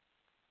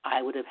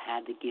 I would have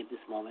had to give this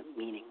moment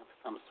meaning of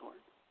some sort.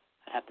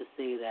 I have to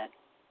say that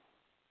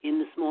in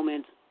this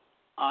moment,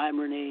 I'm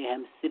Rene,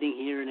 I'm sitting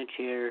here in a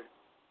chair,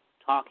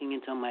 talking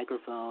into a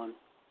microphone,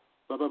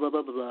 blah, blah, blah,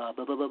 blah, blah,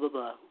 blah, blah, blah, blah,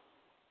 blah.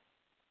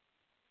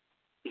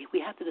 We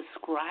have to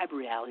describe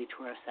reality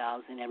to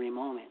ourselves in every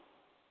moment.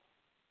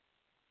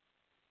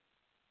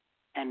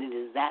 And it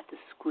is that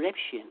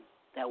description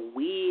that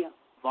we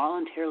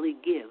voluntarily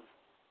give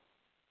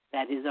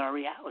that is our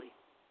reality.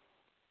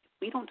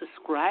 If we don't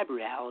describe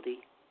reality,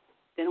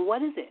 then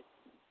what is it?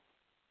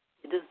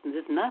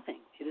 There's nothing.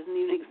 It doesn't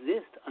even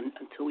exist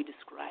until we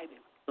describe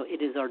it. So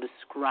it is our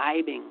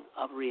describing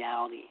of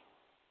reality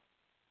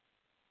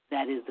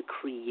that is the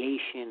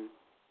creation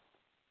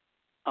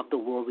of the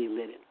world we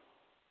live in.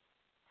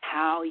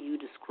 How you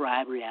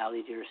describe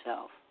reality to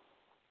yourself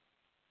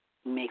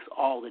makes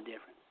all the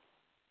difference.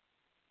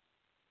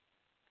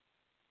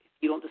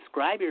 If you don't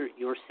describe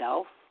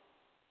yourself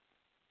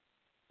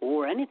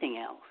or anything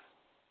else,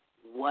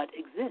 what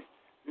exists?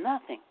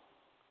 Nothing.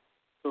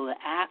 So the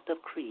act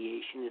of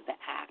creation is the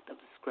act of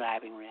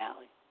describing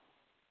reality.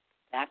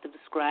 The act of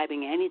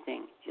describing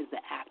anything is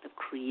the act of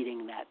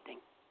creating that thing.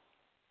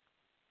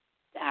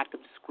 The act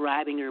of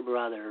describing your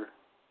brother,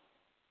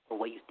 or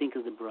what you think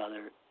of the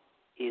brother,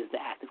 is the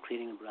act of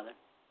creating a brother.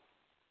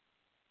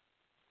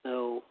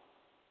 So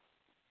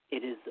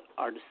it is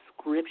our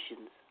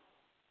descriptions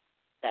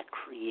that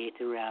create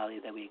the reality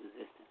that we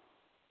exist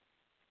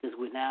in. Because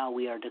now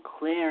we are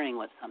declaring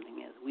what something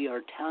is. We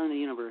are telling the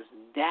universe,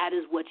 that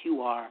is what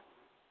you are,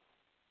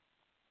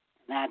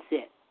 and that's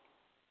it.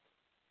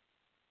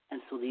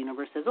 And so the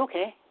universe says,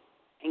 okay,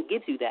 and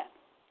gives you that.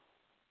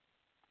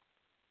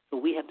 So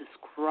we have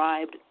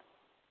described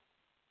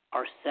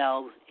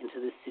ourselves into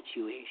this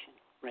situation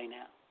right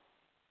now.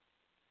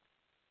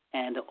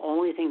 And the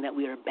only thing that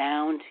we are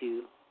bound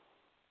to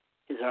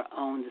is our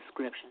own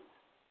descriptions.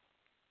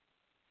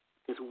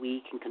 Because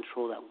we can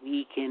control that.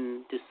 We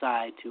can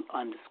decide to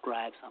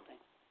undescribe something.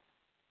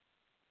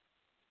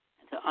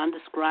 And to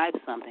undescribe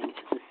something is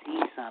to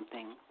see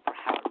something for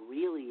how it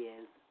really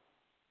is,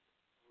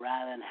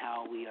 rather than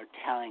how we are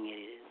telling it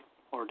is,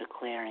 or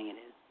declaring it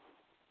is,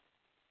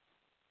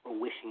 or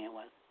wishing it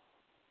was.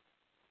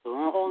 So the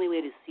only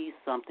way to see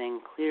something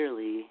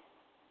clearly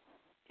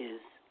is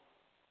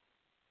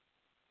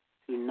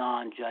through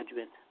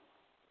non-judgment.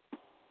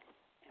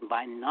 And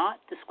by not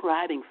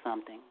describing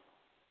something,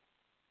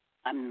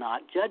 I'm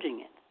not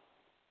judging it.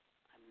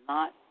 I'm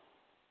not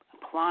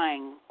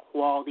applying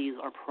qualities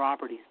or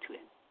properties to it.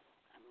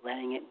 I'm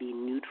letting it be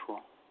neutral.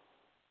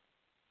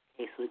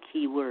 Okay, so the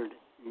key word,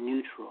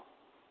 neutral.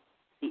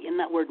 See, in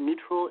that word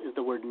neutral is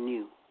the word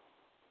new.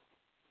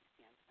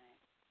 See what I'm saying?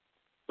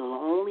 So the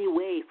only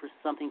way for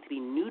something to be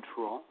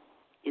neutral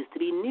is to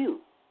be new,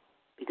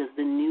 because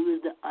the new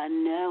is the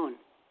unknown.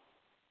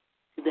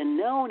 See, the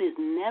known is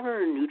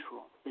never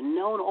neutral. The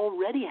known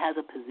already has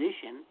a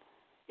position.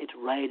 It's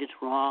right, it's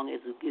wrong,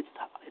 it's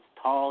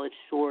tall, it's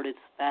short, it's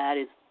fat,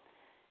 it's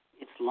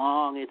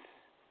long, it's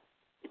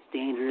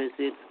dangerous,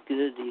 it's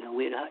good. You know,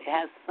 it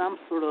has some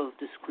sort of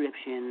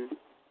description,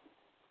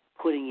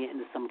 putting it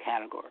into some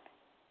category.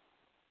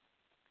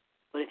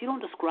 But if you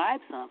don't describe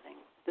something,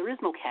 there is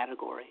no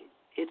category.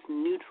 It's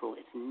neutral.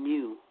 It's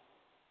new.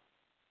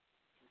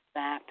 In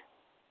fact,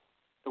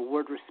 the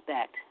word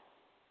respect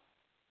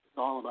is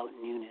all about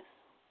newness.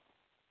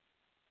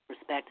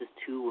 Respect is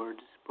two words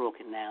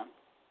broken down.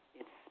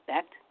 It's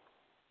spect,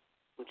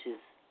 which means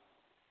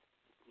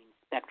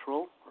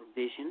spectral or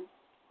vision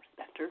or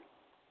specter,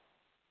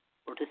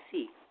 or to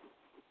see.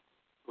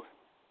 Well,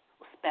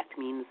 spect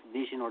means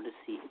vision or to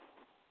see.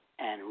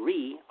 And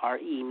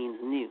R-E means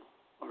new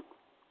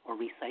or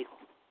recycle.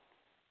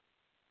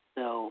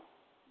 So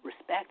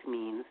respect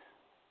means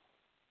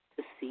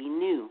to see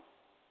new.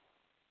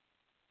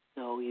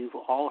 So you've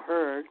all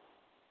heard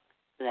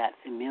that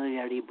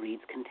familiarity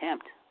breeds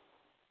contempt.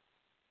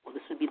 Well,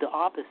 this would be the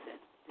opposite.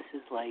 This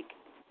is like,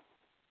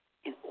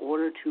 in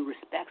order to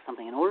respect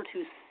something, in order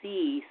to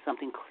see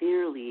something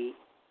clearly,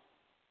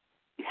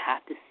 you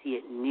have to see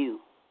it new.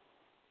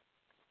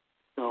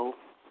 So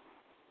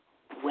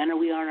when are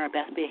we on our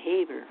best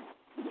behavior?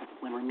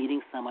 When we're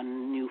meeting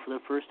someone new for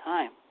the first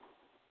time.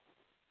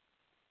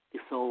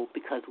 So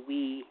because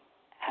we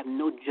have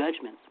no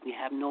judgments, we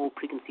have no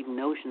preconceived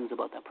notions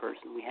about that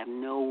person, we have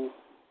no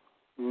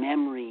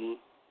memory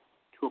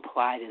to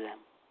apply to them.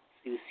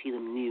 So you see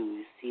them new,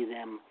 you see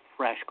them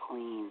fresh,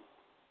 clean.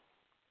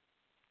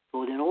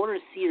 So in order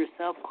to see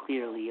yourself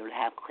clearly or to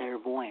have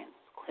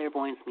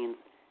clairvoyance means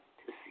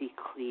to see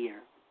clear.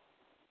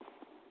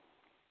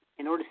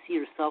 In order to see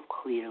yourself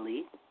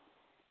clearly,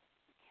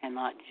 you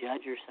cannot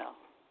judge yourself.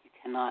 You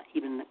cannot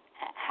even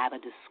have a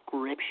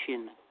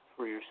description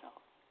for yourself.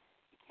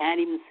 You can't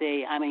even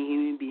say, I'm a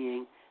human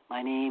being,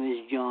 my name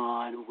is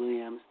John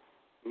Williams.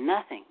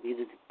 Nothing.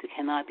 There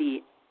cannot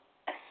be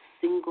a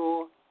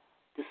single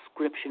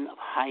description of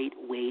height,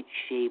 weight,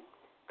 shape,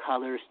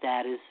 color,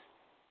 status,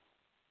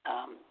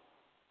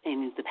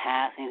 anything in the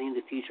past, anything in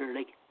the future,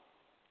 like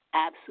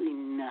absolutely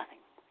nothing.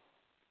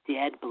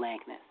 Dead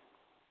blankness.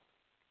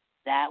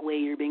 That way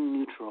you're being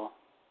neutral.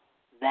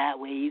 That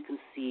way you can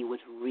see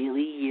what's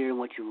really here and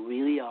what you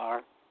really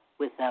are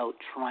without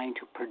trying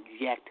to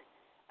project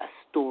a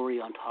story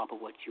on top of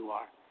what you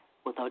are,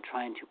 without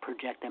trying to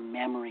project a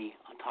memory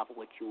on top of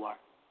what you are.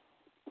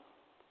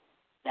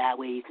 That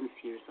way you can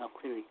see yourself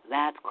clearly.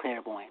 That's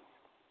clairvoyance.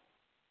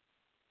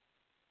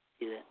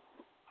 See that?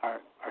 Our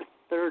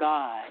third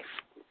eye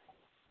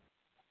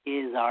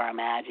is our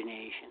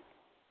imagination.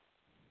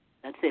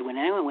 Let's say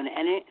whenever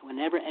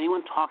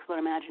anyone talks about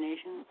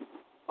imagination,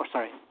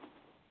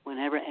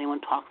 whenever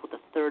anyone talks about the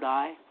third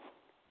eye,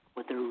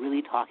 what they're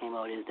really talking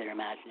about is their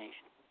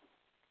imagination.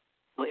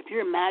 So if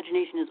your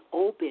imagination is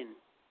open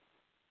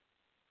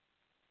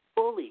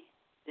fully,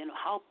 then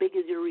how big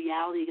is your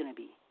reality going to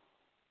be?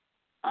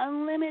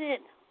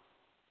 Unlimited.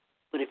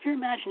 But if your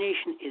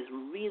imagination is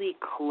really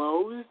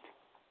closed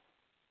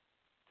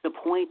to the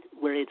point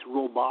where it's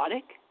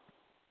robotic,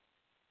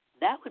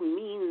 that would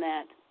mean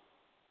that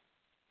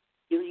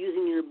you're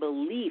using your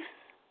beliefs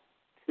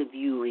to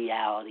view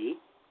reality,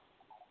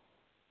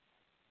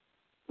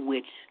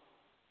 which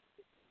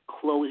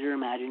close your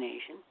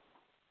imagination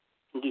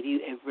and give you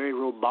a very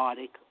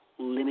robotic,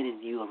 limited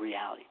view of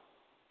reality.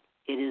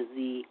 It is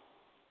the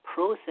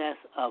process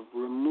of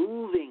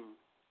removing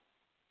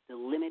the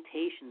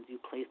limitations you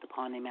placed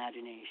upon the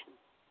imagination.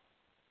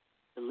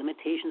 The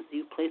limitations that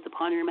you've placed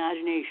upon your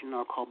imagination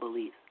are called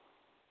beliefs.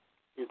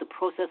 It is the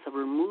process of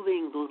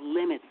removing those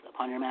limits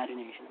upon your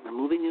imagination,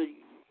 removing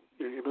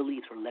your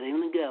beliefs or letting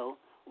them go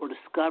or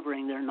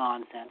discovering their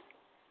nonsense.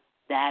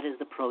 That is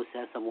the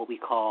process of what we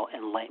call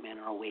enlightenment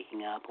or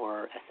waking up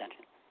or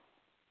ascension.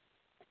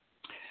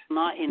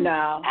 Not in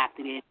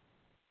activating.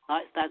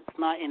 That's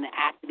not in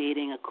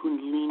activating a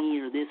kundalini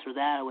or this or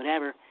that or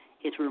whatever.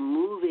 It's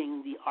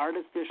removing the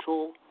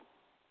artificial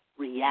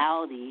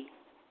reality,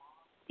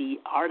 the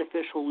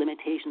artificial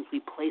limitations we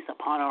place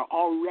upon our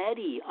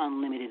already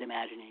unlimited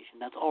imagination.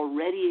 That's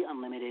already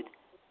unlimited,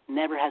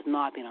 never has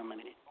not been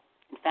unlimited.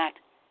 In fact,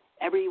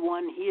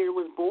 everyone here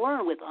was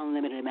born with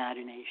unlimited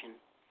imagination,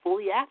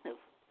 fully active.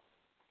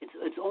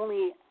 It's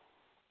only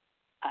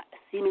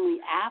seemingly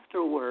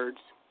afterwards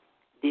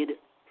did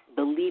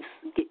beliefs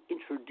get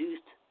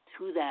introduced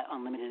to that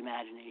unlimited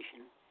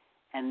imagination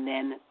and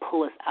then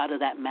pull us out of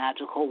that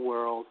magical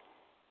world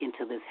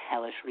into this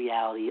hellish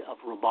reality of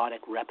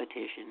robotic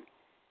repetition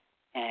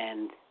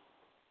and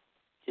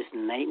just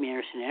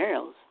nightmare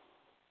scenarios.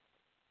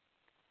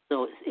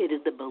 So it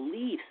is the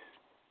beliefs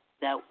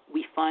that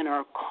we find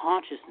our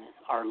consciousness,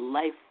 our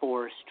life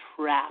force,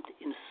 trapped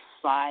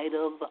inside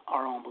of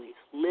our own beliefs,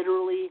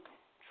 literally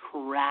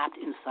trapped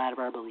inside of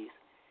our beliefs.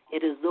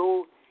 It is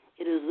though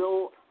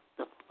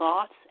the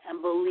thoughts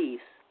and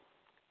beliefs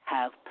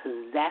have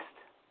possessed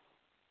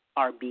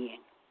our being.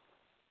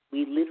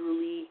 We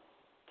literally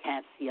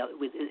can't see out.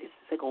 It's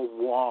like a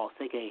wall.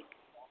 It's like a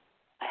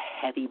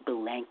heavy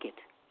blanket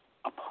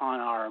upon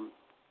our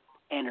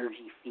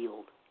energy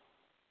field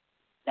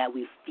that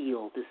we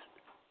feel this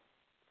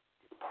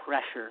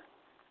pressure,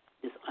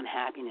 this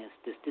unhappiness,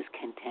 this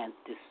discontent,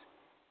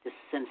 this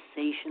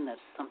sensation that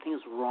something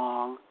is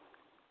wrong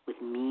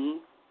with me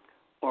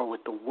or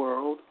with the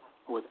world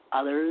or with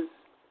others.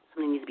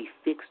 Something needs to be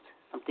fixed.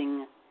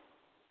 Something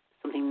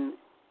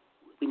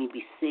we need to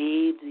be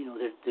saved. You know,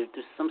 there's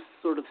some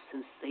sort of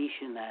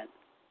sensation that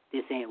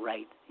this ain't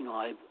right. You know,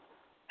 I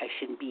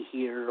shouldn't be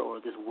here, or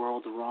this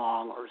world's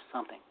wrong, or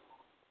something.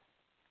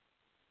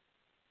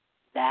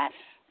 That.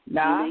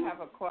 Now I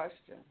have a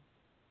question.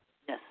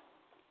 Yes.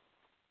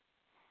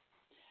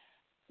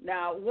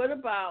 Now, what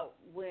about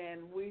when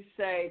we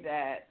say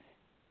that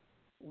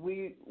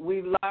we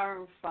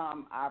learn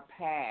from our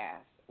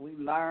past? We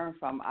learn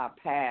from our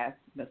past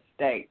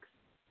mistakes.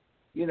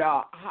 You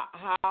know,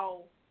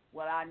 how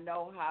will I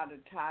know how to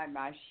tie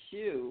my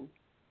shoe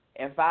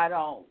if I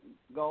don't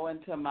go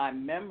into my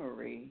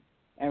memory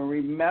and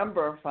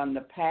remember from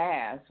the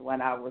past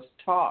when I was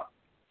taught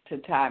to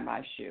tie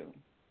my shoe?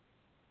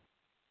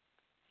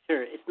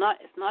 Sure. It's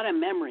not a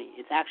memory.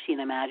 It's actually an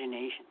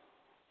imagination.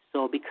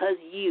 So because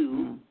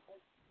you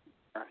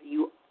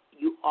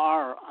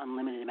are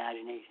unlimited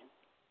imagination,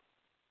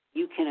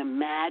 you can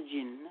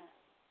imagine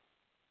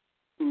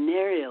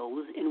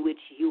scenarios in which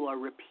you are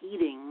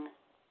repeating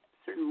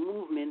certain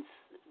movements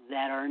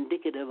that are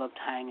indicative of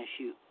tying a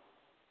shoe.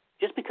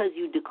 Just because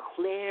you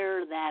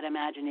declare that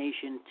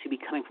imagination to be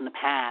coming from the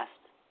past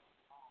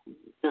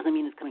doesn't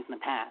mean it's coming from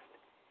the past,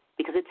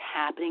 because it's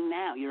happening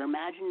now. You're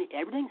imagining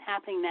everything's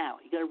happening now.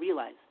 You got to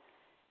realize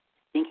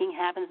thinking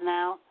happens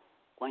now,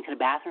 going to the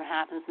bathroom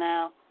happens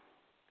now,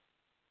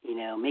 you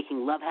know,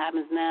 making love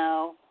happens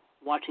now,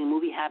 watching a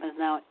movie happens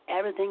now.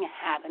 Everything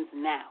happens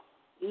now,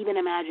 even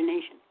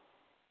imagination.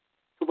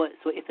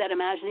 So if that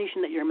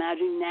imagination that you're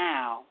imagining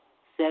now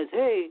says,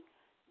 hey,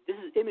 this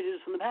is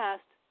images from the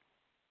past,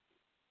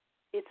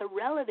 it's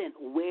irrelevant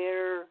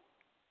where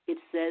it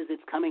says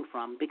it's coming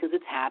from, because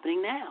it's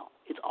happening now.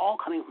 It's all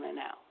coming from there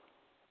now.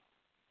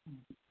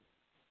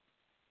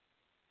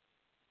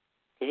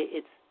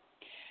 Okay,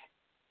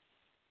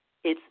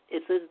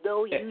 it's as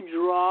though you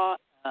draw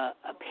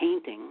a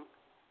painting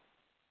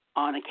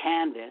on a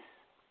canvas,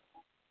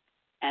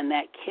 and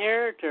that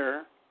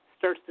character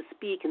starts to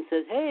speak and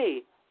says,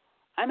 hey,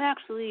 I'm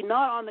actually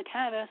not on the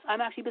canvas,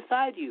 I'm actually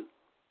beside you.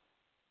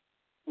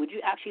 Would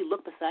you actually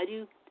look beside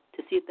you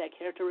to see if that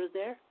character is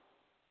there?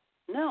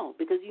 No,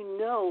 because you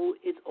know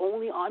it's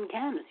only on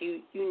canvas.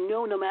 You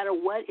know no matter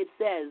what it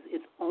says,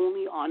 it's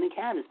only on the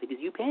canvas because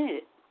you painted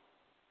it.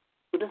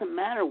 It doesn't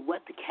matter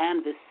what the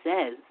canvas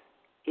says,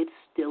 it's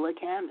still a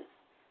canvas.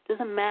 It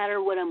doesn't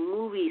matter what a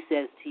movie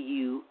says to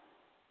you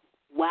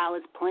while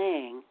it's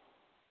playing,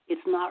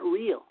 it's not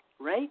real,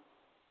 right?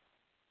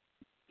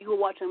 You go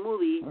watch a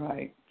movie,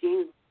 right?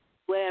 James,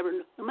 whatever,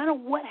 no matter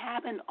what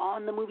happened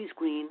on the movie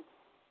screen,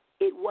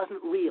 it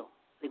wasn't real.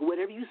 Like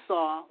whatever you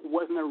saw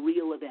wasn't a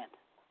real event,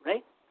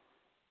 right?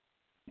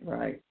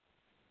 Right.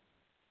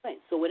 Right.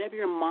 So whatever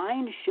your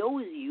mind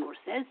shows you or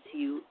says to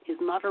you is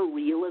not a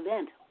real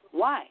event.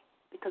 Why?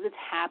 Because it's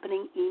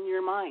happening in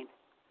your mind.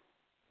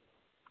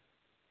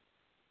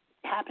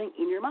 It's happening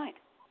in your mind.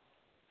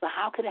 So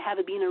how could it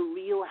have been a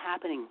real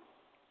happening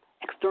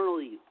external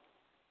to you?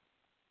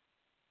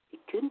 It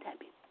couldn't have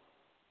been.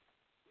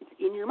 It's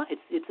in your mind.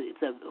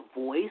 It's a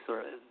voice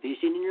or a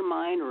vision in your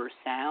mind or a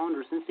sound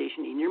or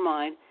sensation in your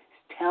mind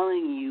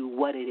telling you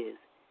what it is.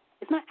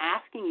 It's not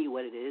asking you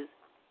what it is.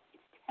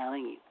 It's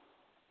telling you.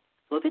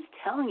 So if it's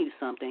telling you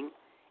something,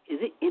 is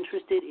it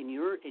interested in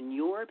your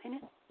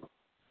opinion?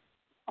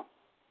 No.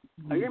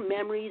 Are your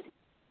memories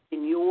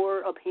in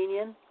your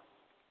opinion?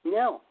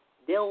 No.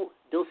 They'll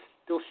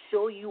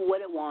show you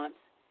what it wants.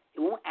 It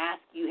won't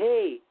ask you,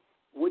 hey,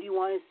 what do you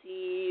want to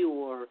see,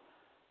 or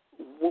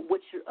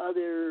what's your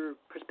other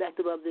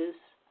perspective of this?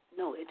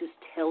 No, it just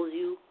tells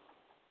you,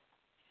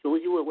 shows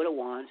you what it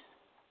wants,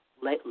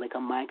 like a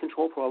mind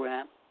control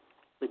program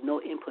with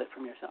no input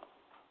from yourself.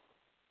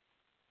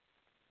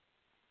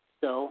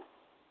 So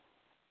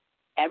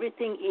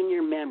everything in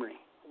your memory,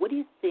 what do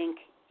you think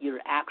your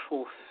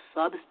actual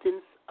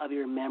substance of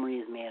your memory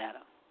is made out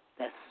of?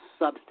 That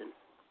substance.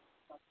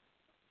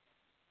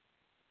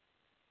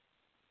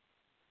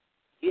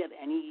 Do you have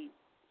any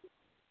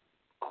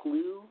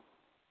clue?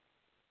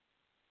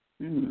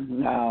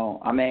 No,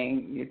 I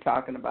mean, you're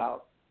talking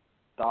about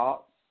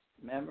thoughts,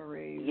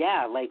 memories.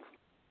 Yeah, like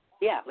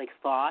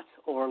thoughts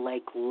or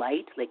like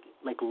light,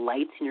 like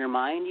lights in your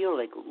mind,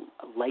 like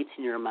lights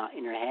in your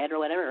head or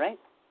whatever, right?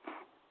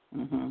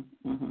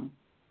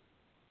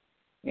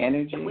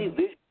 Energy.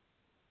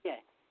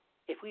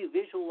 If we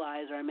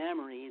visualize our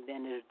memory,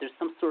 then there's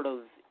some sort of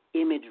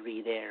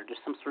imagery there. There's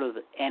some sort of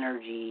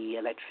energy,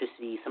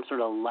 electricity, some sort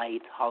of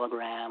light,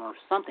 hologram, or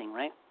something,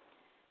 right?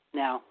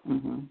 Now,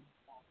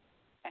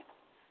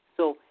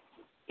 so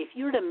if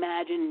you were to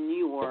imagine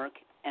New York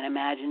and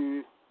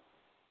imagine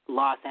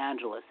Los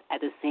Angeles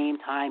at the same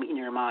time in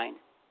your mind,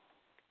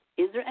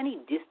 is there any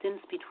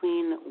distance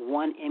between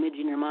one image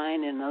in your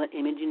mind and another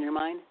image in your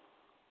mind?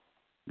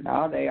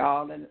 No, they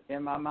all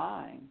in my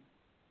mind.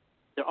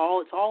 It's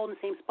all in the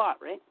same spot,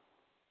 right?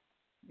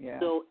 Yeah.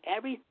 So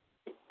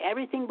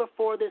everything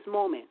before this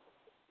moment,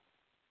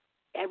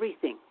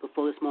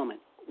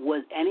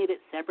 was any of it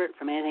separate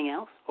from anything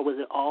else, or was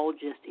it all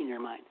just in your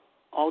mind,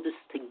 all just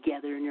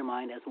together in your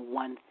mind as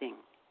one thing?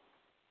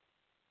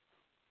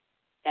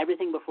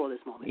 Everything before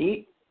this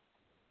moment.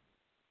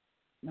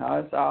 No,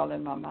 it's all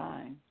in my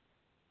mind.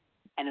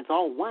 And it's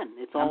all one.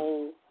 It's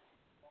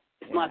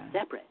not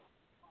separate.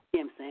 You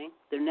know what I'm saying?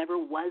 There never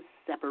was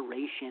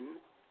separation.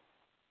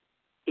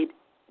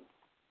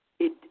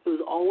 It was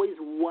always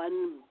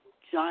one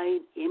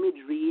giant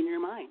imagery in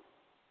your mind.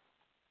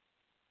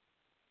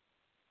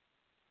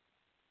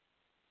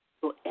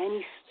 So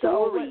any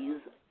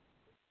stories...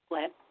 Go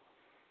ahead.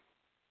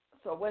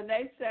 So when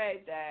they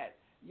say that,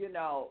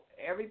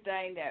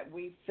 everything that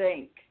we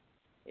think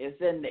is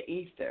in the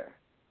ether,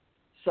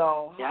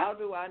 so how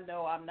do I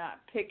know I'm not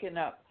picking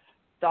up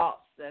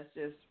thoughts that's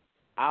just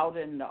out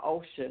in the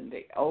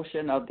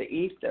ocean of the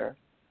ether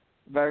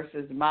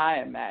versus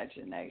my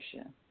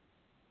imagination?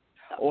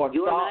 Or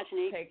your thoughts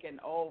imagination taking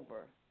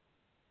over?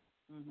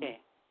 Okay.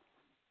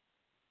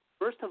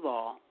 First of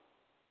all,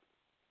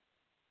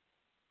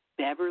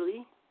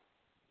 Beverly,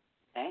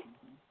 okay?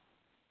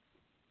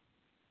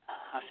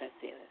 How should I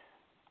say this?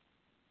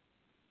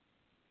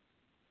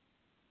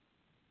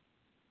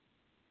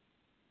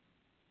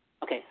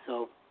 Okay,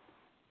 so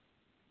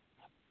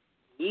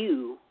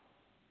you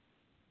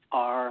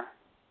are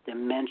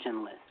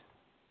dimensionless.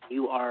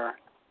 You are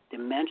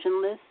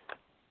dimensionless,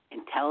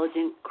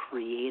 intelligent,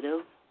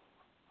 creative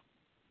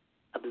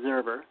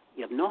observer.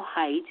 You have no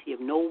height, you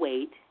have no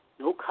weight,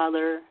 no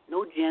color,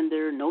 no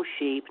gender, no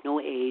shape, no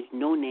age,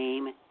 no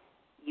name.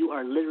 You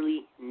are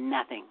literally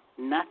nothing.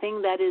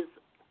 Nothing that is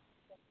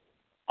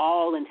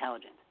all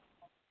intelligent.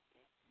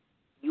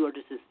 You are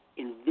just this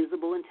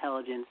invisible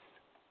intelligence,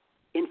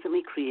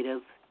 infinitely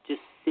creative,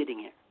 just sitting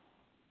here.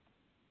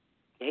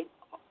 Okay?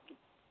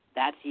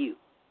 That's you.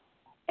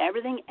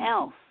 Everything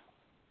else,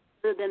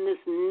 other than this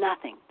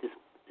nothing, this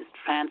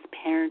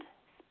transparent,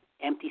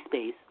 empty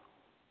space,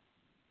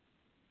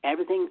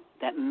 everything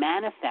that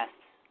manifests,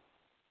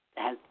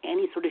 that has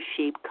any sort of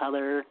shape,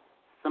 color,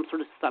 some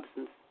sort of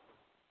substance,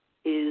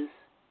 is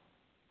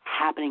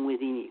happening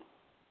within you,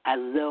 as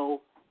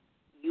though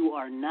you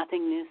are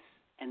nothingness,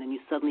 and then you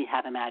suddenly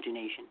have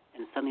imagination,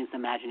 and suddenly this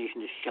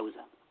imagination just shows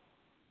up.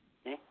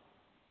 Okay?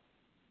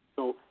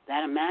 So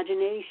that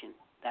imagination,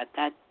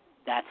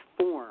 that's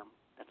form,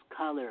 that's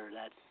color,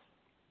 that's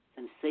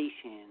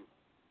sensation,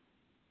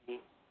 okay?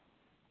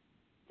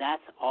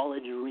 That's all a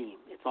dream.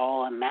 It's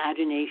all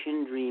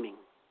imagination dreaming,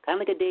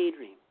 kind of like a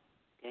daydream.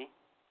 Okay?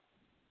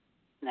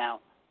 Now,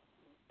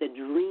 the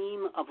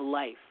dream of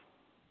life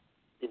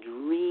is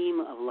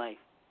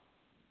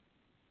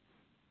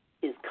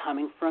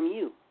coming from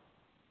you.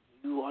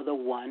 You are the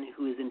one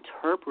who is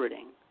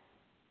interpreting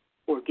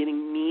or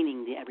giving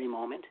meaning to every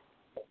moment.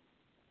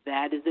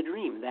 That is the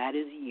dream. That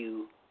is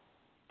you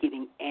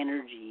giving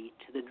energy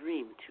to the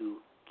dream to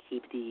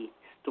keep the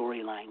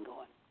storyline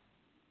going.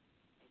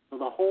 So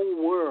the whole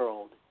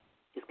world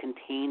is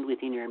contained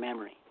within your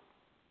memory,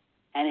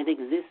 and it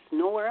exists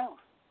nowhere else.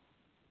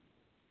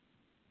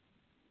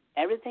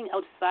 Everything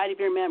outside of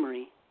your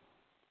memory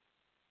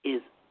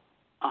is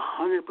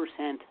 100%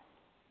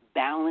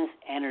 boundless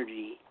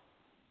energy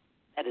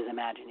that is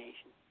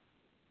imagination.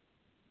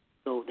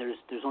 So there's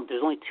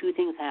only two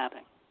things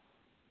happening.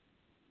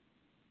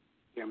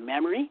 Your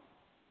memory,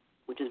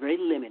 which is very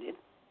limited,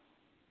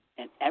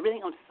 and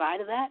everything outside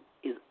of that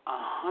is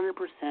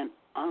 100%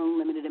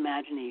 unlimited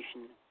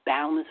imagination,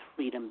 boundless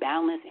freedom,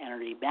 boundless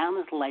energy,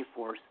 boundless life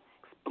force,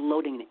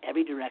 exploding in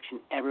every direction,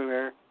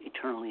 everywhere,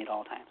 eternally at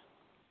all times.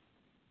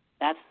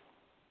 That's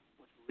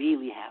what's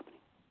really happening.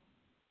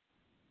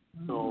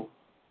 Mm-hmm. So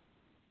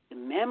the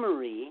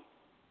memory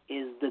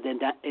is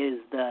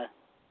the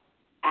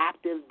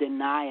active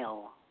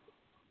denial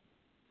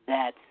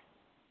that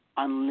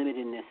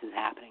unlimitedness is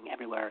happening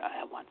everywhere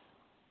at once.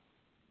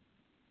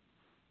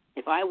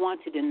 If I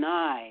want to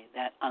deny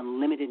that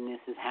unlimitedness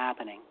is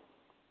happening,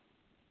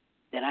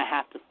 then I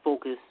have to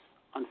focus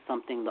on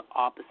something the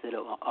opposite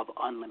of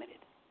unlimited.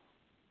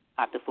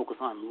 I have to focus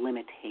on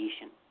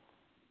limitation.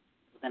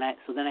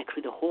 So then I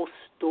create a whole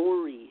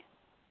story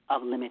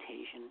of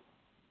limitation,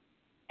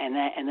 and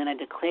then I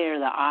declare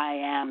that I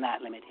am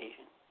that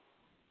limitation.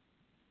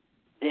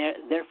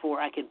 Therefore,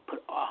 I could put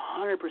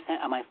 100%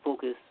 of my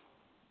focus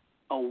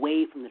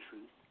away from the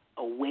truth,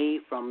 away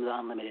from the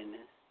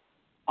unlimitedness,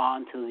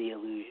 onto the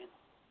illusion.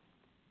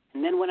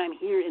 And then when I'm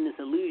here in this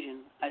illusion,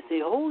 I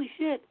say, holy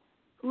shit,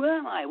 who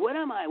am I? What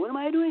am I? What am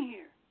I doing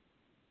here?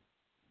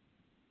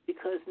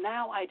 Because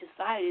now I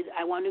decided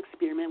I want to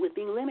experiment with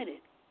being limited.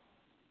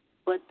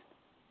 But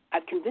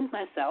I've convinced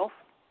myself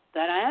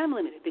that I am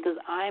limited because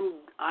I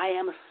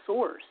am a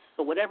source.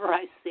 So whatever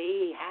I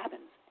say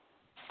happens.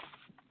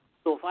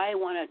 So if I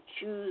want to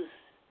choose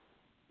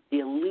the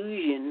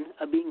illusion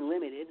of being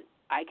limited,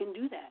 I can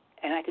do that.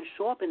 And I can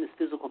show up in this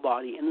physical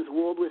body, in this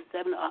world with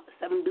 7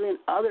 billion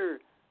other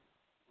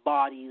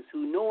bodies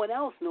who no one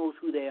else knows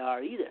who they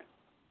are either,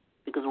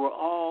 because we're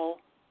all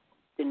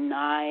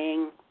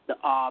denying the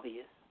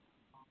obvious,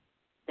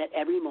 that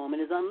every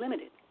moment is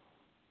unlimited.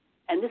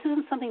 And this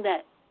isn't something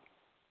that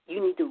you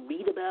need to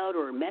read about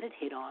or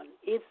meditate on.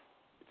 It's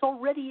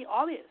already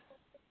obvious.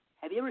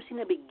 Have you ever seen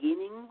a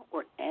beginning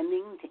or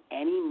ending to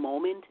any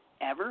moment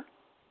ever?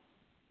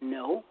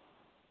 No.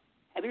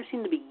 Have you ever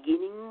seen the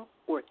beginning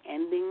or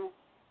ending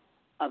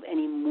of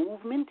any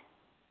movement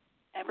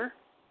ever?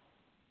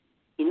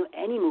 You know,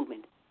 any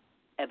movement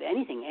of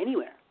anything,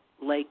 anywhere.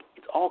 Like,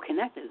 it's all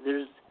connected.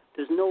 There's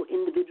no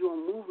individual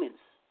movements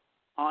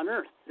on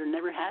Earth. There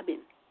never have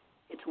been.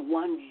 It's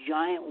one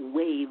giant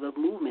wave of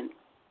movement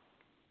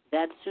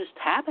that's just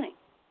happening.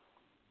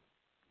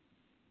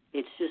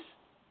 It's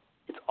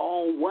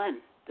all one.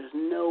 There's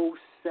no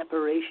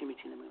separation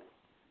between the movements.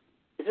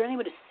 Is there any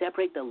way to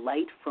separate the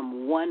light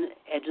from one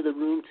edge of the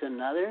room to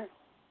another?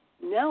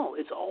 No,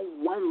 it's all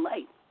one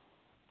light.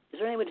 Is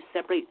there any way to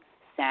separate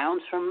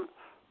sounds from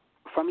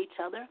each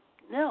other?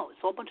 No, it's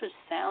a whole bunch of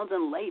sounds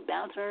and light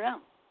bouncing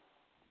around.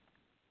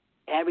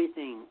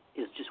 Everything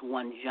is just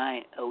one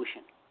giant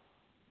ocean.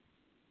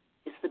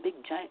 It's the big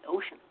giant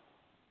ocean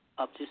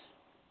of just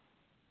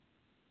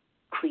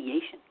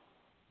creation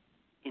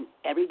in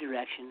every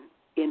direction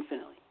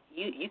infinitely.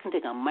 You can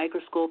take a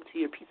microscope to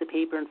your piece of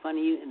paper in front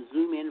of you and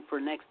zoom in for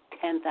the next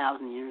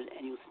 10,000 years,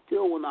 and you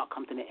still will not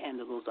come to the end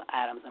of those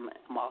atoms and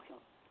molecules.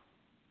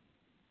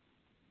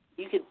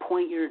 You could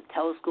point your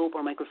telescope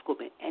or microscope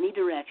in any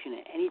direction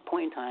at any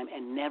point in time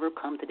and never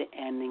come to the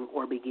ending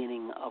or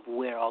beginning of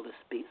where all this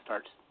space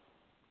starts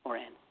or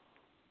ends.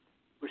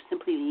 We're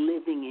simply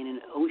living in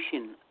an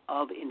ocean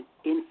of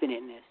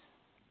infiniteness,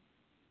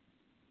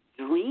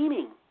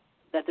 dreaming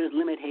that there's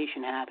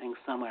limitation happening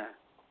somewhere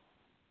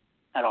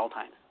at all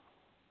times,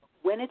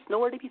 when it's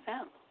nowhere to be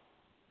found.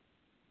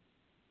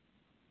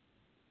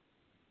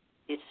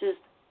 It's just,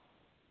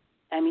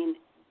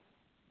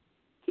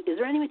 is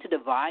there any way to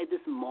divide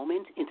this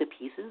moment into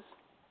pieces?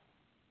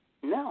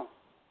 No.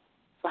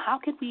 So how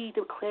could we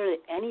declare that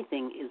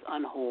anything is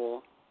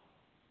unwhole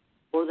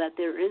or that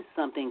there is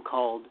something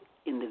called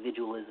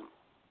individualism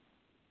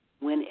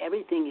when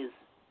everything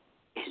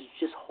is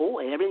just whole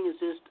and everything is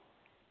just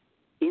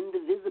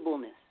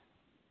indivisibleness?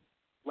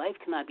 Life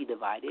cannot be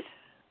divided.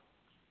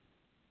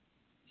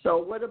 So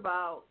what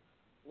about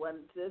when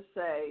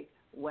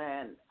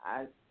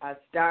I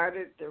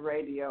started the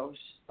radio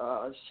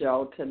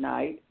show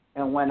tonight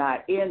and when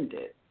I end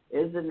it,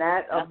 isn't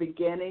that a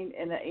beginning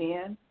and an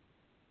end?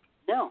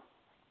 No.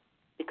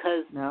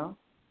 Because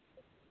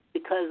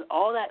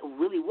all that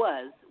really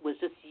was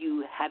just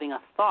you having a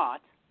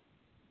thought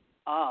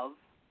of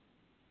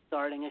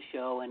starting a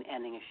show and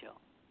ending a show.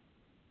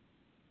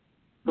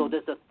 So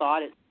does the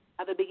thought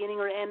have a beginning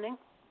or ending?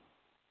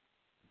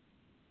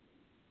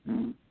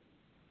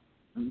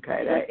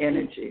 Okay, that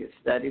energy is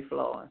steady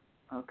flowing.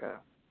 Okay.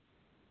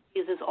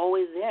 Because it's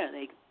always there.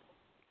 Like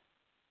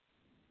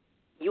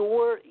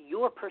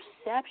your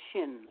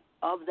perception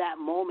of that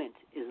moment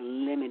is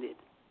limited.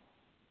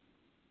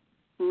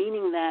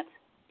 Meaning that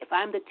if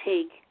I'm to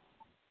take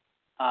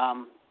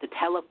the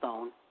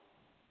telephone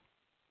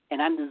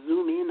and I'm to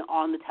zoom in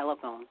on the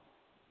telephone,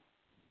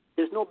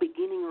 there's no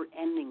beginning or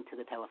ending to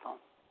the telephone.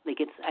 Like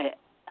I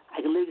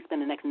could literally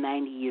spend the next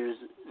 90 years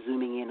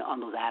zooming in on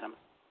those atoms.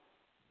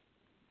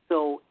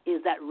 So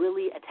is that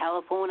really a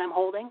telephone I'm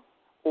holding,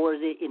 or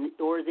is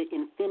it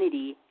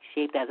infinity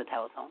shaped as a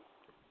telephone?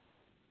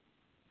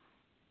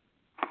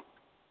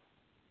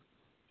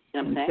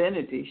 You know what I'm saying?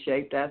 Infinity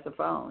shaped as a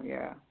phone.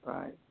 Yeah,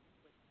 right.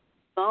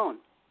 Phone.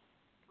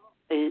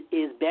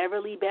 Is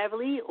Beverly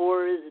Beverly,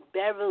 or is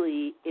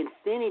Beverly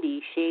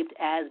infinity shaped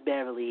as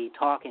Beverly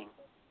talking?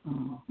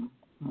 Mm-hmm.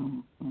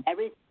 Mm-hmm.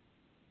 Everything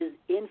is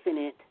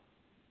infinite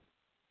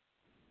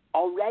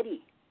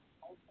already.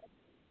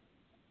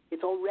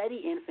 It's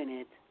already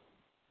infinite.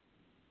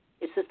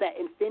 It's just that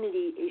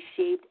infinity is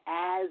shaped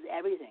as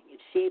everything.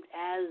 It's shaped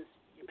as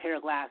your pair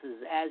of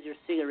glasses, as your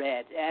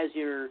cigarette, as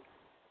your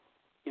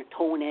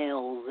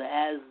toenails,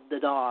 as the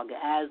dog,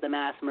 as the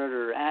mass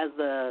murderer, as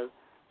the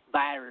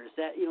virus.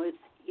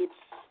 It's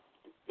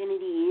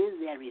infinity is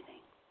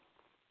everything.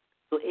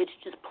 So it's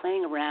just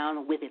playing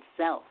around with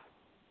itself.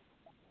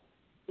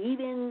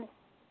 Even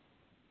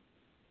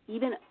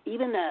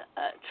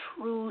a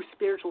true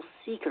spiritual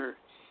seeker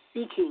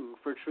seeking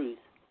for truth,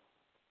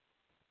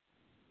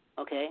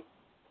 okay,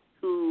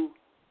 who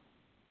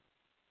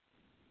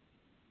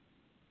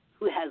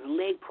who has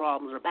leg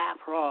problems or back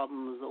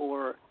problems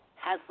or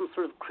has some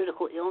sort of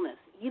critical illness,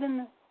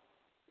 even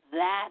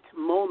that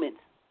moment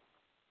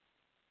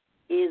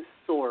is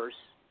Source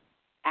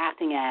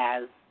acting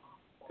as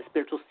the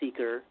spiritual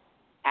seeker,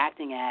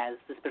 acting as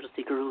the spiritual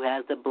seeker who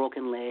has the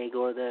broken leg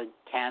or the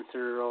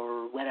cancer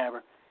or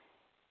whatever.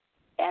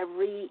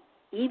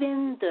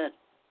 Even the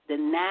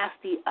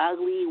nasty,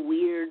 ugly,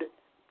 weird,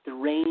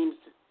 deranged,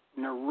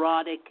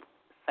 neurotic,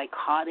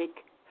 psychotic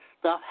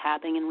stuff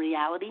happening in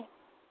reality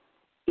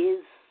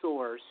is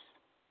Source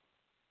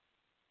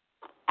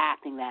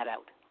acting that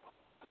out.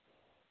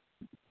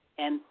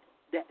 And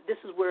this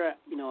is where, a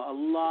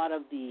lot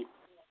of the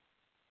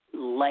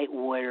light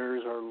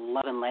warriors or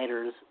love and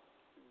lighters,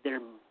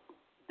 there's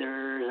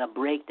a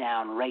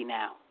breakdown right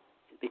now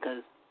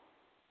because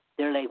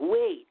they're like,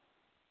 wait,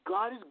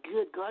 God is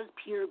good, God is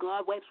pure,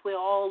 God wipes away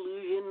all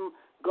illusion,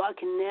 God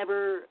can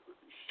never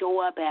show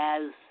up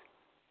as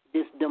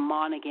this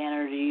demonic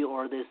energy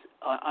or this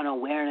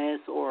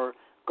unawareness, or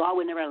God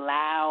would never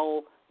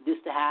allow this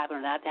to happen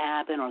or that to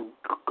happen, or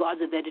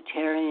God's a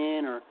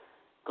vegetarian, or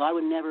God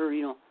would never,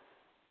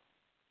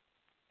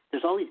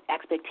 there's all these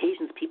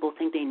expectations people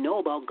think they know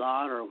about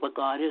God or what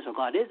God is or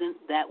God isn't,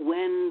 that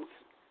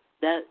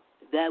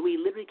we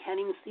literally can't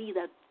even see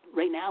that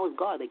right now is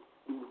God. Like,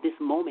 this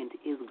moment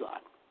is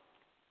God.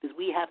 Because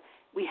we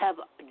have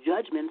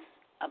judgments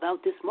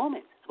about this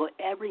moment, about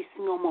every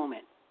single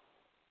moment.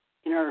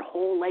 In our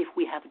whole life,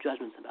 we have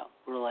judgments about.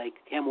 We're like,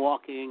 okay, I'm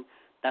walking,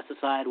 that's the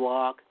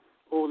sidewalk.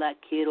 Oh,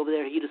 that kid over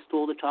there, he just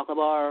stole the chocolate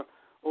bar.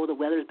 Oh, the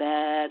weather's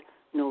bad.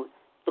 Look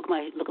at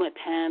my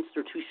pants,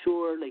 they're too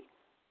short. Like,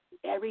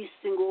 every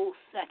single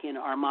second,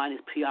 our mind is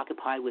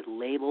preoccupied with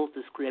labels,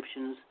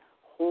 descriptions,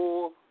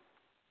 whole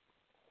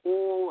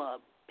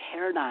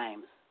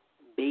paradigms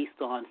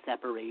based on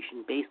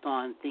separation, based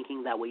on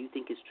thinking that what you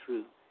think is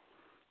true.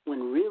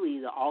 When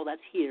really all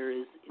that's here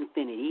is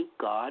infinity,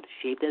 God,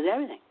 shaped as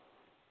everything,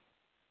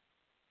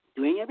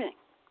 doing everything.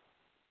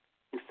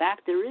 In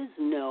fact, there is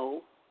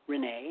no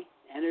Rene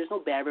and there's no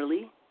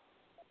Beverly.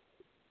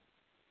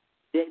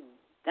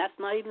 That's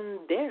not even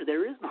there.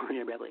 There is no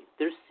Rene or Beverly.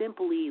 There's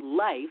simply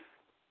life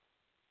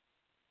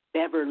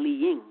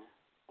Beverlying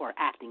or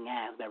acting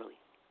as Beverly.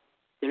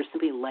 There's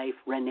simply life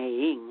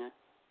Reneing,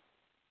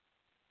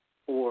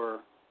 or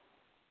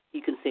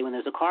you can say when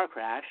there's a car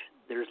crash,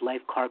 there's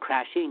life car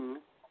crashing,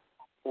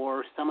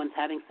 or someone's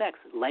having sex.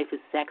 Life is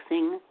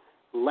sexing.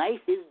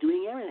 Life is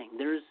doing everything.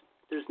 There's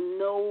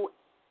no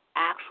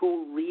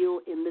actual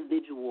real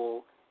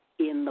individual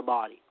in the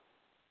body.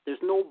 There's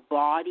no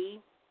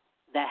body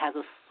that has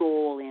a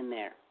soul in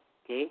there,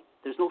 okay?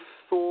 There's no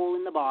soul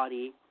in the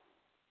body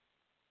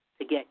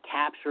to get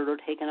captured or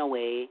taken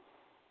away.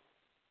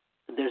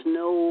 There's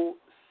no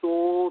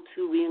soul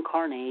to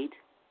reincarnate.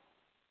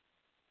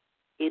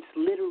 It's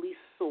literally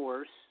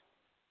Source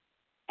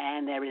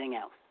and everything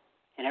else.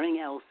 And everything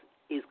else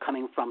is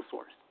coming from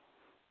Source.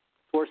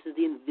 Source is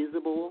the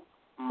invisible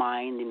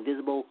mind, the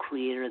invisible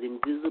creator, the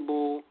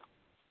invisible,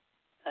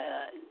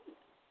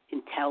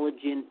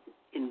 intelligent,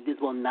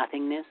 invisible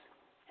nothingness.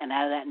 And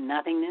out of that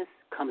nothingness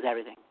comes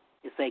everything.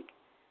 It's like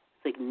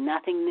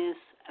nothingness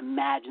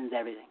imagines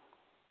everything.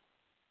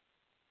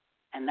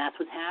 And that's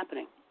what's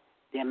happening.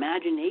 The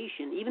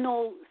imagination, even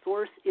though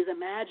Source is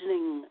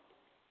imagining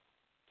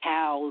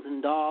cows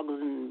and dogs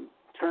and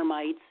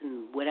termites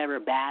and whatever,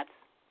 bats,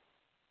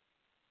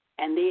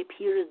 and they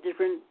appear as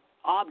different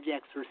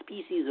objects or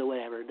species or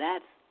whatever,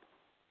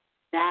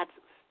 that's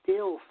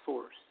still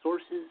Source.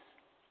 Source is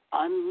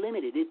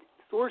unlimited.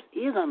 Source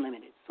is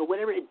unlimited. So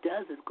whatever it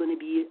does is going to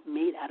be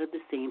made out of the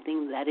same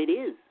thing that it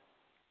is.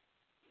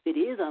 If it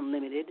is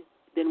unlimited,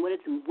 then when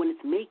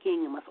it's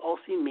making, it must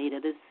also be made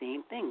of the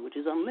same thing, which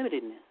is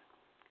unlimitedness.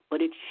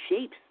 But it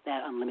shapes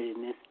that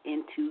unlimitedness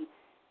into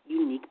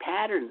unique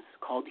patterns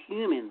called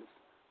humans,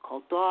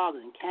 called dogs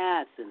and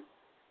cats, and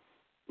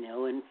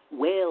and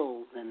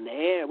whales and the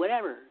air,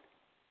 whatever,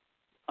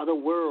 other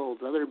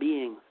worlds, other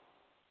beings.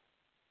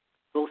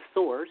 So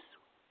Source,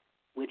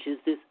 which is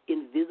this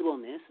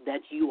invisibleness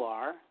that you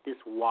are, this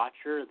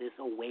watcher, this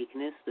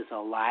awakeness, this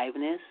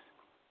aliveness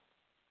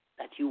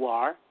that you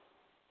are,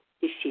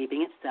 is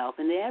shaping itself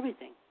into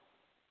everything.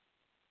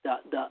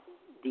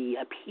 The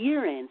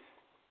appearance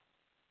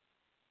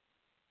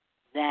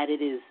that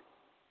it is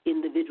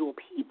individual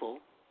people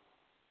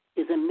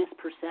is a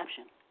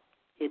misperception.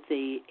 It's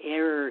a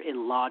error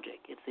in logic.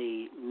 It's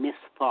a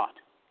misthought.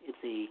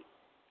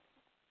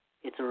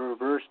 It's a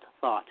reversed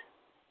thought.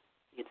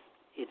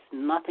 It's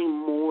nothing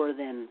more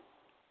than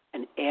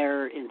an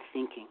error in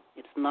thinking.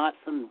 It's not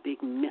some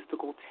big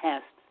mystical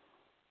test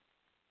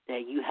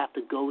that you have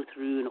to go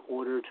through in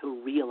order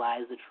to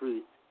realize the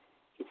truth.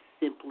 It's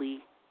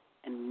simply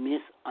a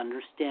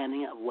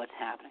misunderstanding of what's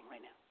happening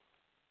right now.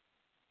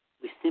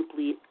 We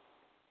simply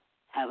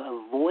have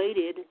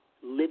avoided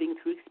living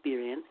through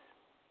experience,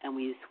 and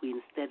we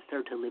instead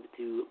start to live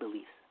through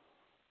beliefs.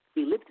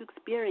 We live through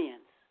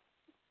experience,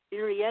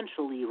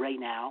 experientially right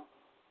now.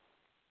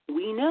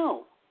 We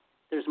know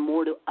there's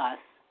more to us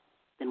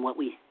than what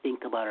we think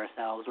about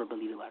ourselves or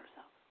believe about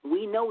ourselves.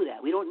 We know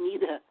that. We don't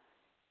need to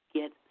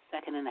get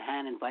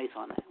second-hand advice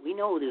on that. We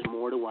know there's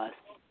more to us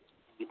than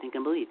we think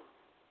and believe.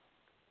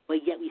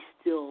 But yet we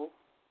still,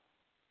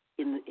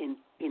 in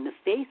the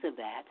face of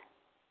that,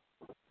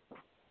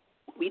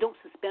 we don't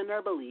suspend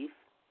our belief.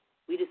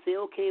 We just say,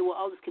 okay, well,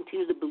 I'll just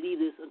continue to believe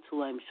this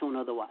until I'm shown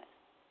otherwise.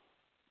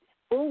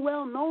 Full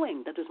well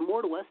knowing that there's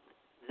more to us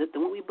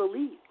than what we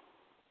believe.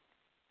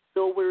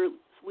 So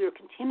we're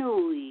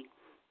continually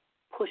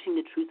pushing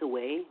the truth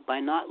away by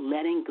not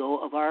letting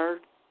go of our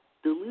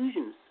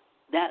delusions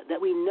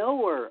that we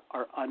know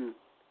are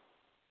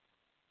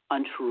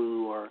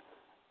untrue or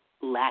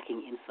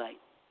lacking insight.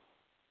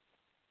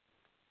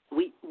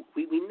 We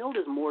know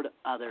there's more to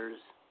others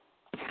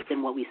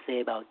than what we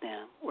say about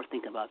them or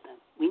think about them.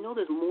 We know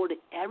there's more to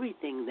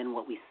everything than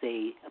what we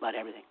say about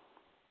everything.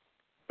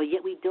 But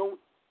yet we don't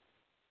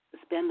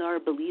suspend our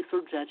beliefs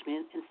or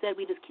judgment. Instead,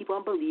 we just keep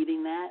on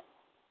believing that,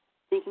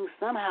 thinking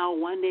somehow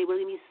one day we're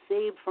going to be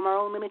saved from our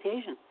own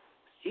limitations.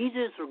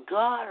 Jesus or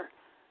God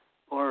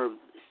or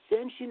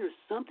ascension or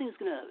something is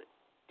going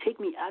to take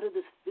me out of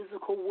this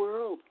physical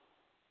world.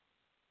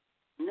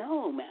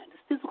 No, man,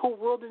 this physical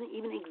world doesn't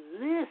even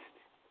exist.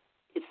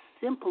 It's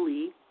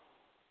simply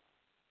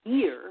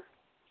here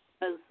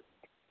as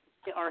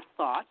our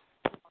thoughts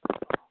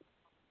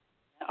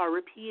are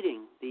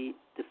repeating. The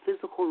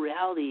physical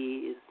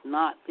reality is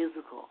not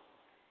physical.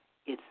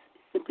 It's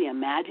simply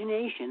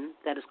imagination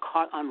that is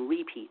caught on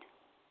repeat.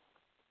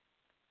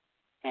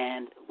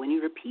 And when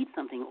you repeat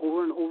something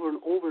over and over and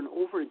over and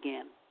over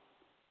again,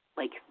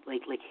 like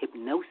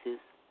hypnosis,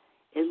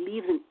 it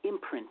leaves an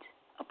imprint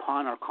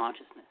upon our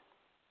consciousness.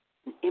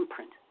 An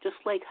imprint. Just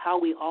like how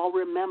we all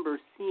remember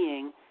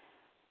seeing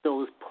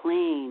those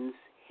planes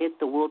hit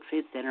the World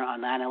Trade Center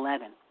on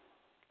 9/11.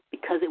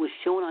 Because it was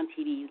shown on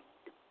TV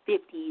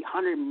 50,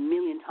 100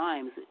 million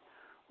times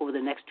over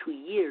the next 2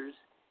 years,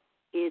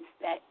 it's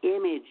that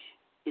image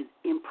is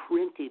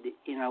imprinted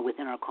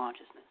within our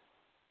consciousness.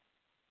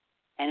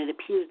 And it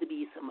appears to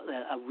be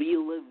a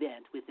real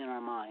event within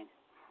our mind.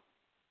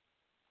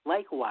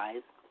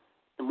 Likewise,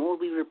 the more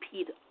we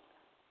repeat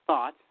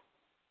thoughts,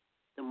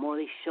 the more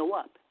they show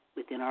up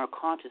within our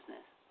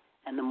consciousness,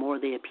 and the more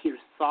they appear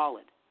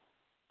solid,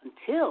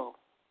 until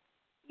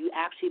you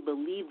actually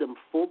believe them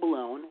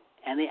full-blown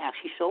and they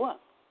actually show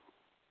up.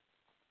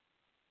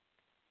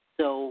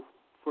 So,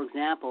 for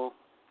example,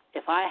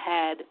 if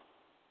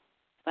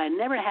I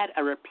never had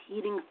a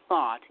repeating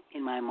thought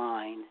in my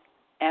mind,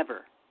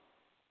 ever,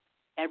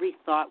 every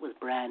thought was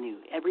brand new,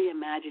 every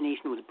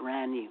imagination was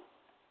brand new,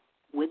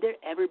 would there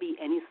ever be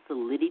any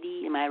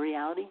solidity in my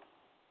reality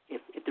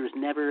if there was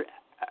never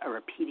a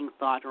repeating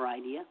thought or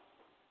idea?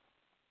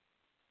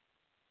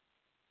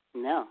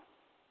 No.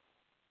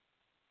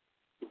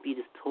 It'd be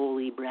just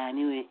totally brand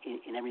new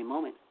in every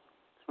moment.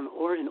 So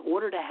in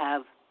order to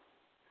have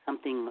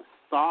something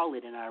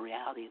solid in our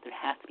reality, there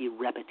has to be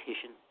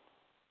repetition.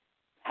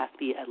 It has to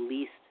be at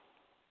least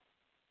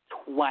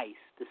twice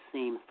the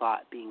same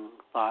thought being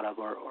thought of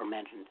or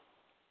mentioned.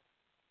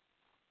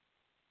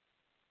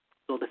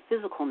 So the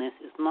physicalness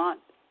is not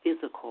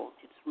physical.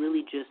 It's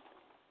really just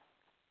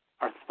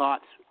our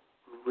thoughts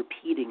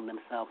repeating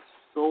themselves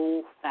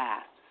so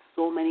fast,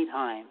 so many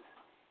times,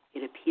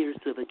 it appears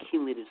to have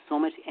accumulated so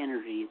much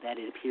energy that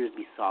it appears to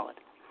be solid.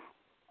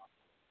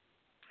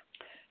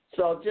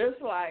 So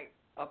just like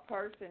a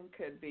person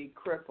could be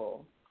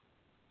crippled,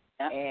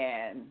 yep,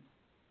 and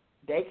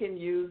they can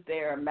use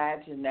their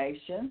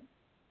imagination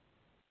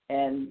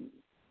and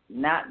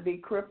not be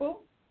crippled?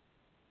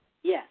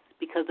 Yes,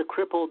 because the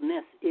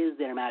crippledness is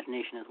their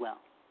imagination as well.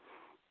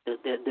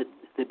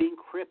 The being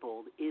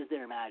crippled is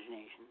their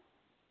imagination.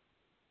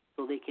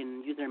 So they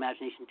can use their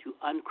imagination to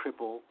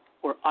uncripple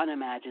or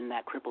unimagine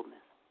that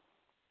crippledness.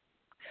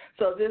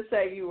 So just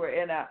say you were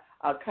in a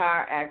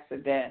car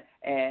accident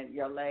and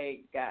your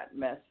leg got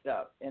messed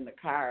up in the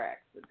car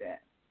accident.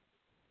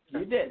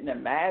 You didn't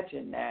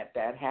imagine that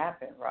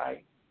happened,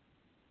 right?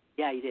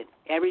 Yeah, you did.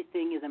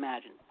 Everything is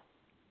imagined.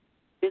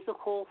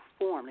 Physical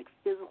form, like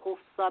physical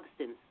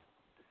substance,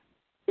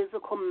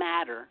 physical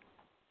matter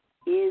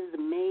is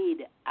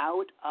made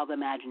out of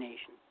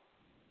imagination.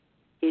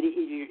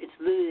 It's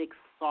literally like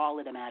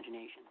solid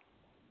imagination.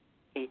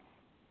 Okay?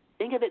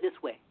 Think of it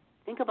this way.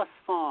 Think of a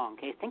song,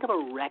 okay? Think of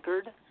a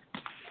record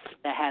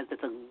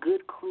that's a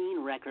good,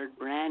 clean record,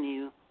 brand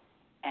new,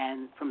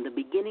 and from the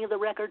beginning of the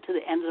record to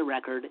the end of the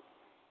record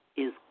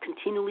is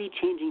continually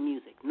changing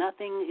music.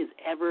 Nothing is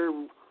ever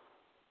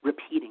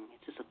repeating.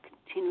 It's just a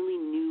continually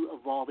new,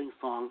 evolving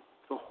song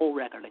for the whole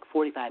record, like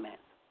 45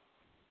 minutes.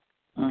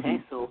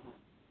 Okay, so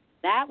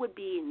that would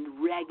be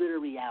regular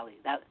reality.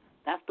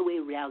 That's the way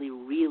reality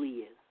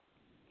really is.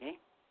 Okay?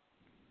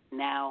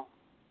 Now,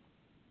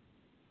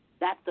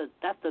 that's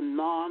the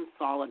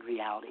non-solid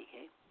reality.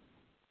 Okay?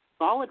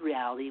 Solid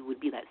reality would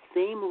be that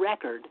same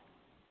record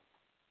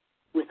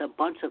with a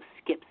bunch of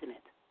skips in it.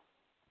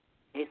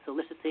 Okay, so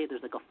let's just say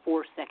there's like a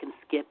 4-second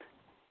skip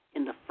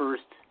in the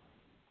first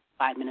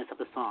 5 minutes of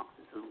the song.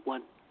 This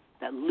is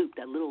that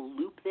little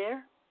loop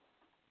there,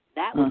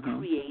 that would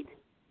create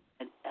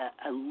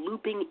a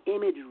looping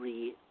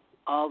imagery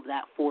of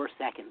that 4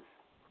 seconds.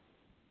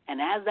 And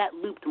as that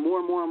looped more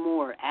and more and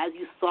more, as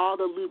you saw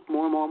the loop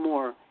more and more and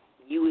more,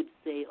 you would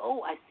say,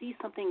 oh, I see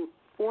something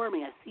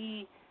forming. I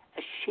see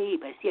a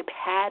shape. I see a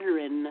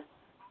pattern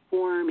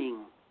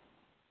forming.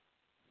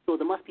 So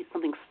there must be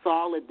something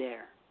solid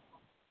there.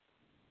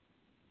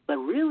 But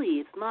really,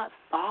 it's not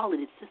solid.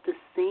 It's just the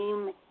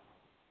same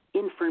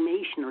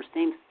information or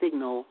same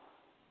signal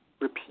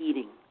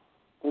repeating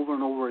over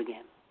and over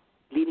again,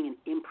 leaving an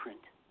imprint.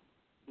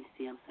 You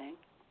see what I'm saying?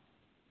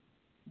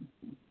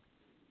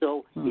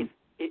 So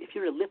if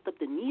you were to lift up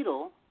the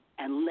needle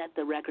and let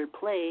the record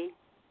play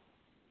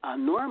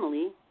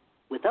normally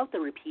without the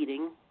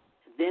repeating,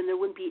 then there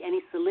wouldn't be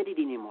any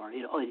solidity anymore.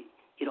 It'd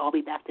all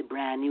be back to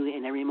brand new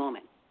in every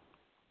moment.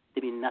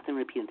 There'd be nothing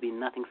repeating. There'd be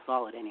nothing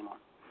solid anymore.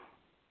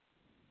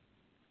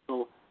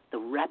 So the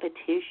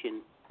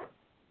repetition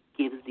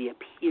gives the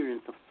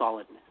appearance of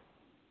solidness.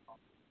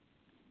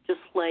 Just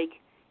like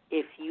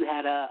if you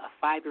had a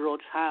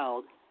 5-year-old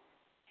child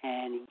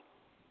and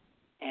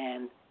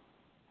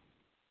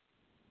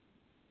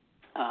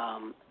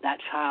that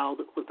child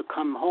was to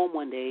come home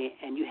one day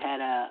and you had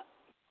a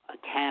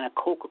can of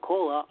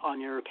Coca-Cola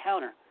on your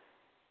counter.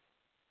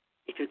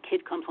 If your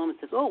kid comes home and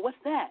says, oh, what's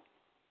that?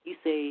 You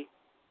say,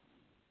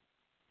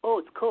 oh,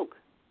 it's Coke.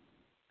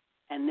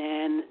 And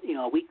then,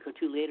 a week or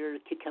two later, the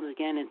kid comes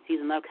again and sees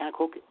another can of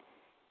Coke.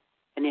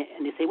 And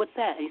they say, what's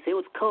that? And you say, oh,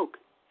 it's Coke.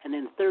 And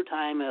then the third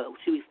time,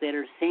 2 weeks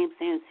later, same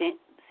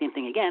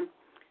thing again.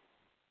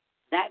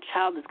 That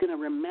child is going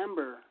to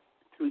remember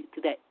through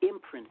that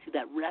imprint, through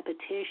that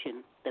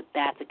repetition, that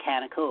that's a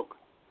can of Coke.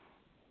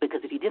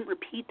 Because if you didn't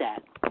repeat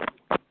that,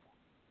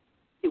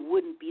 it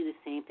wouldn't be the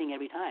same thing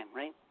every time,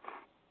 right?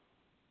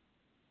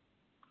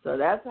 So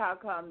that's how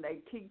come they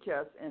teach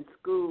us in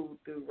school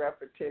through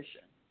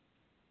repetition.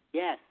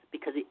 Yes,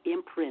 because it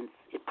imprints,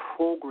 it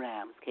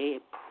programs, okay?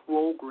 It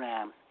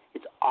programs.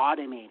 It's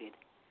automated.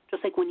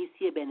 Just like when you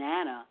see a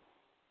banana,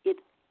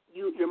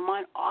 your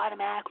mind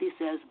automatically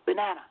says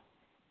banana.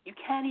 You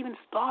can't even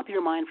stop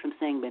your mind from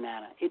saying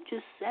banana. It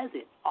just says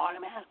it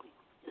automatically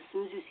as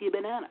soon as you see a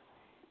banana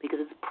because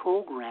it's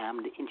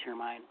programmed into your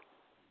mind.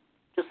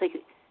 Just like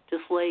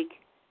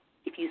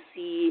if you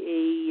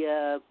see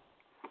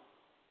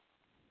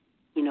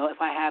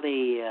if I have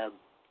a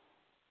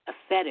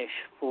fetish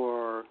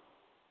for,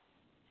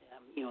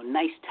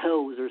 nice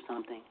toes or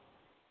something,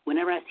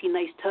 whenever I see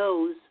nice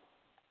toes,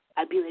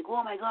 I'd be like,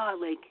 oh my God,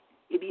 like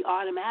it'd be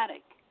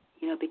automatic,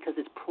 because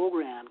it's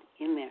programmed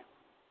in there.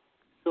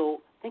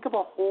 So think of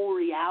a whole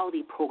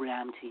reality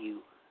program to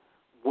you.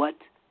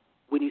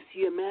 When you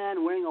see a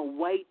man wearing a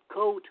white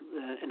coat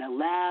and a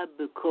lab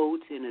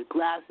coat and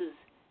glasses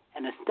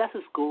and a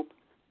stethoscope,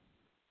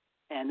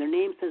 and their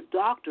name says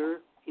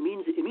doctor, it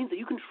means that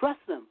you can trust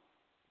them.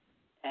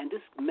 And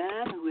this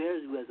man who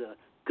has a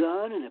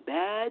gun and a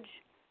badge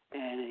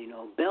and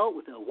a belt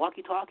with a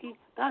walkie-talkie,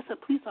 that's a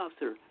police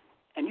officer,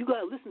 and you got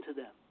to listen to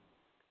them.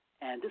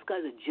 And this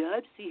guy's a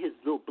judge. See his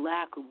little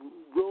black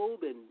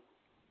robe and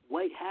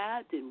white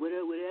hat and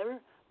whatever.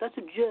 That's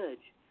a judge.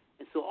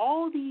 And so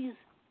all these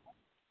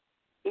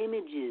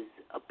images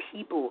of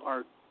people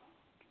are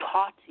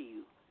taught to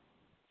you.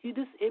 See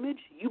this image?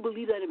 You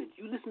believe that image.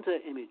 You listen to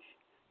that image.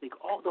 Like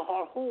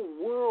our whole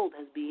world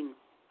has been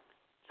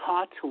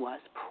taught to us,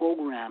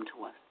 programmed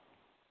to us.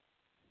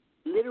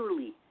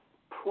 Literally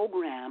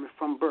programmed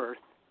from birth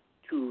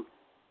to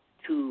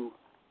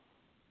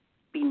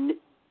be,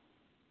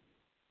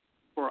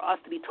 for us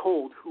to be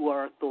told who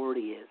our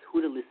authority is,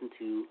 who to listen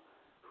to,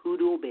 who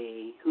to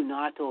obey, who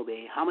not to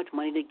obey, how much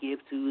money to give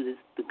to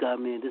the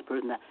government, this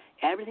person, that.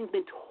 Everything's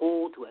been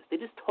told to us. They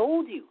just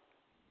told you.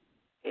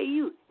 Hey,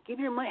 you, give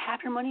your money,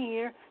 half your money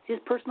here. See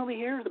this person over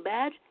here with the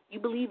badge? You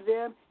believe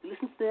them. You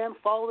listen to them.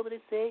 Follow what they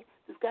say.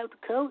 This guy with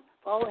the coat,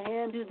 follow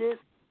him, do this.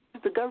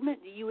 The government,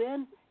 the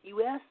UN,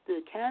 U.S.,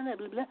 the Canada,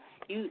 blah, blah.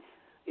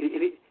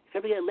 If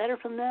ever get a letter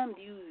from them,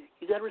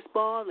 you got to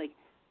respond.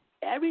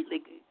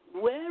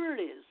 Whatever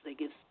it is,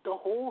 it's the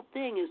whole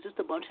thing is just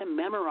a bunch of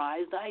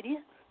memorized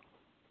ideas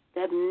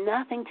that have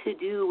nothing to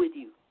do with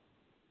you.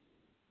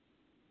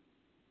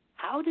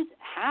 How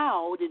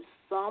did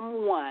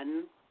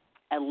someone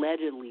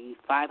allegedly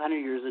 500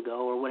 years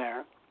ago or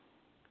whatever,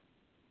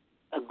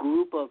 a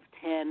group of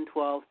 10,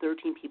 12,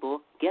 13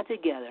 people get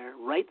together,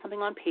 write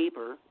something on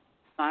paper,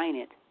 sign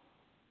it,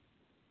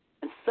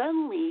 and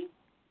suddenly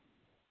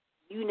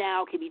you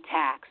now can be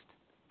taxed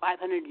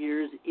 500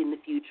 years in the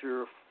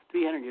future, or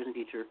 300 years in the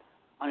future,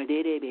 on a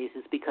day-to-day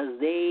basis because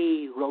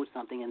they wrote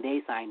something and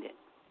they signed it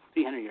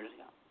 300 years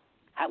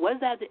ago? What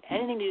does that have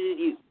anything to do with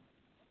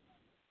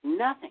you?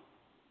 Nothing.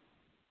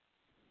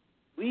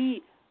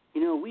 We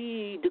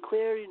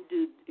declared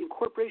the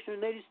incorporation of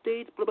the United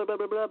States, blah, blah, blah,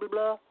 blah, blah, blah,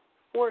 blah,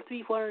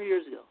 400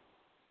 years ago.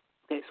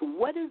 Okay, so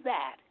what does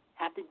that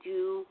have to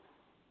do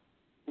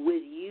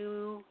with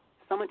you,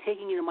 someone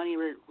taking your money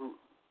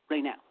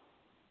right now?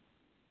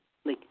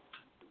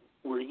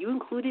 Were you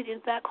included in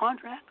that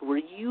contract? Were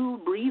you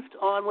briefed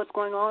on what's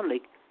going on?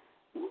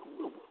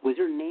 Was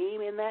your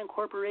name in that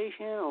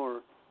incorporation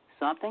or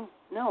something?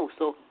 No.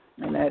 So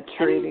in that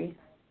treaty?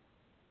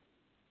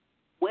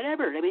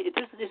 whatever. I mean,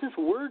 it's just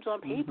words on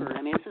paper.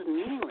 I mean, it's just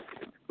meaningless.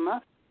 It's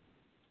nothing.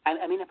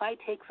 I mean, if I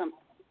take some,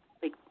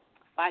 like,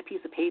 5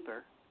 pieces of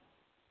paper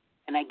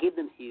and I give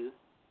them to you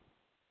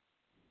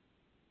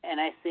and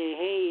I say,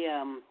 hey,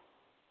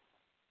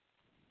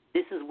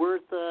 this is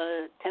worth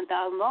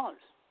 $10,000.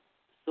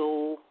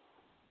 So,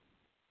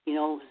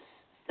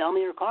 sell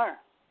me your car.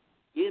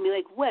 You can be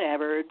like,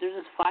 whatever. There's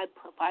just five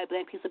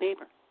blank pieces of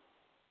paper,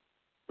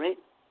 right?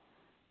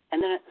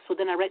 And then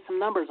I write some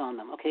numbers on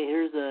them. Okay,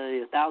 here's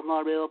a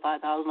 $1,000 bill,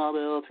 $5,000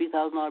 bill,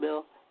 $3,000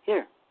 bill.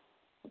 Here.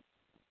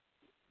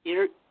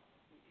 You're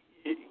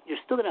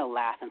still gonna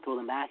laugh and throw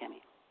them back at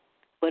me.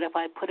 But if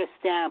I put a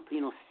stamp,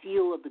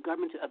 seal of the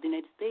government of the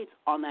United States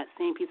on that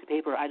same piece of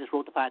paper I just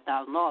wrote the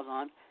 $5,000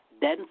 on,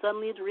 then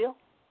suddenly it's real.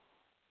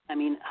 I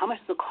mean, how much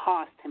does it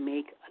cost to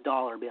make a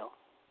dollar bill?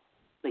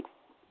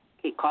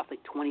 It costs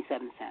like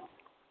 27 cents.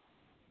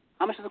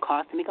 How much does it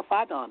cost to make a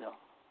 $5 bill?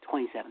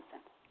 27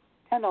 cents.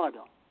 $10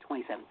 bill,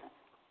 27 cents.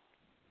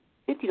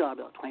 $50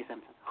 bill,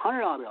 27 cents.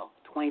 $100 bill,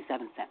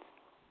 27 cents.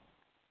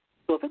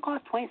 So if it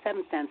costs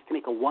 27 cents to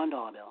make a $1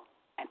 bill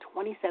and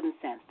 27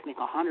 cents to make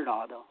a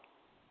 $100 bill,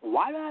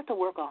 why do I have to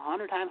work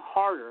 100 times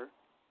harder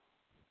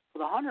for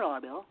the $100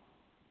 bill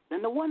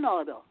than the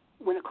 $1 bill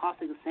when it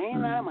costs the same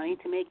amount of money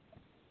to make?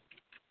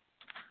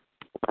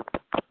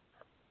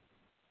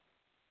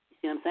 You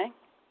see what I'm saying?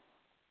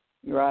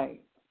 Right.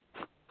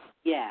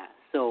 Yeah.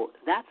 So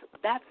that's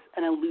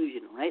an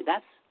illusion, right?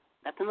 That's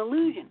an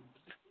illusion.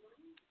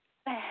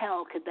 The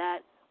hell could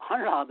that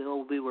 $100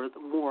 bill be worth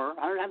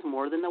 100 times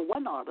more than the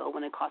 $1 bill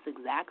when it costs the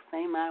exact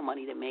same amount of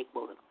money to make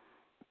both of them?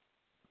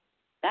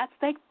 That's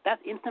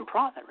instant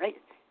profit, right?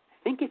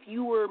 Think if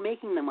you were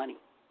making the money,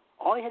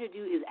 all you had to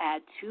do is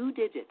add 2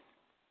 digits,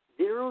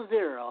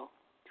 00,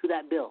 to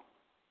that bill,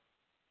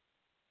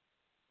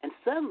 and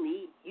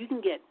suddenly you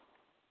can get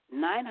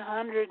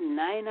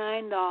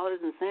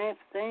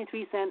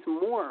 $999.73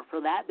 more for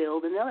that bill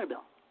than the other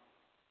bill,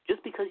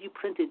 just because you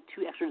printed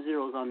 2 extra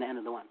zeros on the end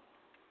of the one.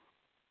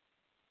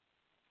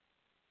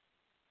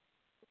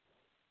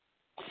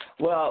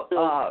 Well,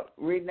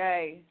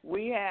 Rene,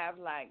 we have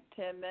like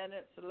 10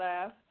 minutes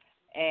left,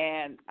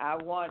 and I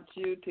want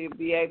you to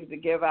be able to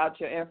give out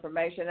your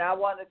information. I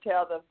want to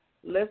tell the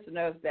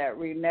listeners that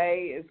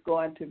Rene is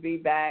going to be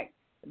back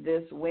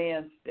this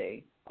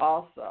Wednesday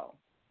also.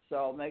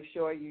 So make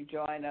sure you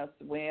join us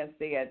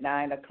Wednesday at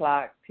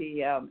 9:00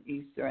 p.m.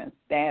 Eastern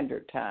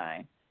Standard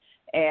Time.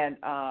 And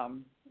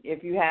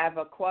if you have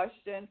a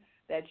question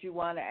that you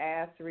want to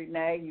ask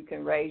Rene, you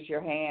can raise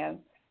your hand,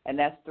 and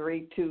that's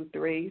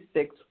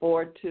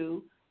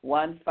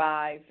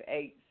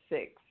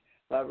 323-642-1586.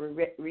 But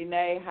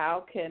Rene,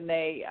 how can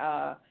they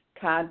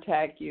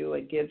contact you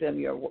and give them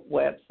your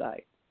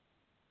website?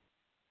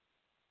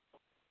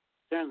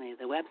 Certainly.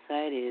 The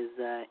website is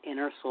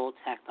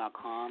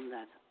innersoultech.com.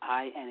 That's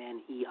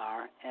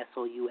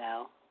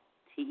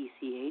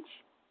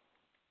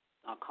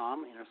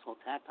INNERSOULTECH.com,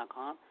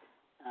 innersoultech.com.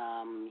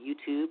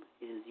 YouTube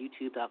is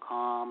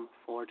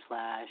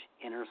youtube.com/innersoultech,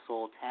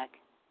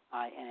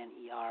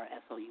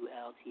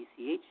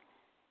 INNERSOULTCH.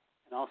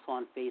 And also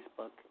on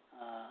Facebook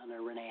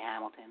under Rene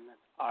Hamilton.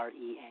 That's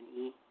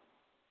RENE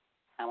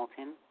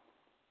Hamilton.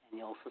 And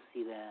you'll also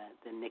see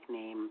the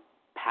nickname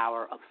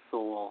Power of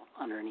Soul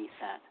underneath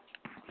that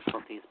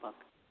for Facebook.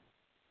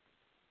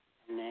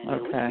 And then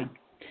okay.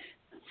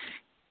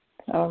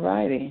 All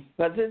righty.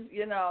 But this,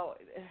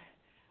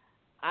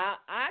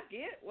 I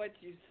get what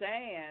you're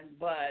saying,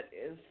 but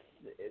it's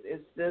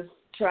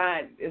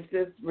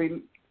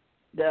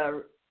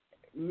the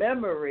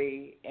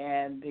memory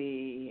and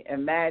the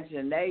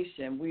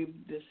imagination.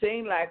 It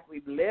seems like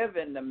we live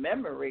in the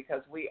memory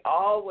because we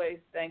always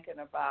thinking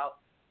about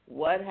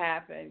what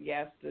happened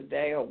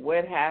yesterday or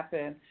what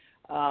happened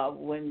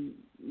when,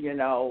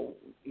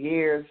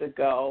 years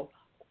ago,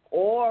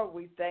 or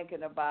we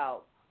thinking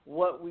about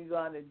what we're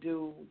going to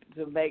do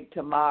to make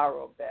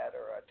tomorrow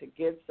better or to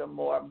get some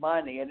more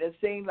money. And it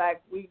seems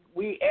like we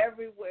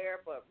everywhere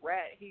but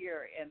right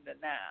here in the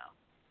now.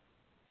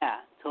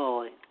 Yeah,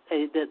 totally.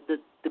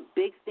 The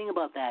big thing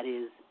about that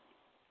is,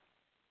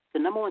 the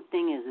number one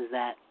thing is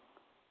that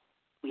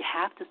we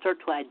have to start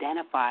to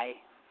identify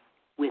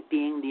with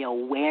being the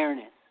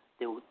awareness,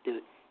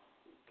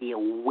 the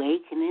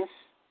awakeness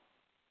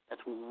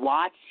that's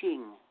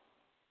watching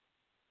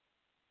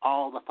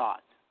all the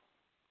thoughts,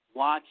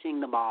 watching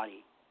the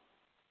body,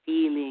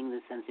 feeling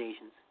the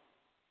sensations.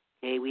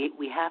 Okay,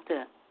 we have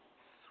to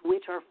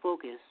switch our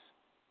focus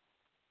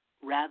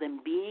rather than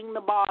being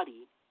the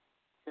body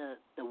to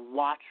the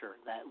watcher,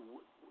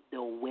 the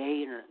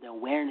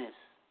awareness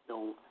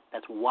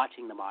that's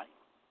watching the body.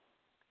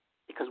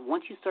 Because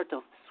once you start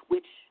to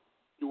switch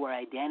your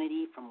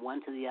identity from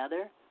one to the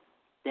other,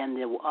 then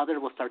the other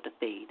will start to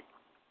fade.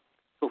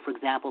 So, for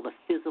example, the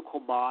physical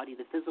body,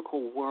 the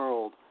physical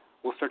world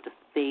will start to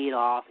fade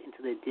off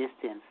into the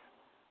distance,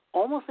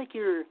 almost like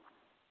you're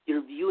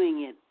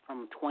viewing it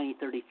from 20,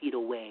 30 feet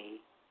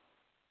away.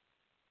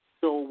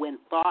 So when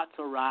thoughts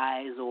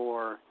arise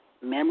or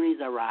memories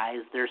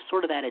arise, they're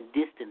sort of at a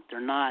distance.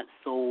 They're not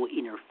so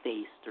in your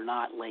face. They're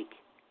not like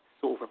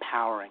so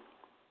overpowering.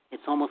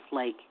 It's almost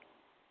like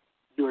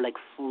you're like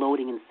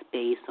floating in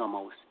space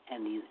almost,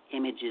 and these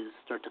images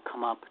start to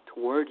come up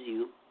towards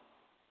you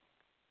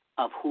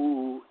of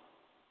who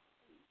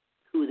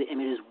the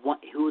images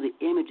want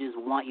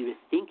you to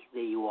think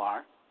that you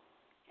are,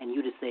 and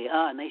you just say,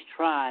 nice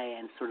try,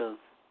 and sort of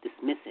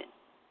dismiss it,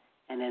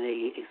 and then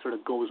it sort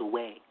of goes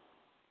away.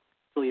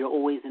 So you're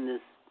always in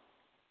this,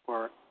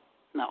 or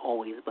not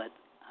always, but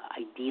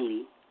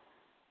ideally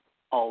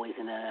always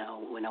in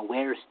an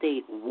aware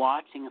state,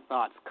 watching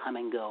thoughts come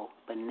and go,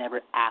 but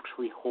never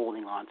actually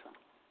holding on to them.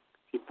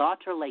 See,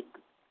 thoughts are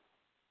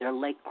they're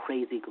like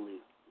crazy glue.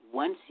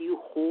 Once you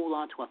hold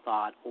on to a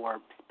thought or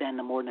spend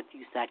more than a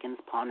few seconds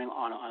pondering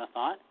on a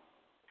thought,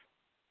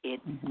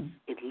 it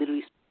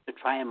literally starts to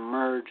try and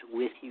merge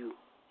with you.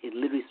 It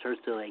literally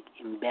starts to like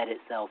embed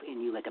itself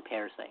in you like a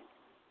parasite.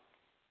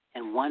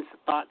 And once the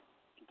thought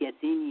gets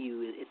in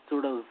you,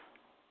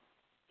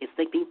 it's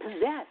like being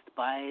possessed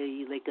by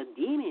like a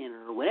demon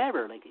or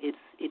whatever. Like it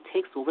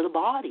takes over the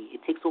body.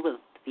 It takes over the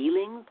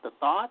feelings, the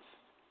thoughts,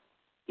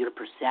 your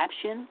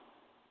perception.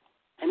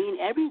 I mean,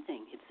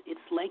 everything. It's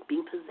like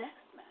being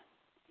possessed, man.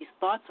 These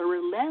thoughts are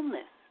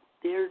relentless.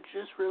 They're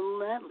just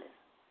relentless.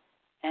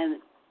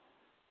 And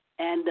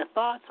the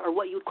thoughts are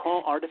what you would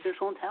call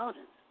artificial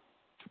intelligence.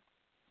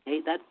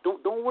 Okay?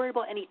 Don't worry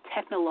about any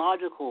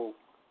technological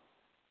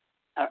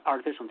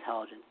artificial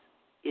intelligence.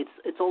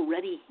 It's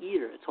already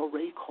here. It's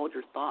already called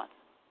your thoughts.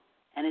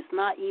 And it's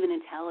not even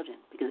intelligent,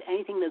 because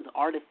anything that's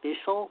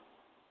artificial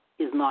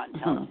is not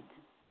intelligent.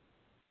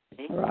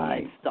 Okay?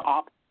 Right. It's the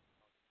opposite.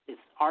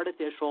 It's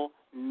artificial,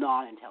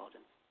 not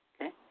intelligent.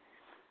 Okay?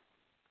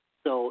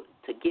 So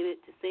to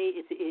say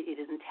it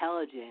is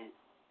intelligent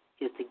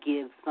is to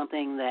give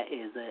something that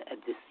is a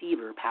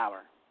deceiver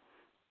power.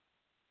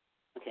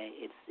 Okay?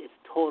 It's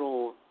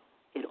total.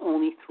 It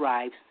only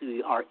thrives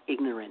through our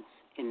ignorance.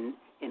 In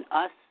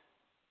us,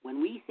 when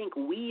we think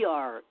we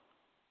are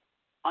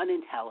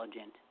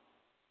unintelligent,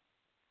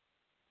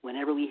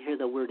 whenever we hear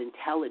the word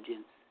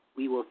intelligence,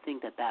 we will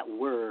think that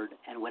word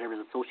and whatever is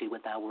associated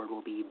with that word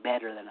will be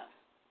better than us.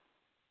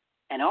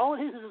 And all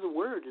it is a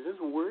word. This is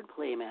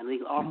wordplay, man.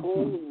 Like, our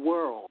whole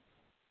world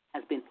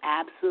has been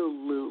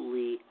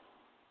absolutely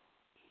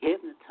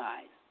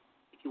hypnotized,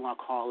 if you want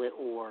to call it,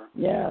 or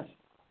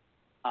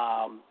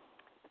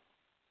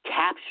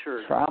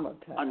captured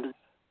under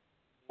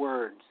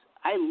words.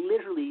 I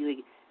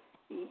literally,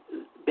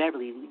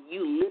 Beverly,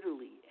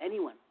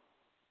 anyone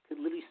could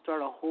literally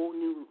start a whole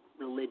new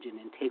religion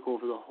and take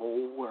over the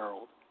whole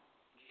world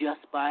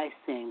just by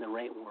saying the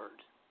right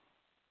words.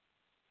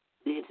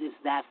 It's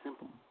that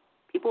simple.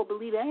 People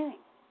believe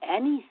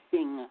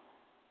anything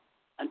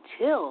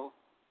until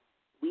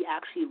we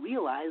actually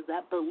realize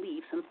that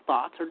beliefs and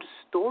thoughts are just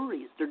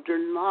stories.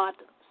 They're not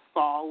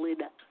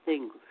solid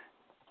things.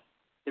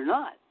 They're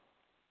not.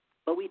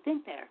 But we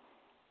think they're.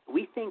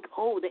 We think,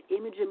 the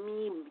image of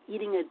me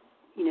eating a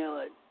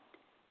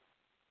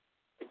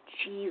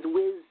cheese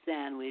whiz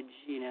sandwich,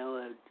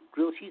 a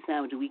grilled cheese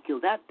sandwich a week ago,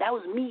 that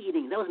was me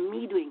eating. That was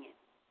me doing it.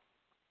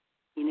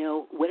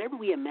 Whatever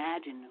we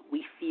imagine,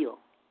 we feel.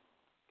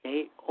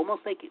 Okay?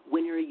 Almost like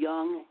when you're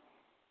young,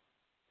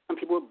 some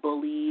people were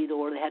bullied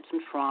or they had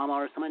some trauma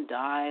or someone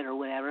died or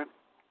whatever.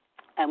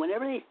 And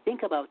whenever they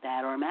think about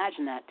that or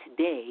imagine that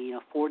today,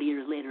 40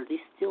 years later, they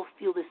still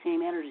feel the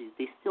same energies.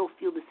 They still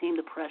feel the same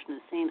depression, the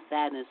same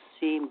sadness,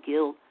 same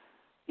guilt,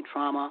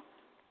 trauma.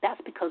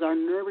 That's because our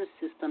nervous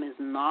system is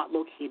not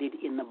located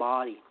in the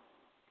body.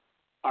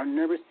 Our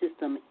nervous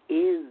system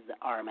is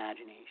our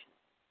imagination.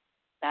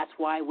 That's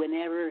why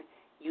whenever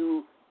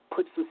you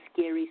put some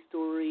scary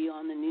story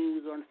on the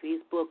news or on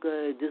Facebook,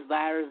 this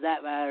virus,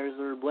 that virus,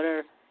 or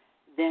whatever,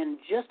 then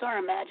just our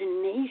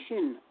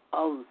imagination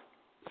of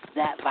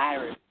that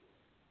virus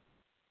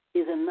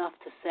is enough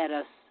to set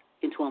us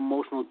into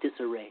emotional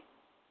disarray.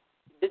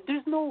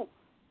 There's no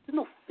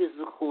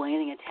physical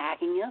anything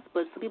attacking us,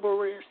 but some people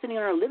are sitting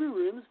in our living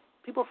rooms,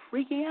 people are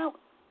freaking out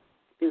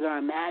because our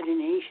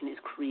imagination is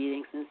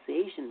creating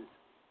sensations.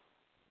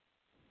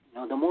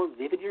 The more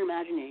vivid your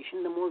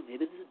imagination, the more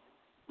vivid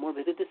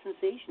the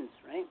sensations,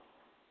 right?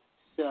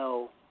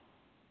 So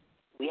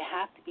we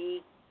have to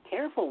be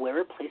careful where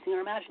we're placing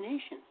our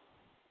imagination.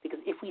 Because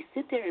if we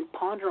sit there and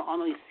ponder on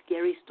all these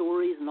scary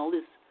stories and all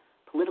this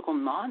political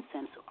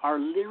nonsense, our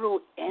literal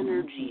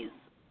energies,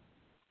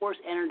 force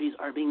energies,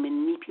 are being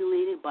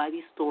manipulated by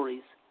these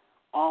stories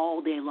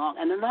all day long.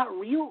 And they're not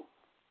real.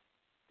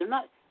 They're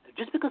not.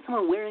 Just because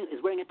someone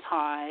is wearing a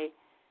tie,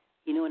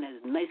 and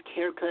has a nice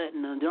haircut,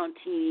 and they're on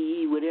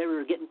TV,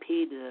 whatever, getting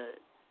paid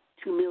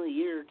 $2 million a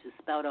year to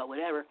spout out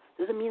whatever,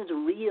 doesn't mean it's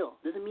real.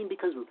 Doesn't mean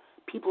because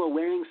people are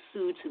wearing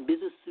suits and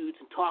business suits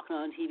and talking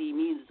on TV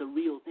means it's a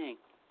real thing.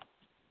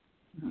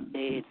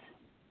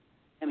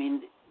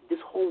 This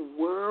whole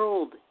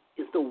world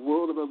is the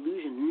world of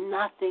illusion.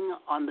 Nothing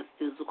on the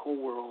physical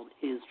world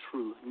is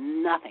true.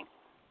 Nothing.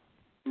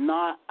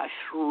 Not a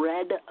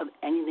shred of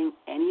anything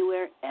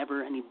anywhere,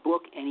 ever, any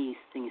book,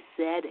 anything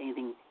said,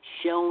 anything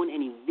shown,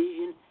 any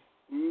vision,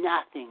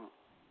 nothing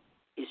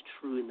is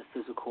true in the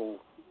physical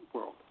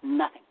world.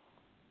 Nothing.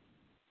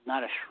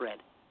 not a shred.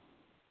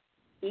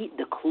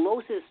 The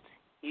closest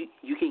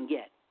you can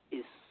get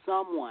is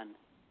someone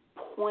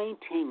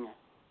pointing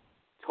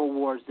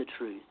towards the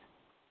truth.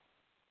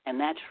 And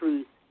that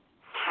truth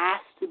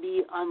has to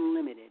be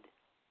unlimited,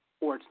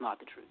 or it's not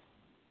the truth.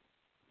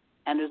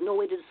 And there's no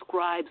way to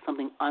describe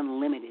something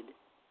unlimited.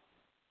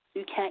 So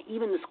you can't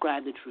even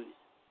describe the truth.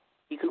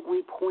 You can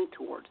only point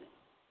towards it.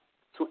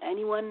 So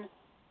anyone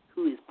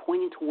who is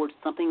pointing towards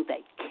something that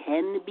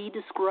can be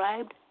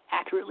described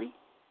accurately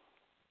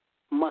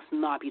must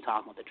not be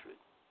talking about the truth.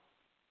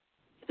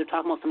 If they're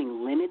talking about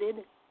something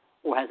limited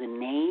or has a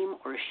name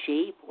or a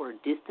shape or a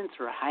distance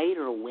or a height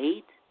or a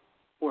weight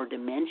or a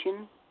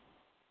dimension,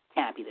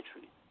 can't be the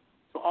truth.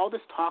 So all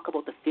this talk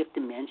about the fifth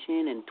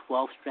dimension and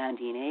 12-strand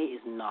DNA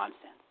is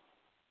nonsense.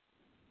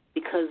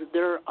 Because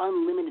there are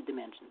unlimited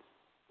dimensions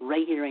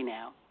right here, right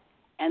now,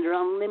 and they're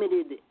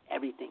unlimited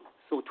everything.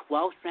 So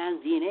 12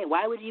 strands DNA,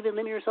 why would you even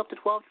limit yourself to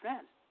 12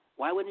 strands?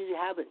 Why wouldn't you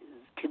have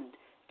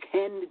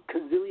 10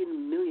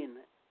 gazillion million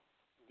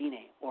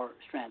DNA or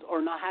strands,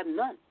 or not have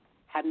none?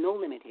 Have no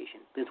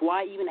limitation. That's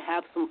why even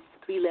have some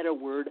 3-letter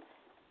word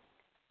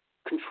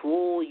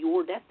control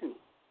your destiny,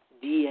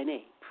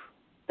 DNA.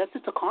 That's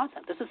just a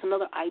concept. That's just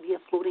another idea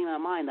floating in my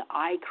mind that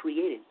I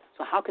created.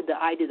 So how could the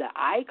idea that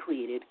I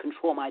created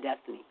control my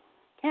destiny?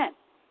 Can't.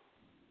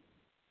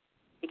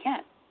 It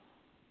can't.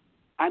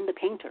 I'm the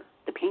painter.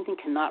 The painting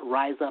cannot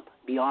rise up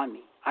beyond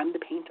me. I'm the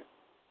painter.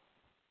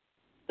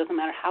 Doesn't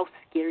matter how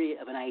scary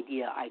of an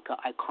idea I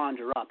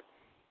conjure up,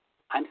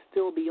 I'm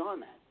still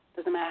beyond that.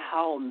 Doesn't matter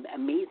how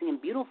amazing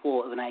and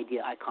beautiful of an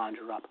idea I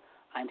conjure up,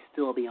 I'm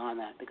still beyond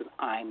that because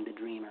I'm the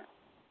dreamer.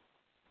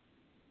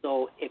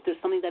 So if there's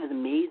something that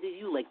amazes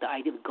you, like the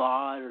idea of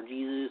God or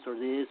Jesus or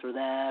this or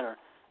that, or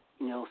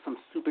some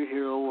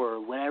superhero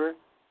or whatever,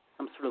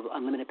 some sort of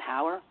unlimited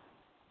power,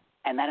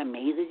 and that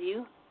amazes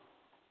you,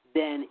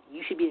 then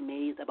you should be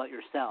amazed about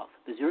yourself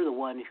because you're the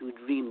one who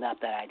dreamed up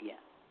that idea.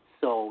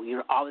 So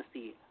you're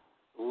obviously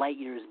light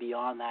years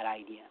beyond that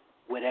idea,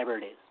 whatever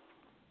it is.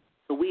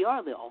 So we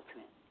are the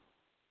ultimate.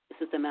 It's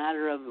just a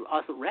matter of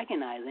us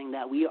recognizing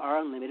that we are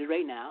unlimited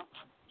right now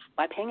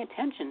by paying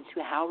attention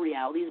to how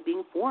reality is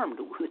being formed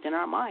within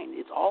our mind.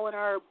 It's all in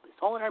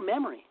our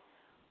memory.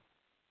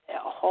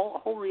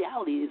 Whole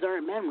reality is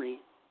our memory.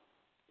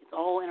 It's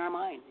all in our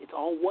mind. It's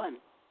all one.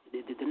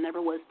 There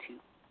never was two.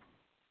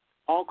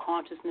 All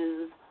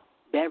consciousness,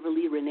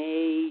 Beverly,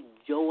 Rene,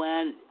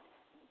 Joanne,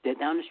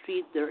 down the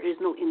street, there is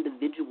no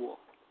individual.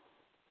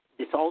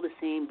 It's all the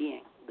same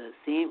being. The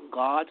same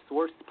God,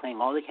 source, is playing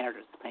all the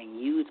characters. It's playing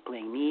you, it's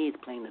playing me, it's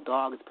playing the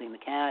dog, it's playing the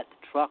cat,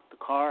 the truck, the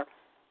car.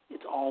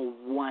 It's all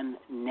one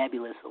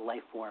nebulous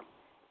life form.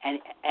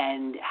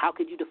 And how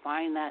could you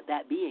define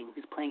that being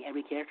who's playing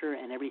every character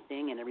and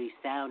everything and every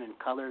sound and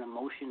color and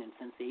emotion and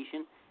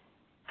sensation?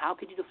 How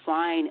could you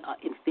define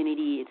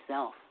infinity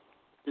itself?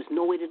 There's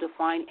no way to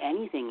define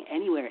anything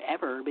anywhere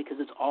ever because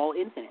it's all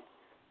infinite.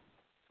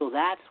 So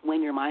that's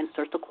when your mind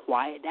starts to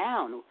quiet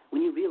down,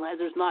 when you realize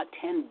there's not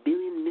 10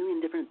 billion million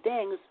different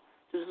things,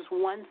 there's this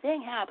one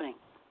thing happening.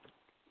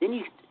 Then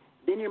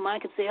your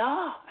mind can say,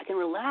 I can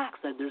relax.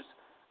 I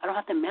don't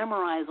have to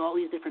memorize all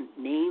these different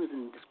names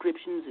and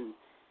descriptions and,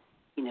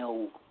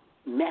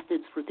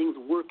 methods for things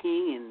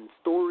working and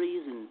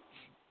stories, and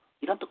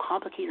you don't have to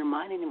complicate your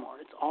mind anymore.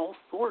 It's all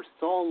source.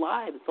 It's all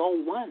alive. It's all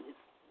one.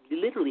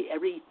 It's literally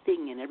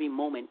everything in every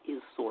moment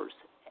is source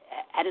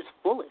at its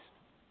fullest,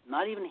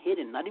 not even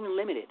hidden, not even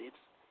limited.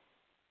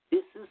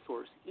 This is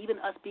source. Even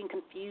us being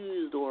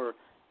confused or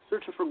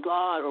searching for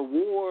God or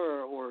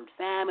war or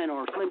famine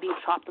or something being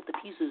chopped up to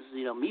pieces,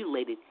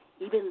 mutilated,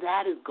 even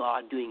that is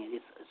God doing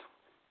it.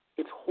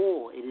 It's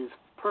whole. It is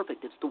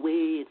perfect. It's the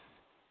way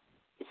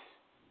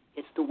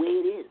it's the way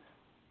it is.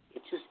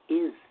 It just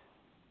is.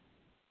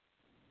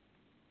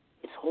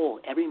 It's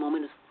whole. Every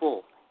moment is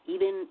full.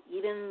 Even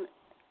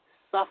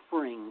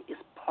suffering is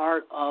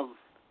part of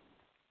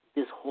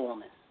this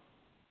wholeness.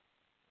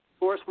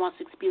 Source wants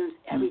to experience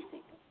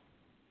everything.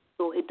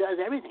 So it does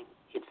everything.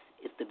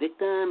 It's the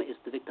victim, it's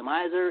the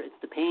victimizer, it's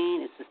the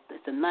pain,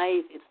 it's the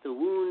knife, it's the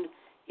wound,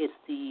 it's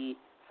the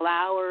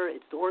flower,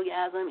 it's the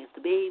orgasm, it's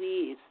the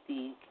baby, it's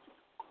the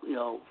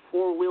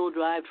 4-wheel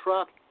drive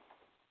truck.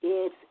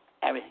 It's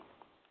everything.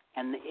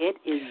 And it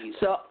is you.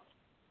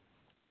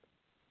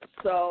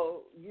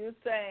 So you're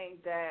saying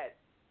that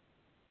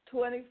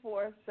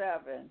 24/7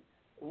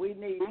 we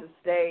need to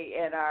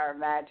stay in our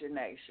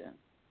imagination.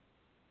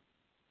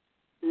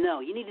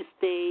 No, you need to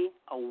stay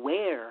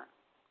aware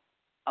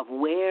of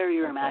where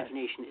your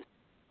imagination is.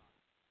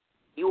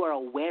 You are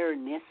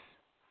awareness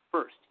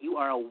first. You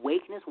are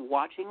awakeness,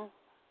 watching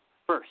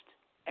first.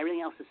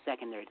 Everything else is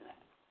secondary to that.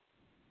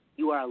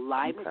 You are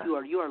aliveness.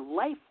 Okay. You are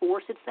life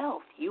force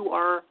itself. You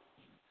are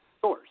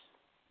source.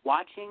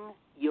 Watching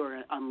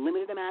your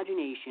unlimited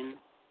imagination,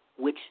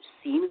 which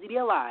seems to be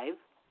alive,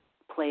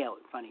 play out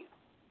in front of you.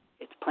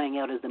 It's playing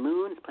out as the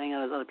moon. It's playing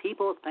out as other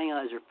people. It's playing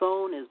out as your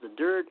phone, as the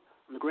dirt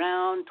on the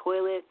ground,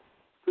 toilet,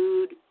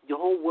 food, your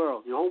whole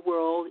world. Your whole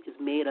world is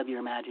made of your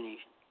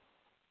imagination.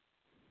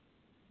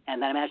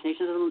 And that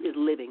imagination is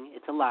living,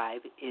 it's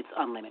alive, it's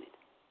unlimited.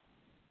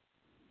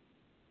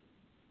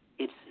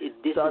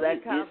 So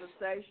that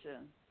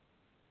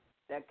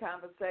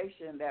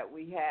conversation that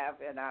we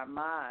have in our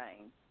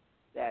mind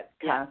that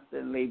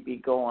constantly be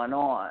going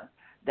on,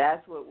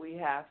 that's what we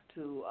have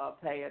to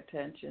pay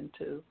attention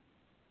to.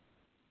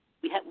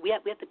 We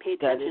have to pay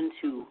attention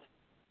to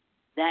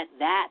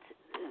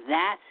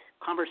that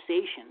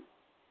conversation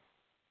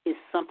is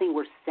something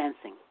we're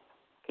sensing.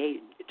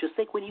 Okay, just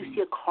like when you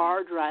see a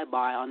car drive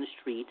by on the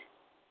street,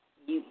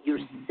 you're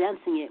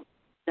sensing it,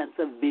 sense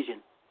of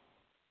vision.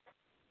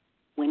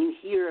 When you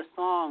hear a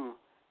song,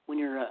 when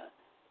you're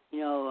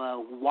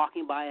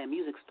walking by a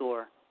music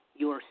store,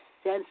 you're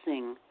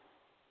sensing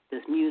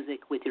this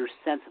music with your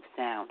sense of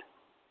sound.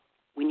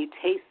 When you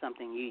taste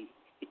something, you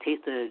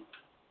taste a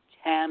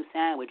ham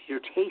sandwich,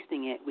 you're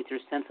tasting it with your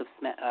sense of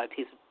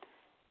taste.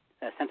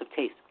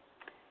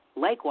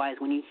 Likewise,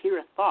 when you hear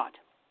a thought,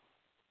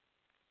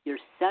 you're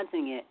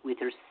sensing it with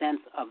your sense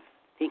of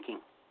thinking.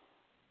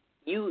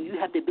 You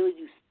have the ability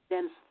to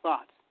sense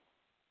thoughts,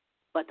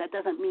 but that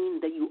doesn't mean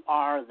that you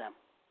are them.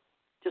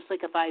 Just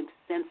like if I'm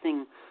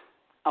sensing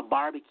a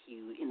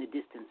barbecue in the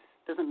distance,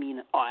 doesn't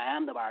mean I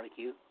am the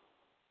barbecue.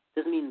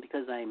 Doesn't mean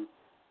because I'm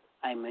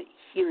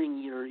hearing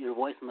your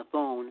voice on the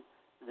phone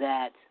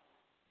that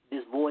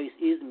this voice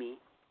is me.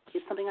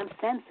 It's something I'm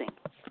sensing.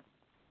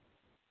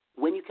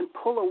 When you can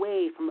pull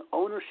away from the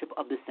ownership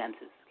of the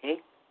senses, okay,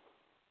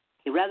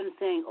 rather than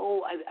saying,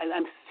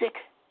 I'm sick.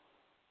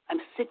 I'm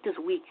sick this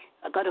week.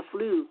 I got a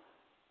flu.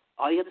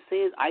 All you have to say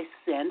is, I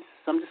sense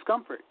some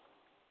discomfort.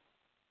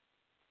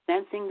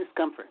 Sensing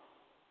discomfort.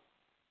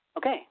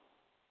 Okay,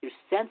 you're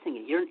sensing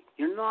it.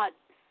 You're not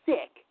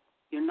sick.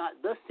 You're not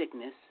the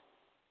sickness.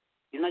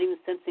 You're not even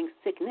sensing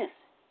sickness.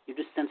 You're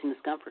just sensing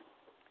discomfort.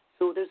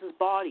 So there's this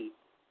body.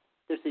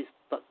 There's this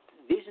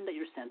vision that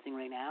you're sensing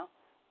right now.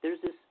 There's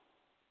this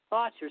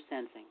thoughts you're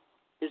sensing.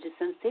 There's these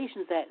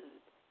sensations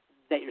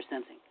that you're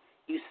sensing.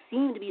 You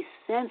seem to be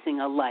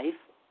sensing a life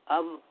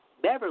of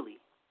Beverly.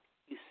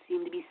 You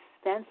seem to be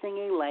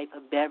sensing a life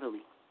of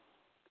Beverly.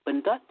 But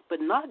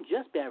not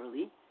just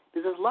Beverly,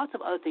 because there's lots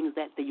of other things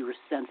that you were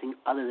sensing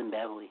other than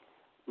Beverly.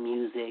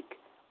 Music,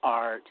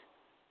 art,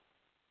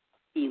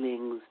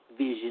 feelings,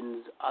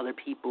 visions, other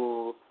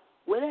people,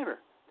 whatever.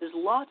 There's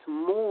lots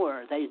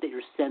more that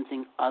you're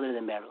sensing other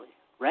than Beverly,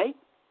 right?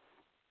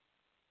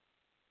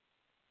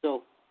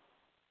 So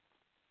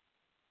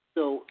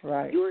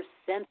right. You're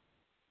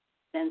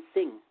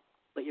sensing,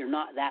 but you're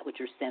not that which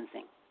you're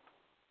sensing.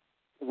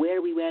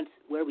 Where we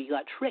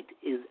got tricked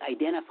is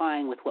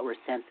identifying with what we're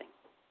sensing.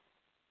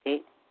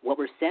 Okay? What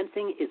we're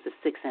sensing is the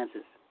six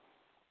senses.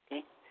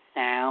 Okay?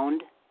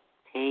 Sound,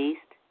 taste,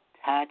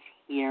 touch,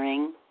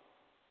 hearing,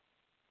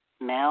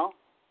 smell,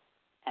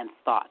 and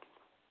thoughts.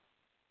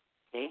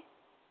 Okay?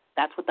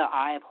 That's what the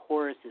eye of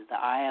Horus is. The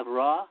eye of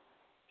Ra,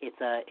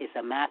 it's a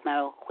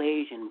mathematical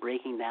equation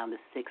breaking down the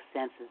six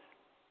senses.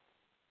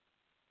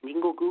 And you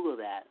can go Google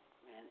that,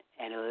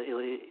 and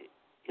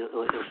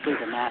it'll show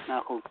the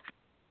mathematical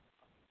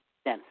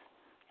sense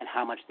and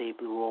how much the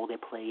role they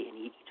play in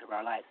each of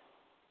our lives.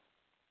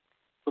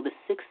 So the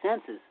six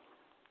senses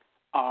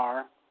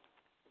are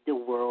the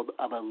world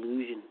of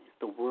illusion. It's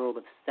the world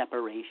of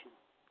separation.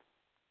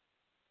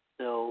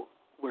 So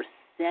we're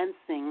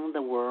sensing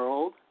the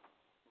world,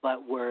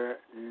 but we're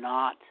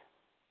not.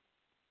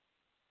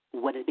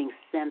 What is being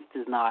sensed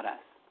is not us.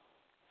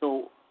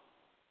 So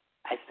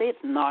I say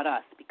it's not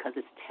us because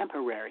it's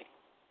temporary.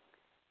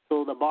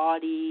 So the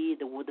body,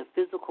 the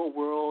physical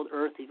world,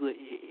 Earth,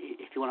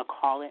 if you want to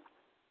call it,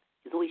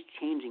 is always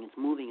changing. It's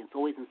moving. It's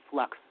always in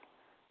flux.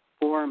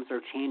 Forms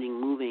are changing,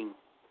 moving,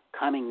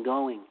 coming,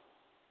 going.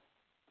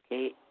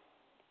 Okay?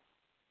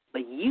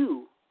 But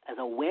you, as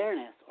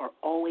awareness, are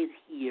always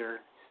here,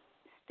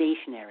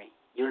 stationary.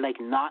 You're like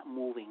not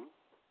moving,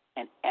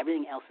 and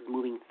everything else is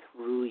moving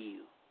through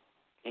you.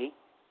 Okay?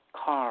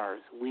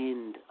 Cars,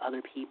 wind,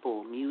 other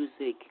people,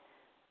 music,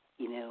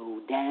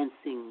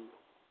 dancing,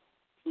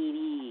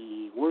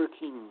 TV,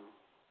 working,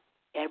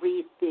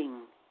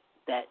 everything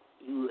that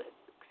you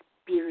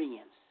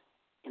experience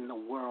in the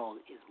world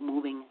is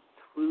moving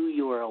through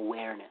your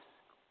awareness.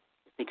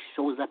 It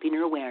shows up in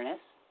your awareness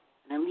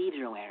and then leaves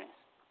your awareness.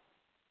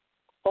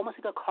 Almost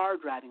like a car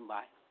driving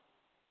by.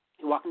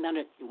 You're walking down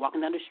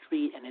the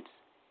street and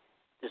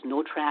there's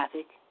no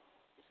traffic.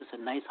 It's just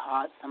a nice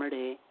hot summer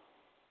day,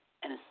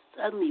 and it's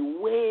suddenly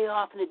way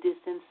off in the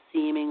distance,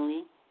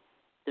 seemingly,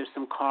 there's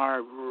some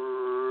car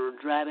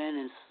driving,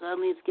 and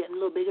suddenly it's getting a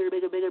little bigger,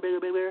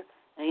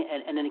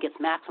 and then it gets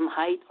maximum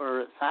height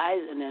or size,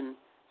 and then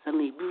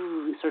suddenly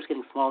it starts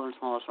getting smaller and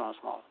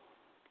smaller.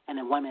 And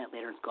then 1 minute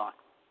later, it's gone.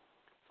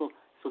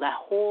 So that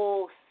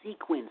whole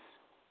sequence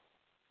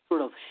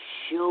sort of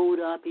showed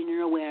up in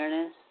your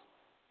awareness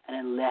and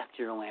then left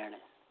your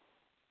awareness.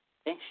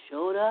 Okay?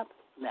 Showed up,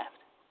 left.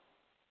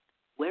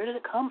 Where did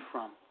it come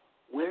from?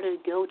 Where did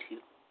it go to?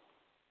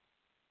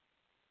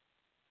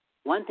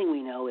 One thing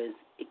we know is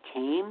it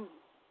came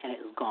and it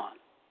was gone.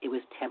 It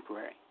was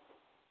temporary.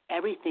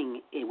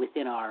 Everything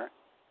within our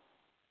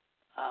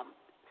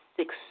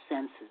six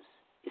senses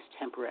is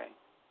temporary.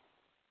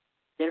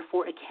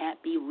 Therefore, it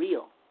can't be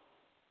real.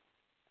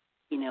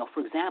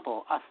 For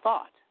example, a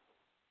thought.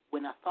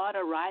 When a thought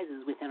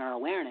arises within our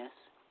awareness,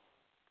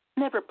 it's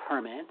never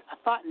permanent. A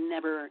thought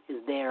never is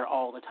there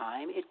all the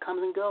time. It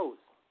comes and goes.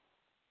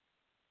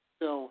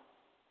 So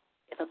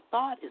if a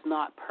thought is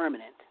not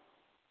permanent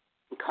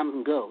and comes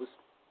and goes,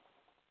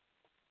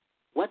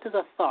 what does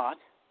a thought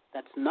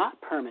that's not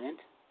permanent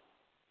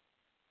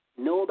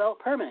know about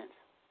permanence?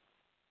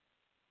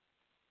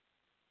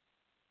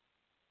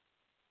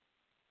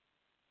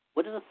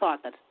 What is a thought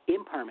that's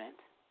impermanent,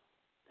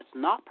 that's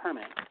not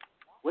permanent?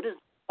 What does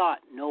thought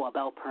know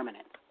about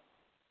permanence?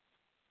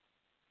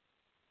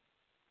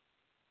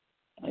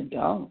 I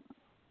don't.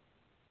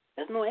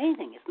 It doesn't know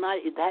anything.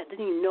 That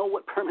doesn't even know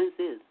what permanence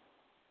is,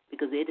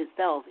 because it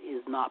itself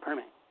is not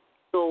permanent.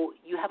 So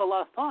you have a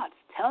lot of thoughts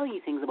telling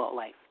you things about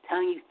life,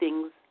 telling you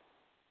things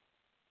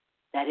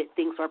that it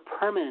thinks are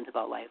permanent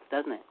about life,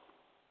 doesn't it?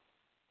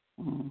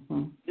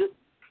 Mm-hmm. You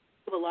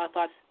have a lot of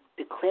thoughts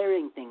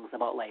declaring things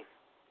about life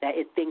that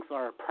it thinks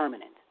are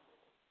permanent.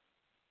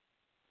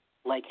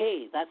 Like,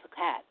 hey, that's a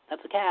cat,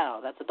 that's a cow,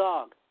 that's a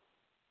dog.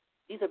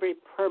 These are very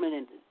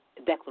permanent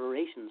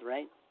declarations,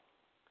 right?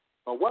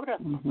 But what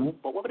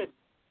would a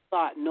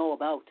thought know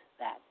about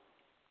that?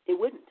 It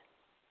wouldn't.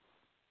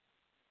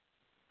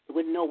 It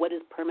wouldn't know what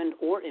is permanent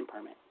or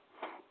impermanent.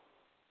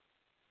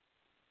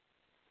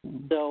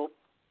 Mm-hmm. So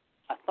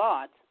a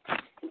thought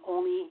can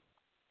only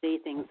say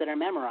things that are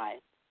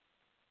memorized.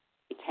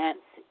 It can't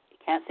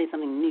say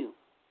something new.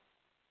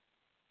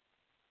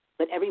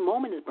 But every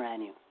moment is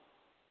brand new.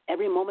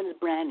 Every moment is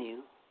brand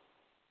new,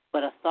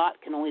 but a thought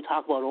can only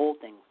talk about old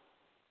things.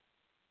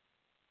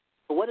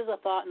 But what does a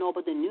thought know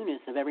about the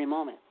newness of every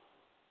moment?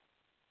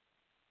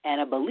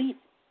 And a belief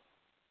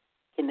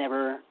can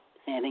never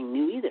say anything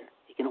new either.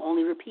 It can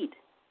only repeat.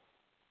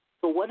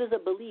 So what does a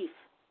belief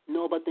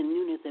know about the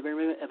newness of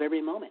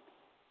every moment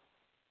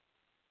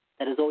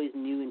that is always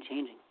new and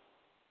changing?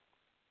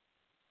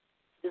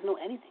 It doesn't know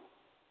anything.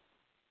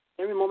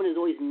 Every moment is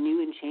always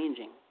new and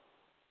changing.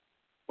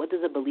 What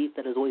does a belief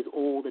that is always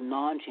old and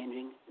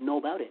non-changing know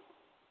about it?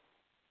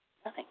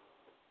 Nothing.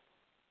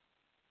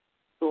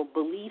 So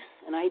beliefs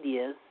and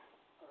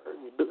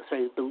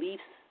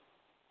beliefs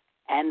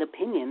and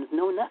opinions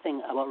know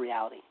nothing about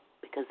reality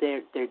because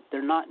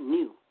they're not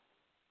new.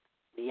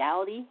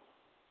 Reality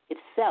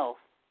itself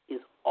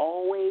is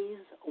always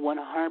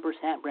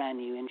 100% brand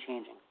new and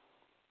changing.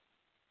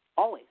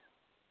 Always.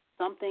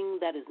 Something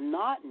that is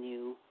not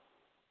new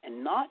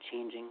and not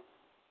changing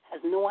has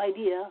no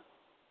idea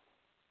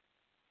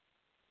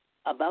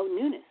about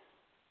newness.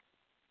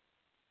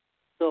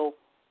 So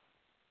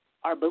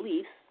our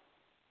beliefs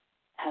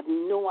have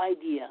no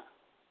idea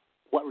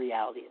what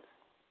reality is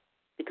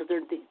because they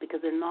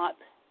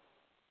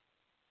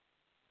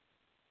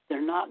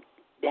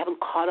haven't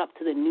caught up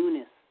to the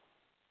newness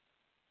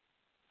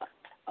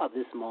of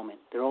this moment.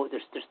 They're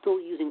still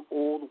using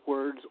old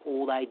words,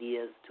 old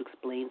ideas to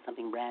explain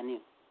something brand new.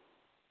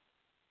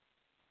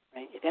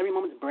 Right? If every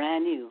moment's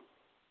brand new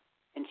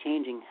and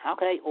changing, how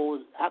could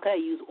I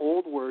use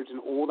old words and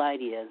old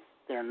ideas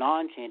that are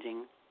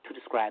non-changing to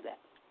describe that?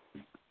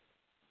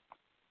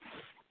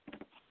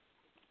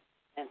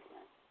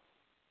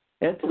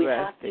 Interesting. So we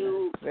have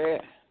to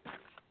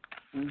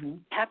mm-hmm.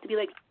 have to be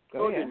like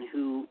children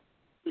who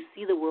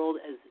see the world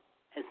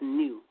as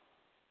new.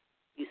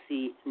 You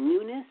see,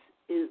 newness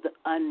is the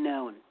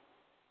unknown.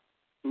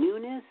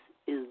 Newness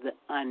is the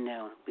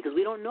unknown because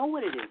we don't know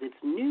what it is. It's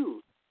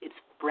new. It's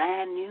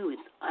brand new.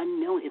 It's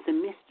unknown. It's a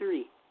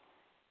mystery.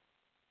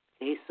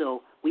 Okay,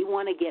 so we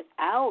want to get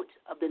out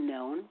of the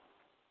known,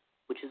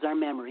 which is our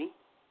memory,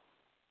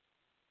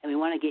 and we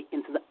want to get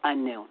into the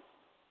unknown,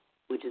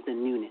 which is the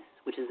newness,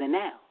 which is the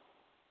now.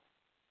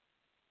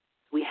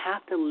 We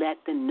have to let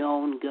the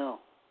known go.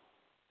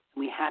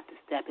 We have to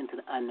step into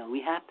the unknown.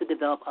 We have to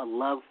develop a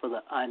love for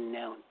the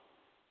unknown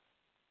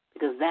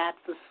because that's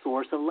the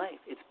source of life.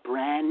 It's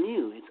brand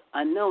new. It's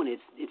unknown.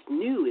 It's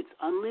new. It's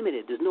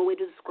unlimited. There's no way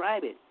to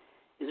describe it.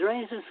 Is there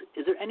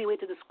any way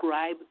to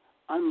describe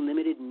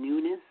unlimited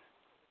newness?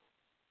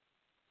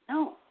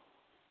 No.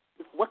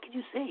 What could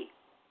you say?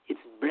 It's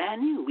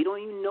brand new. We don't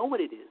even know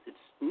what it is. It's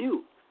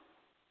new.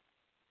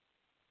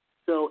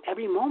 So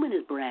every moment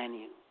is brand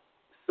new.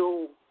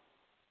 So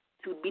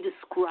to be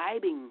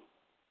describing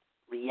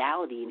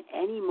reality in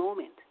any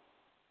moment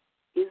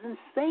is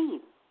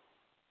insane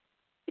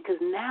because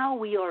now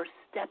we are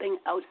stepping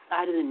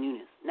outside of the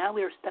newness. Now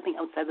we are stepping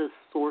outside of the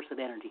source of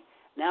energy.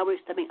 Now we're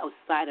stepping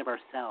outside of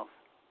ourselves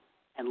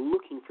and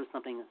looking for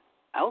something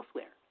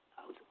elsewhere,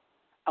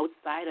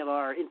 outside of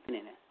our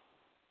infiniteness.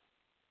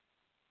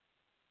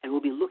 And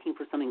we'll be looking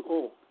for something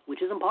old,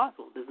 which is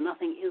impossible because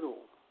nothing is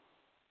old.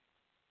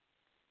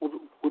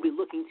 We'll be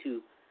looking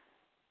to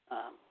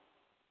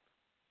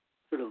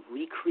sort of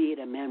recreate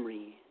a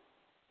memory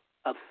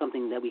of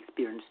something that we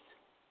experienced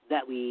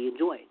that we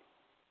enjoyed.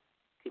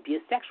 It could be a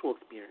sexual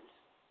experience.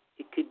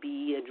 It could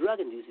be a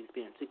drug-induced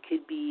experience. It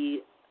could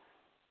be,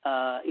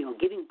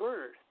 giving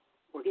birth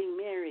or getting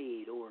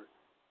married or,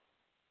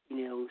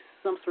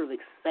 some sort of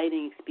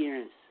exciting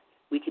experience.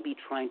 We could be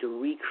trying to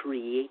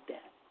recreate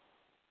that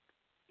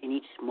in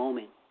each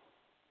moment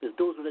because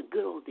those were the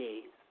good old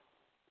days.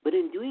 But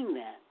in doing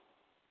that,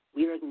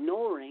 we are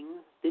ignoring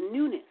the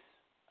newness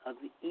of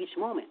each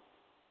moment.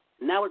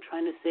 Now we're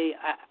trying to say,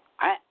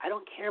 I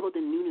don't care about the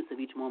newness of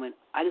each moment.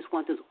 I just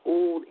want this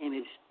old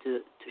image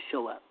to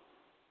show up.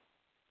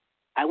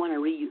 I want to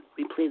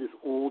replay this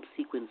old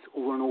sequence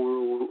over and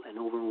over and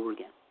over and over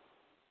again.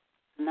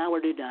 Now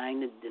we're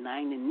denying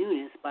the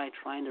newness by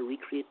trying to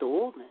recreate the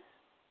oldness.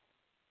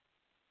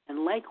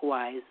 And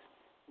likewise,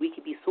 we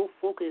could be so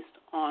focused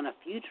on a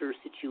future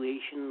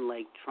situation,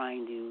 like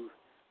trying to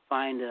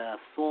find a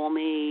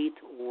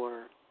soulmate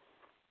or,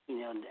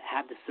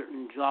 have a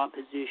certain job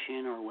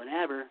position or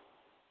whatever,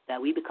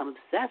 that we become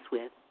obsessed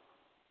with,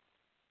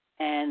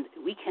 and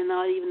we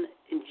cannot even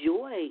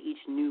enjoy each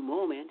new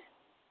moment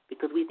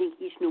because we think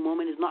each new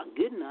moment is not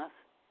good enough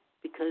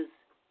because,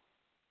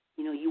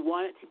 you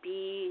want it to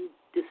be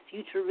this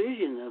future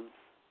vision of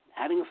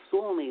having a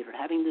soulmate or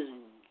having this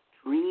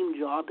dream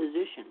job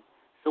position.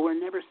 So we're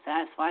never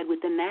satisfied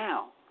with the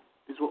now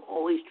because we're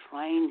always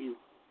trying to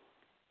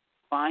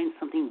find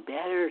something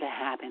better to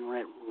happen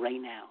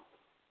right now.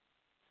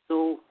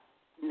 So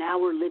now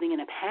we're living in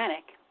a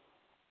panic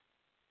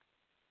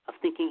of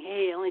thinking,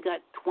 hey, I only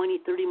got 20,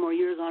 30 more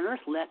years on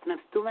Earth left, and I'm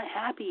still not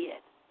happy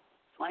yet.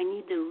 So I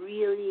need to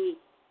really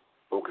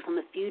focus on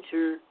the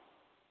future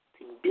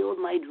to build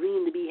my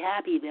dream to be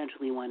happy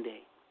eventually one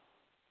day,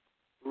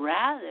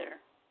 rather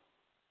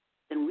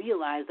than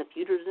realize the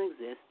future doesn't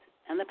exist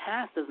and the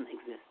past doesn't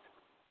exist.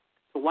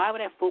 So why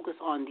would I focus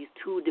on these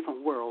two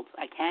different worlds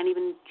I can't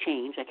even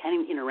change, I can't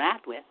even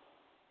interact with,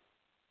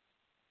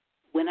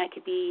 when I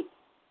could be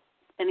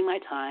spending my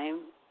time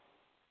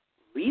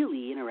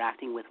really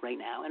interacting with right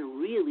now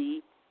and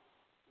really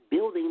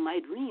building my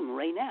dream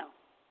right now?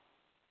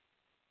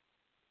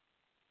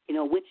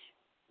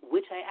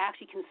 Which I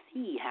actually can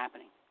see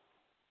happening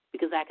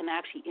because I can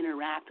actually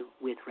interact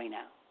with right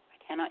now. I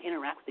cannot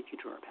interact with the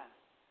future or past.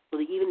 So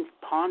to even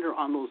ponder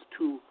on those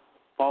two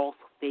false,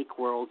 fake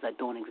worlds that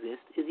don't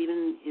exist is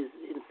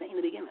insane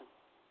to begin with.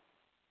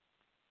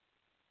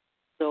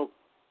 So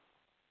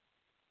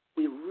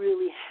we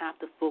really have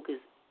to focus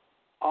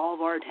all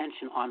of our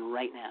attention on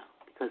right now,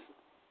 because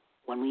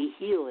when we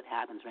heal, it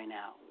happens right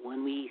now.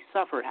 When we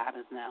suffer, it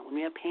happens now. When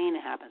we have pain,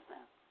 it happens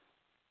now.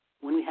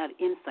 When we have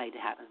insight,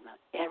 it happens now.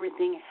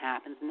 Everything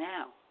happens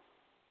now,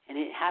 and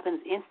it happens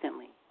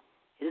instantly.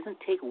 It doesn't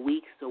take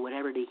weeks or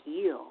whatever to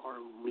heal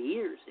or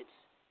years.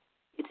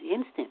 It's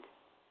instant.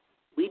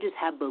 We just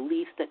have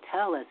beliefs that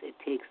tell us it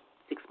takes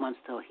 6 months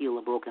to heal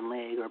a broken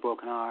leg or a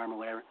broken arm or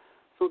whatever.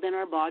 So then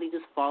our body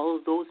just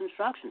follows those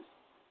instructions.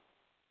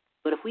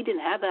 But if we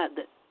didn't have that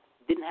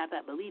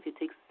belief, it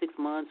takes 6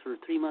 months or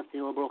 3 months to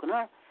heal a broken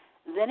arm,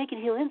 then it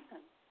can heal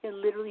instant. It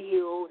can literally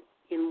heal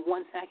in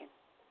 1 second,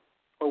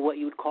 or what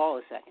you would call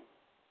a second.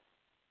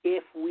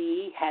 If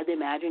we had the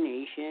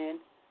imagination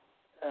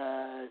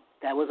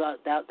that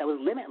was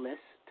limitless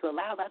to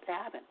allow that to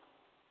happen.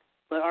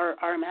 But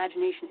our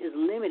imagination is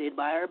limited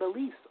by our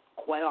beliefs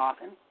quite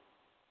often.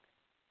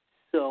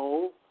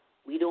 So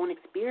we don't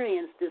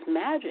experience this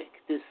magic,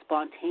 this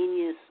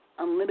spontaneous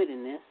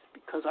unlimitedness,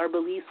 because our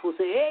beliefs will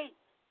say, hey,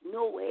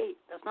 no way,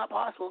 that's not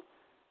possible.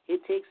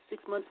 It takes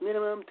 6 months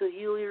minimum to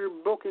heal your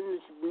broken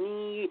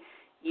knee.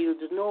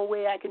 There's no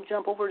way I can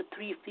jump over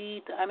 3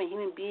 feet. I'm a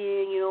human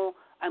being,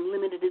 I'm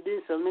limited to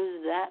this, I'm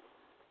limited to that.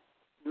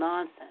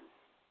 Nonsense.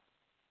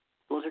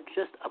 Those are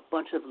just a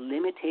bunch of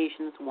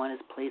limitations one has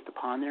placed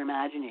upon their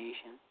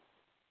imagination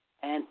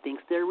and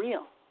thinks they're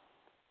real.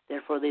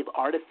 Therefore, they've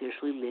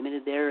artificially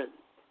limited their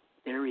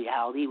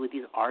reality with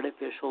these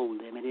artificial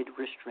limited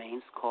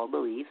restraints called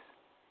beliefs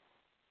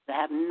that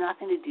have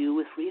nothing to do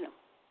with freedom.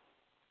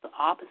 The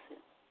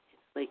opposite.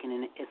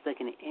 It's like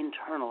an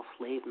internal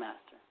slave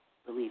master,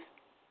 beliefs.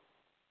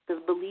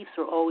 Because beliefs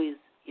are always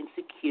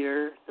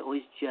insecure, they're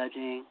always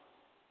judging,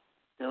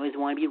 they always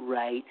want to be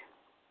right,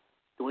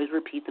 they always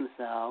repeat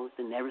themselves,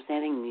 they never say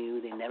anything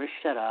new, they never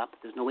shut up,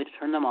 there's no way to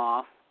turn them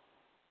off,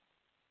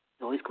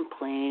 they're always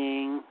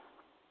complaining,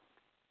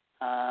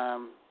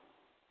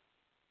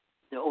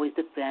 they're always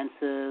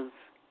defensive.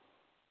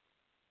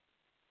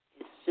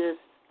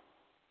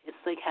 It's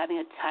like having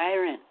a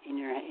tyrant in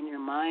your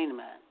mind,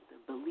 man.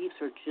 The beliefs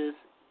are just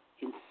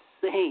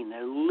insane.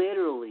 They're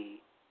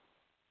literally,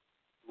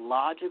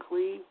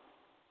 logically,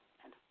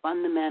 and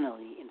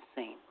fundamentally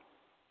insane.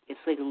 It's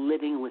like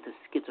living with a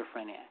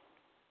schizophrenic.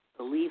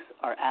 Beliefs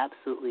are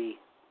absolutely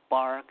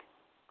bark,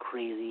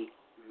 crazy,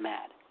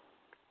 mad.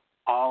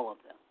 All of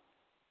them.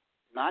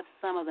 Not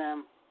some of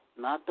them,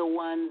 not the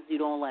ones you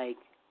don't like.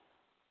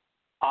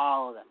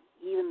 All of them.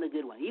 Even the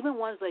good ones. Even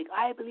ones like,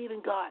 I believe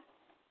in God.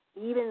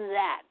 Even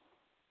that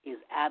is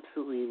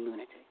absolutely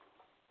lunatic.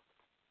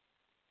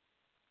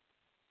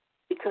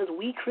 Because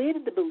we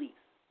created the beliefs.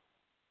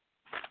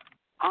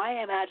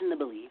 I imagine the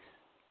beliefs.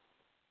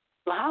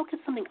 So how could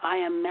something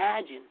I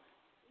imagine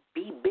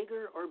be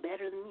bigger or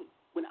better than me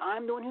when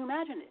I'm the one who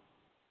imagined it?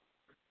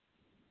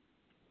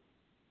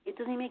 It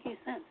doesn't make any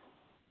sense.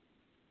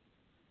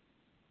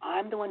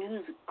 I'm the one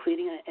who's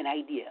creating an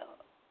idea.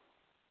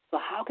 So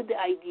how could the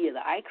idea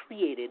that I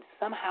created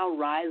somehow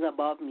rise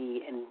above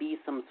me and be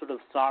some sort of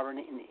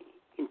sovereign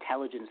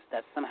intelligence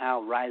that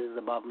somehow rises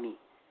above me?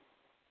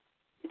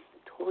 It's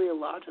totally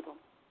illogical.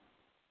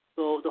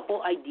 So the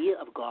whole idea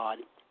of God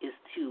is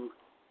to,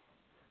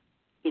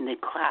 in the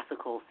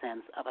classical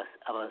sense of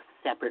a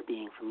separate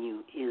being from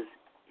you,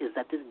 is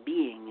that this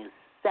being is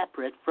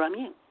separate from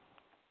you.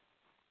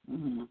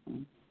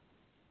 Mm-hmm.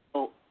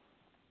 So,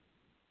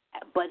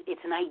 but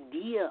it's an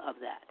idea of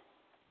that.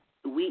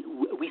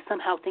 We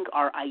somehow think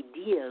our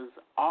ideas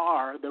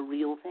are the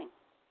real thing.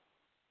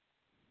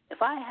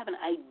 If I have an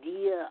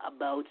idea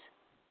about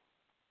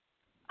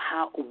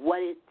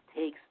what it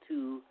takes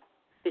to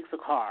fix a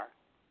car,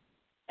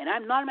 and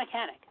I'm not a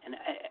mechanic, and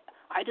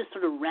I just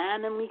sort of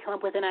randomly come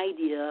up with an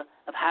idea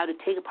of how to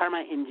take apart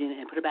my engine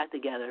and put it back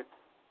together,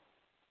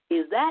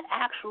 is that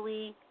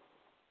actually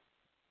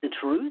the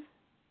truth?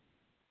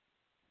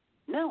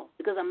 No,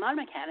 because I'm not a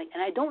mechanic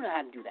and I don't know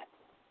how to do that.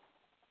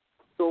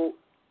 So,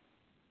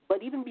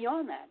 but even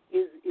beyond that,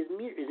 is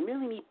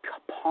merely me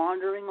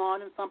pondering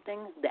on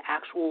something the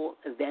actual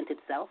event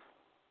itself?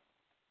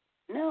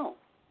 No.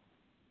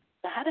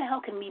 So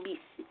how can me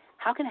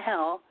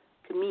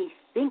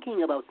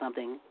thinking about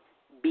something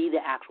be the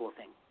actual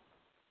thing?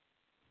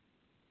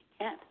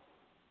 It can't.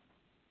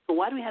 So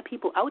why do we have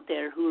people out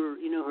there who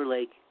are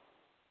like,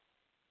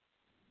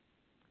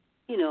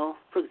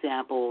 for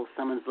example,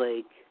 someone's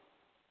like,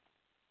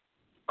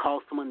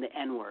 calls someone the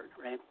N-word,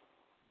 right?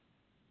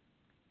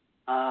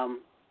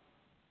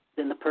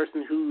 Then the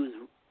person who's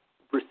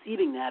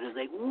receiving that is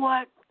like,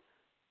 what?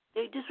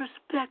 They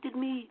disrespected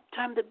me.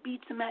 Time to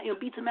beat some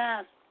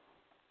ass.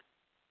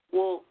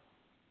 Well,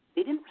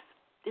 they didn't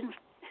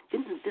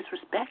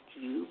disrespect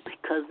you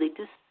because they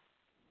just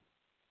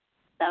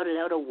spouted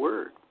out a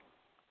word,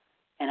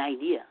 an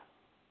idea.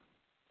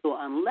 So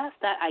unless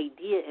that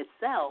idea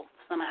itself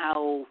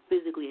somehow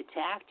physically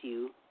attacked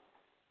you,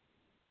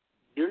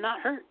 you're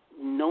not hurt.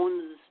 No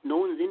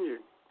one's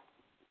injured.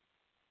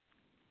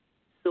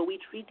 So we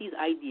treat these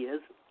ideas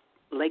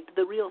like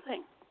the real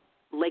thing.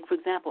 Like, for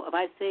example, if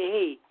I say,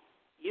 hey,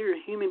 you're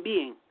a human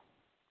being,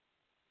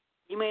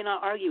 you may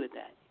not argue with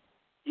that.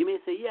 You may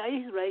say, yeah,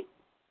 he's right.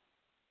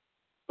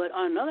 But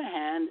on the other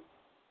hand,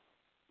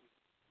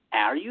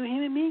 are you a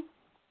human being?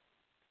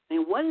 I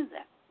mean, what is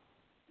that?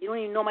 You don't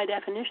even know my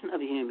definition of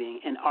a human being.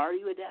 And are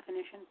you a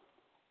definition?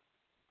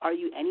 Are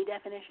you any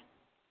definition?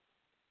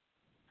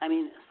 I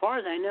mean, as far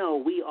as I know,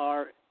 we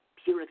are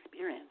pure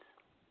experience.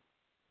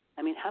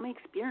 I mean, how many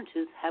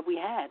experiences have we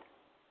had?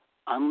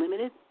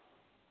 Unlimited?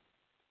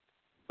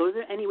 So is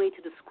there any way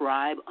to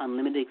describe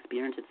unlimited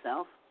experience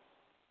itself?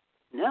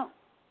 No.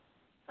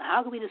 So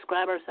how can we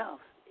describe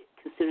ourselves,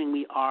 considering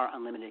we are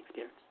unlimited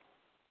experience?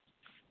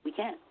 We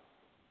can't.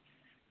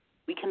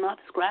 We cannot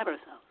describe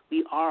ourselves.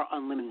 We are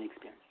unlimited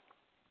experience.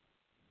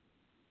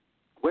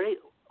 Where are you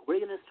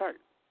going to start?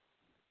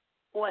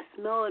 Oh, I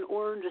smell an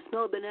orange. I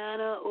smell a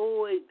banana.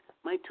 Oh,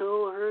 my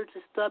toe hurts.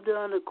 I stubbed it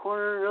on the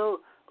corner. Oh,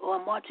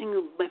 I'm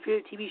watching my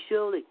favorite TV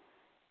show. Like,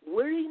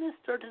 where are you going to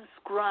start to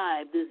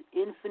describe this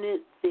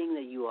infinite thing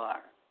that you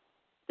are,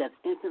 that's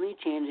infinitely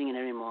changing in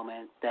every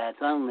moment, that's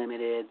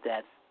unlimited,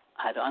 that's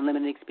has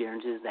unlimited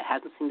experiences, that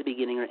hasn't seen the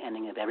beginning or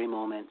ending of every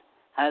moment,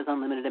 has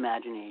unlimited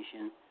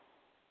imagination?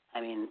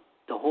 I mean,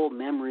 the whole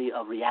memory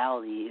of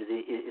reality is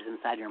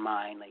inside your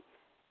mind. Like,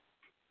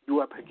 you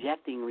are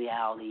projecting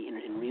reality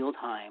in real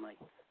time. Like,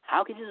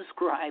 how could you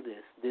describe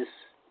this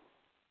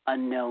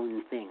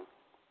unknown thing?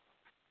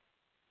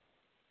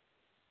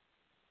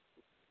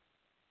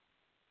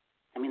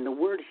 I mean, the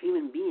word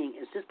human being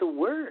is just a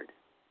word.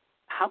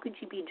 How could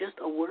you be just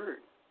a word?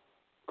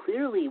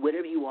 Clearly,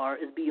 whatever you are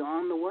is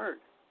beyond the word.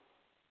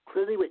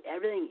 Clearly, what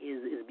everything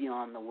is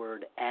beyond the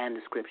word and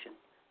description.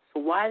 So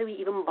why do we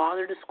even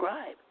bother to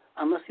describe?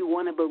 Unless we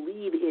want to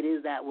believe it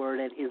is that word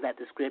and is that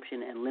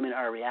description and limit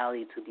our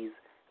reality to these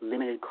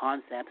limited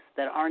concepts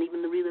that aren't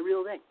even the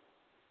real thing.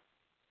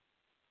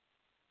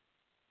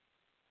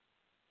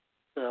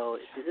 So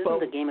this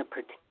isn't a game of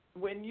pretend.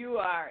 When you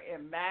are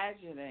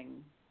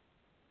imagining,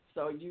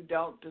 so you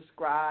don't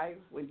describe,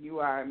 when you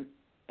are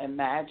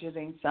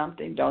imagining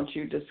something, don't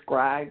you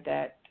describe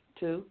that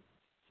too?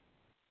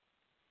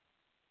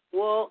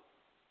 Well,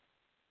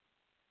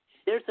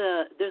 there's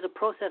a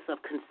process of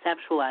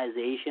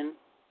conceptualization,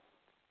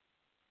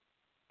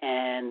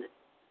 and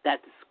that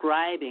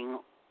describing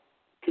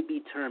could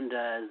be termed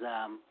as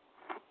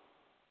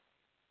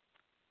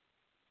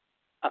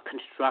a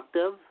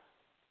constructive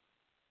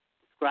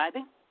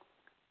describing.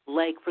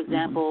 Like, for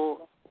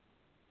example,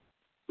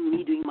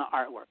 me doing my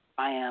artwork.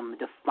 I am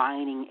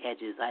defining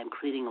edges. I am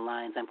creating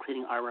lines. I'm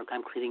creating artwork.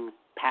 I'm creating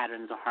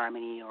patterns or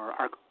harmony or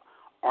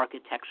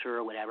architecture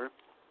or whatever.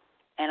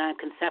 And I'm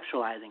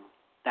conceptualizing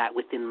that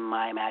within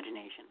my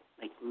imagination,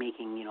 like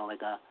making,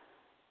 like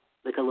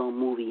a little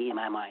movie in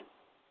my mind.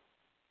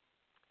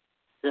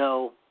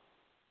 So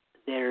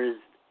there's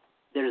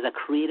a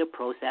creative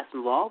process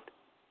involved,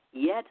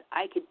 yet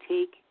I could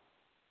take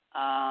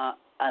a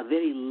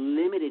very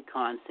limited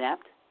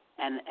concept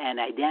and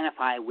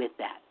identify with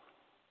that.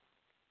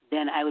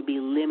 then I would be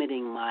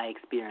limiting my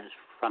experience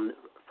from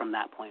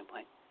that point.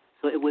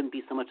 So it wouldn't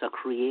be so much a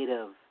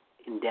creative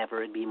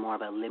endeavor; it'd be more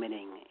of a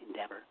limiting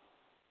endeavor.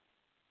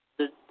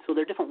 So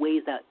there are different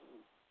ways that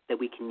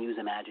we can use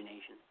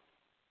imagination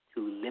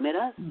to limit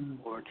us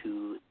or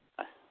to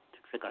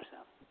trick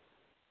ourselves,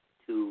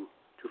 to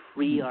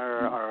free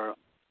ourselves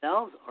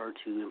or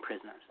to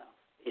imprison ourselves.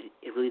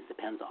 It really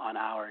depends on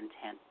our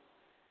intent.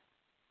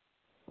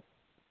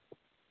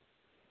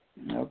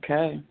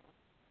 Okay.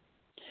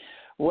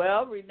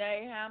 Well,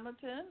 Rene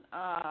Hamilton,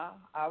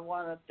 I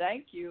want to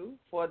thank you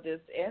for this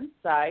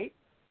insight,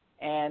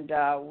 and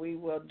we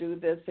will do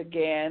this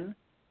again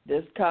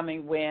this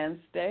coming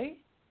Wednesday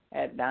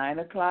at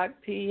 9:00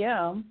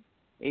 p.m.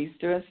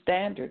 Eastern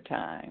Standard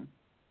Time.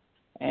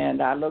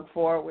 And I look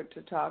forward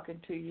to talking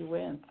to you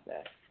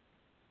Wednesday.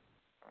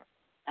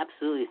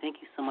 Absolutely. Thank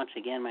you so much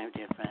again, my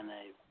dear friend.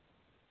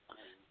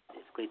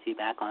 It's great to be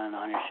back on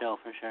your show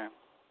for sure.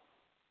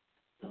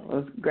 Well,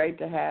 it's great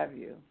to have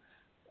you.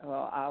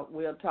 Well,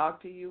 we'll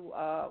talk to you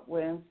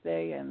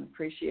Wednesday and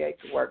appreciate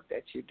the work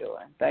that you're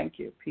doing. Thank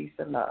you. Peace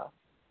and love.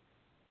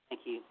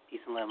 Thank you. Peace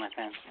and love, my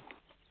friend.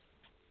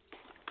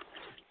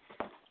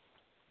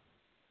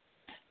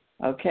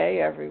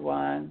 Okay,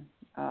 everyone.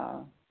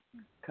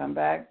 Come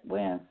back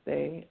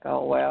Wednesday.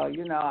 Oh, well,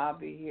 I'll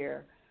be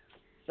here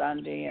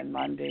Sunday and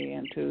Monday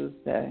and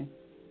Tuesday.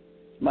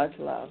 Much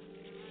love.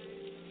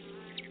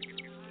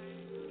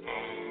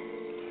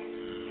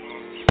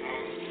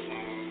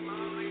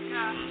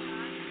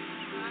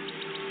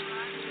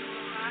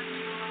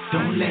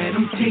 Don't let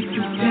them take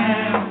you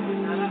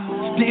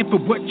down. Stand for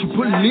what you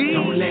believe.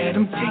 Don't let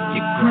them take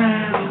your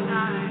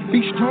crown. Be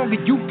strong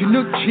and you can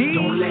achieve.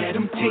 Don't let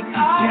them take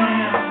you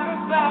down.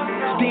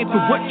 Stand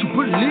for what you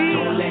believe.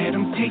 Don't let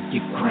them take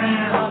your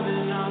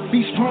crown.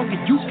 Be strong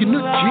and you can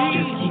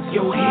achieve. Just keep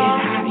your head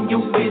high and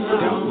your fist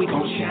up. We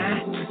gon'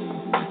 shine.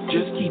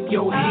 Just keep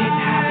your head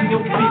high and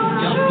your fist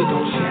up. We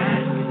gon'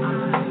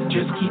 shine.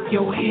 Just keep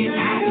your head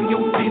high and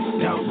your fist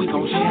up. We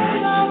gon'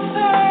 shine.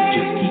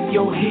 Just keep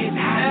your head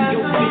high and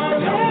your fist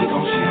up. We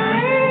gon'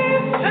 shine.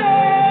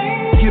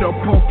 Get up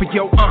off of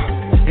your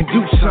and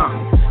do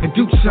something. And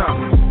do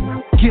something.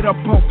 Get up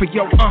off of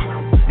your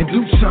and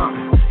do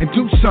something. And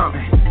do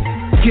something.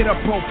 Get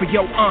up off of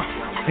your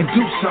and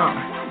do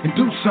something. And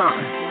do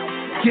something.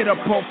 Get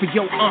up off of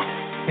your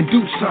and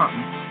do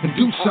something. And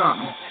do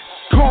something.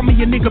 Call me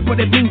a nigga, but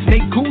it means they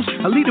goose.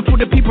 A leader for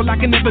the people, I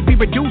can never be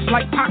reduced.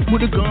 Like Pac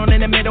with a gun in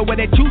the middle of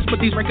that juice.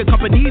 But these record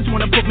companies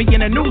wanna put me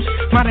in a noose.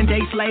 Modern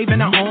day slave in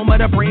the home of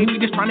the brave.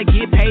 We just trying to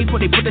get paid, but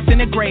they put us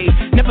in a grave.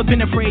 Never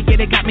been afraid, yeah,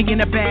 they got me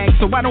in a bag.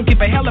 So I don't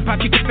give a hell about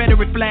your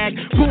Confederate flag.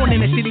 Born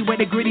in a city where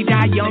the gritty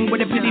die young,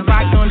 where the pity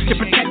buy guns to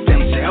protect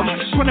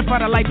themselves.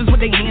 25 lifers with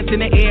their hands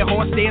in the air,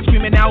 horse there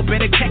screaming out,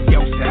 better check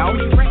yourself.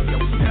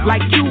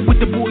 Like you with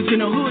the boys in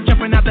the hood,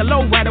 jumping out the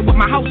low rider with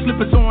my house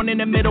slippers on in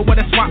the middle of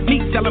the swap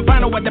meet, selling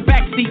vinyl at the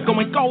backseat,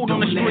 going gold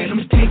on the street.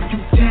 Don't let them take you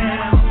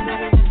down.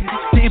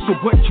 Stand for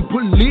what you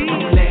believe.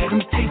 Don't let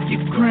them take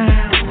your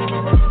crown.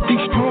 Be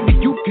strong and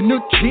you can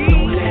achieve.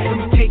 Don't let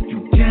them take you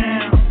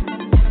down.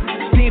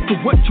 Stand for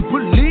what you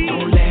believe.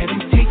 Don't let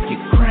them take your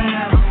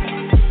crown.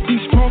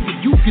 Be strong and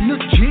you can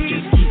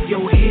achieve. Just keep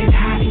your head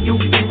high and your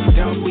fist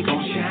up. We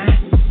gon'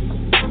 shine.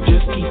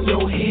 Just keep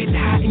your head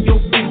high and your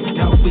fist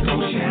up. We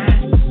gon'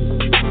 shine.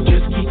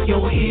 Just keep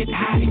your head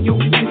high and your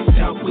fist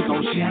up. We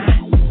gon'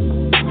 shine.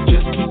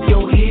 Just keep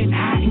your head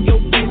high and your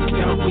fist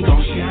up. We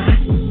gon' shine.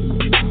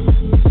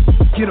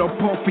 Get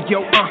up off of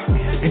your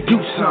and do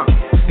something.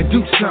 And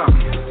do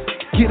something.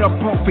 Get up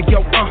off of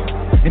your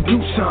and do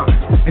something.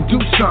 And do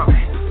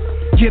something.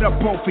 Get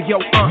up off of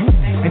your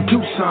and do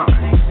something.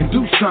 And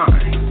do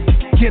something.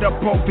 Get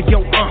up off of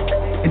your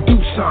and do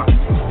something.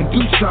 And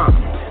do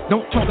something.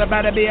 Don't talk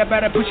about it, be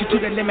about it, push you to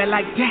the limit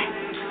like that.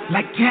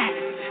 Like that.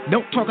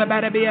 Don't talk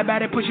about it, be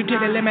about it, push you to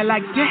the limit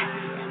like that.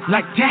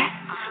 Like that.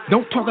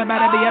 Don't talk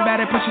about it, be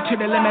about it, push you to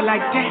the limit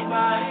like that.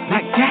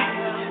 Like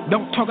that.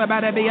 Don't talk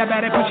about it, be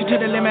about it, push you to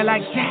the limit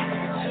like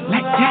that.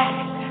 Like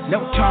that.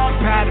 Don't talk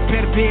about it,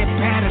 better be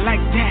about it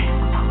like that.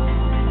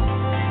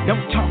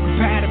 Don't talk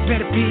about it,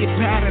 better be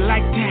about it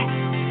like that.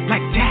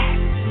 Like that.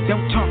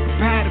 Don't talk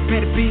about it,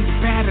 better be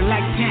about it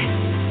like that.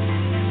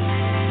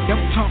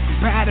 Don't talk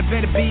about it,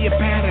 better be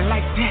about it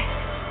like that.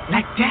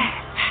 Like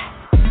that.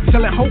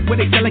 Selling hope where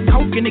they selling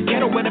coke in the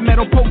ghetto with a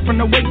metal poke from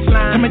the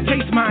waistline. Come and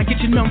taste mine, get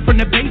you numb from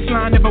the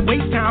baseline. Never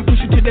waste time, push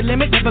you to the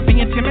limit, never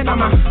being timid.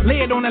 I'ma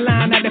lay it on the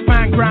line, I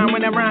define grind.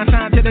 When I rhyme,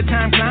 sign to the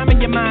time, climb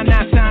in your mind.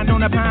 Not signed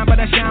on a pine, but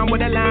I shine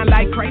with a line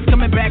like Christ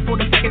coming back for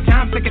the second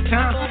time.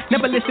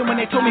 Never listen when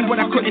they told me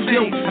what I couldn't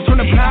do. I turn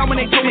a blind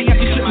when they told me I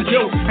just shouldn't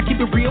do. I keep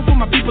it real for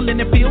my people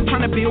in the field,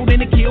 trying to build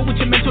and to kill with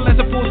your mental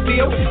as a full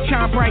steel.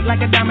 Shine bright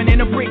like a diamond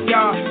in a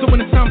brickyard. So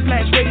when the sun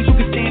flash rays, you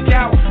can stand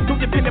out. Don't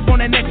depend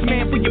upon the next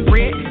man for your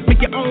bread.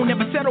 Make your own,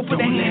 never settle for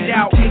the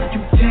handout. Don't let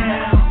them take you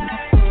down.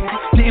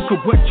 Stand for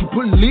what you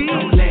believe.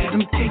 Don't let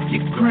them take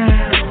your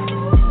crown.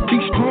 Be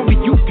strong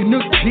and you can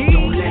achieve.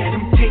 Don't let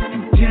them take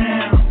you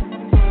down.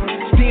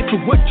 Stand for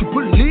what you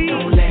believe.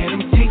 Don't let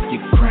them take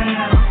your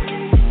crown.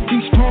 Be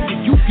strong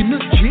and you can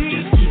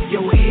achieve. Just keep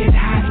your head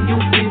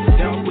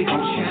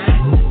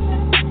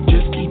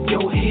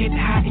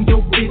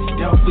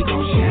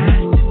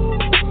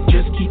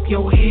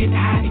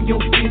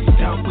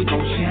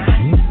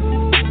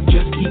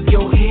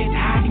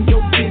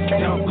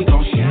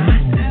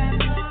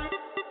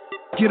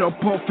Get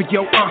up off of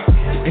your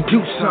and do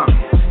something,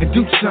 and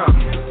do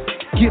something.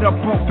 Get up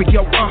off of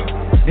your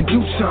and do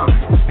something,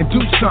 and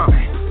do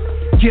something.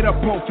 Get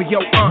up off of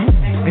your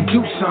and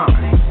do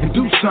something, and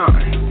do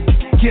something.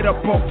 Get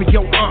up off of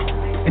your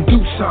and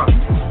do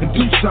something, and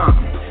do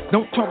something.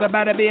 Don't talk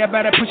about it, be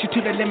about it, push it to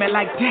the limit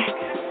like that,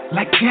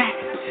 like that.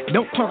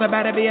 Don't talk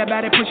about it, be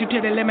about it, push it to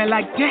the limit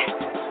like that,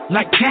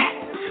 like that.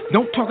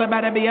 Don't talk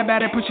about it, be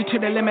about it, push it to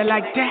the limit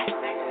like that,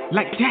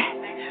 like that.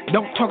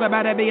 Don't talk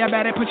about it, be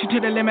about it, push it to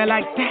the limit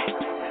like that,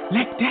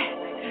 like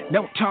that.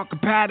 Don't talk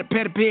about it,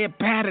 better be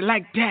about it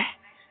like that.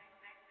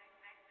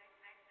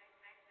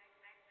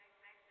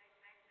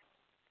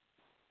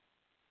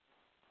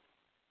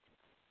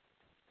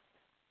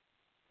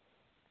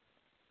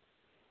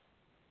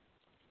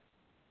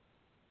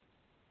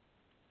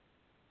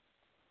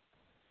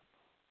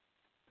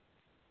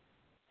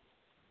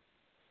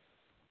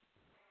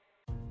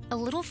 A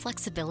little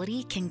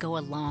flexibility can go a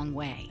long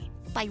way.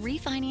 By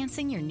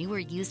refinancing your new or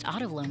used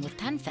auto loan with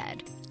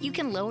PenFed, you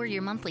can lower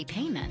your monthly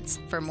payments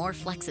for more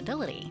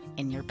flexibility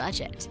in your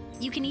budget.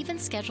 You can even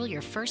schedule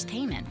your first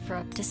payment for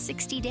up to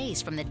 60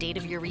 days from the date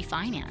of your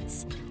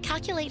refinance.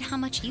 Calculate how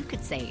much you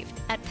could save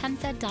at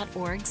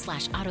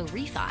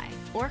penfed.org/auto-refi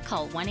or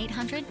call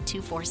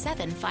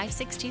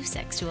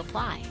 1-800-247-5626 to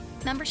apply.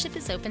 Membership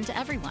is open to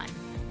everyone.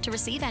 To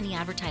receive any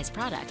advertised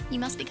product, you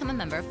must become a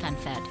member of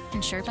PenFed,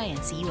 insured by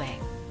NCUA.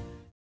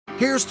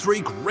 Here's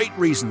 3 great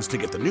reasons to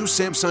get the new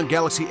Samsung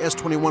Galaxy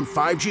S21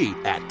 5G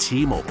at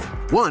T-Mobile.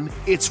 1,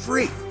 it's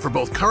free for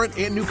both current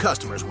and new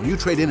customers when you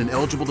trade in an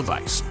eligible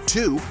device.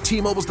 2,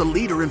 T-Mobile's the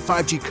leader in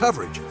 5G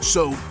coverage.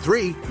 So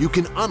 3, you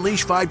can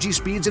unleash 5G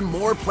speeds in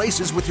more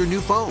places with your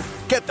new phone.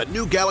 Get the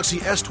new Galaxy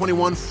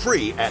S21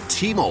 free at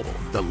T-Mobile,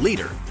 the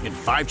leader in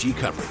 5G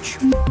coverage.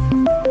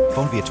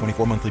 Phone via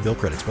 24 monthly bill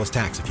credits plus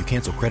tax. If you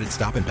cancel, credit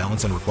stop and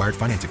balance on required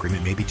finance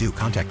agreement may be due.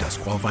 Contact us.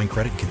 Qualifying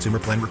credit and consumer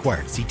plan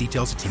required. See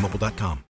details at T-Mobile.com.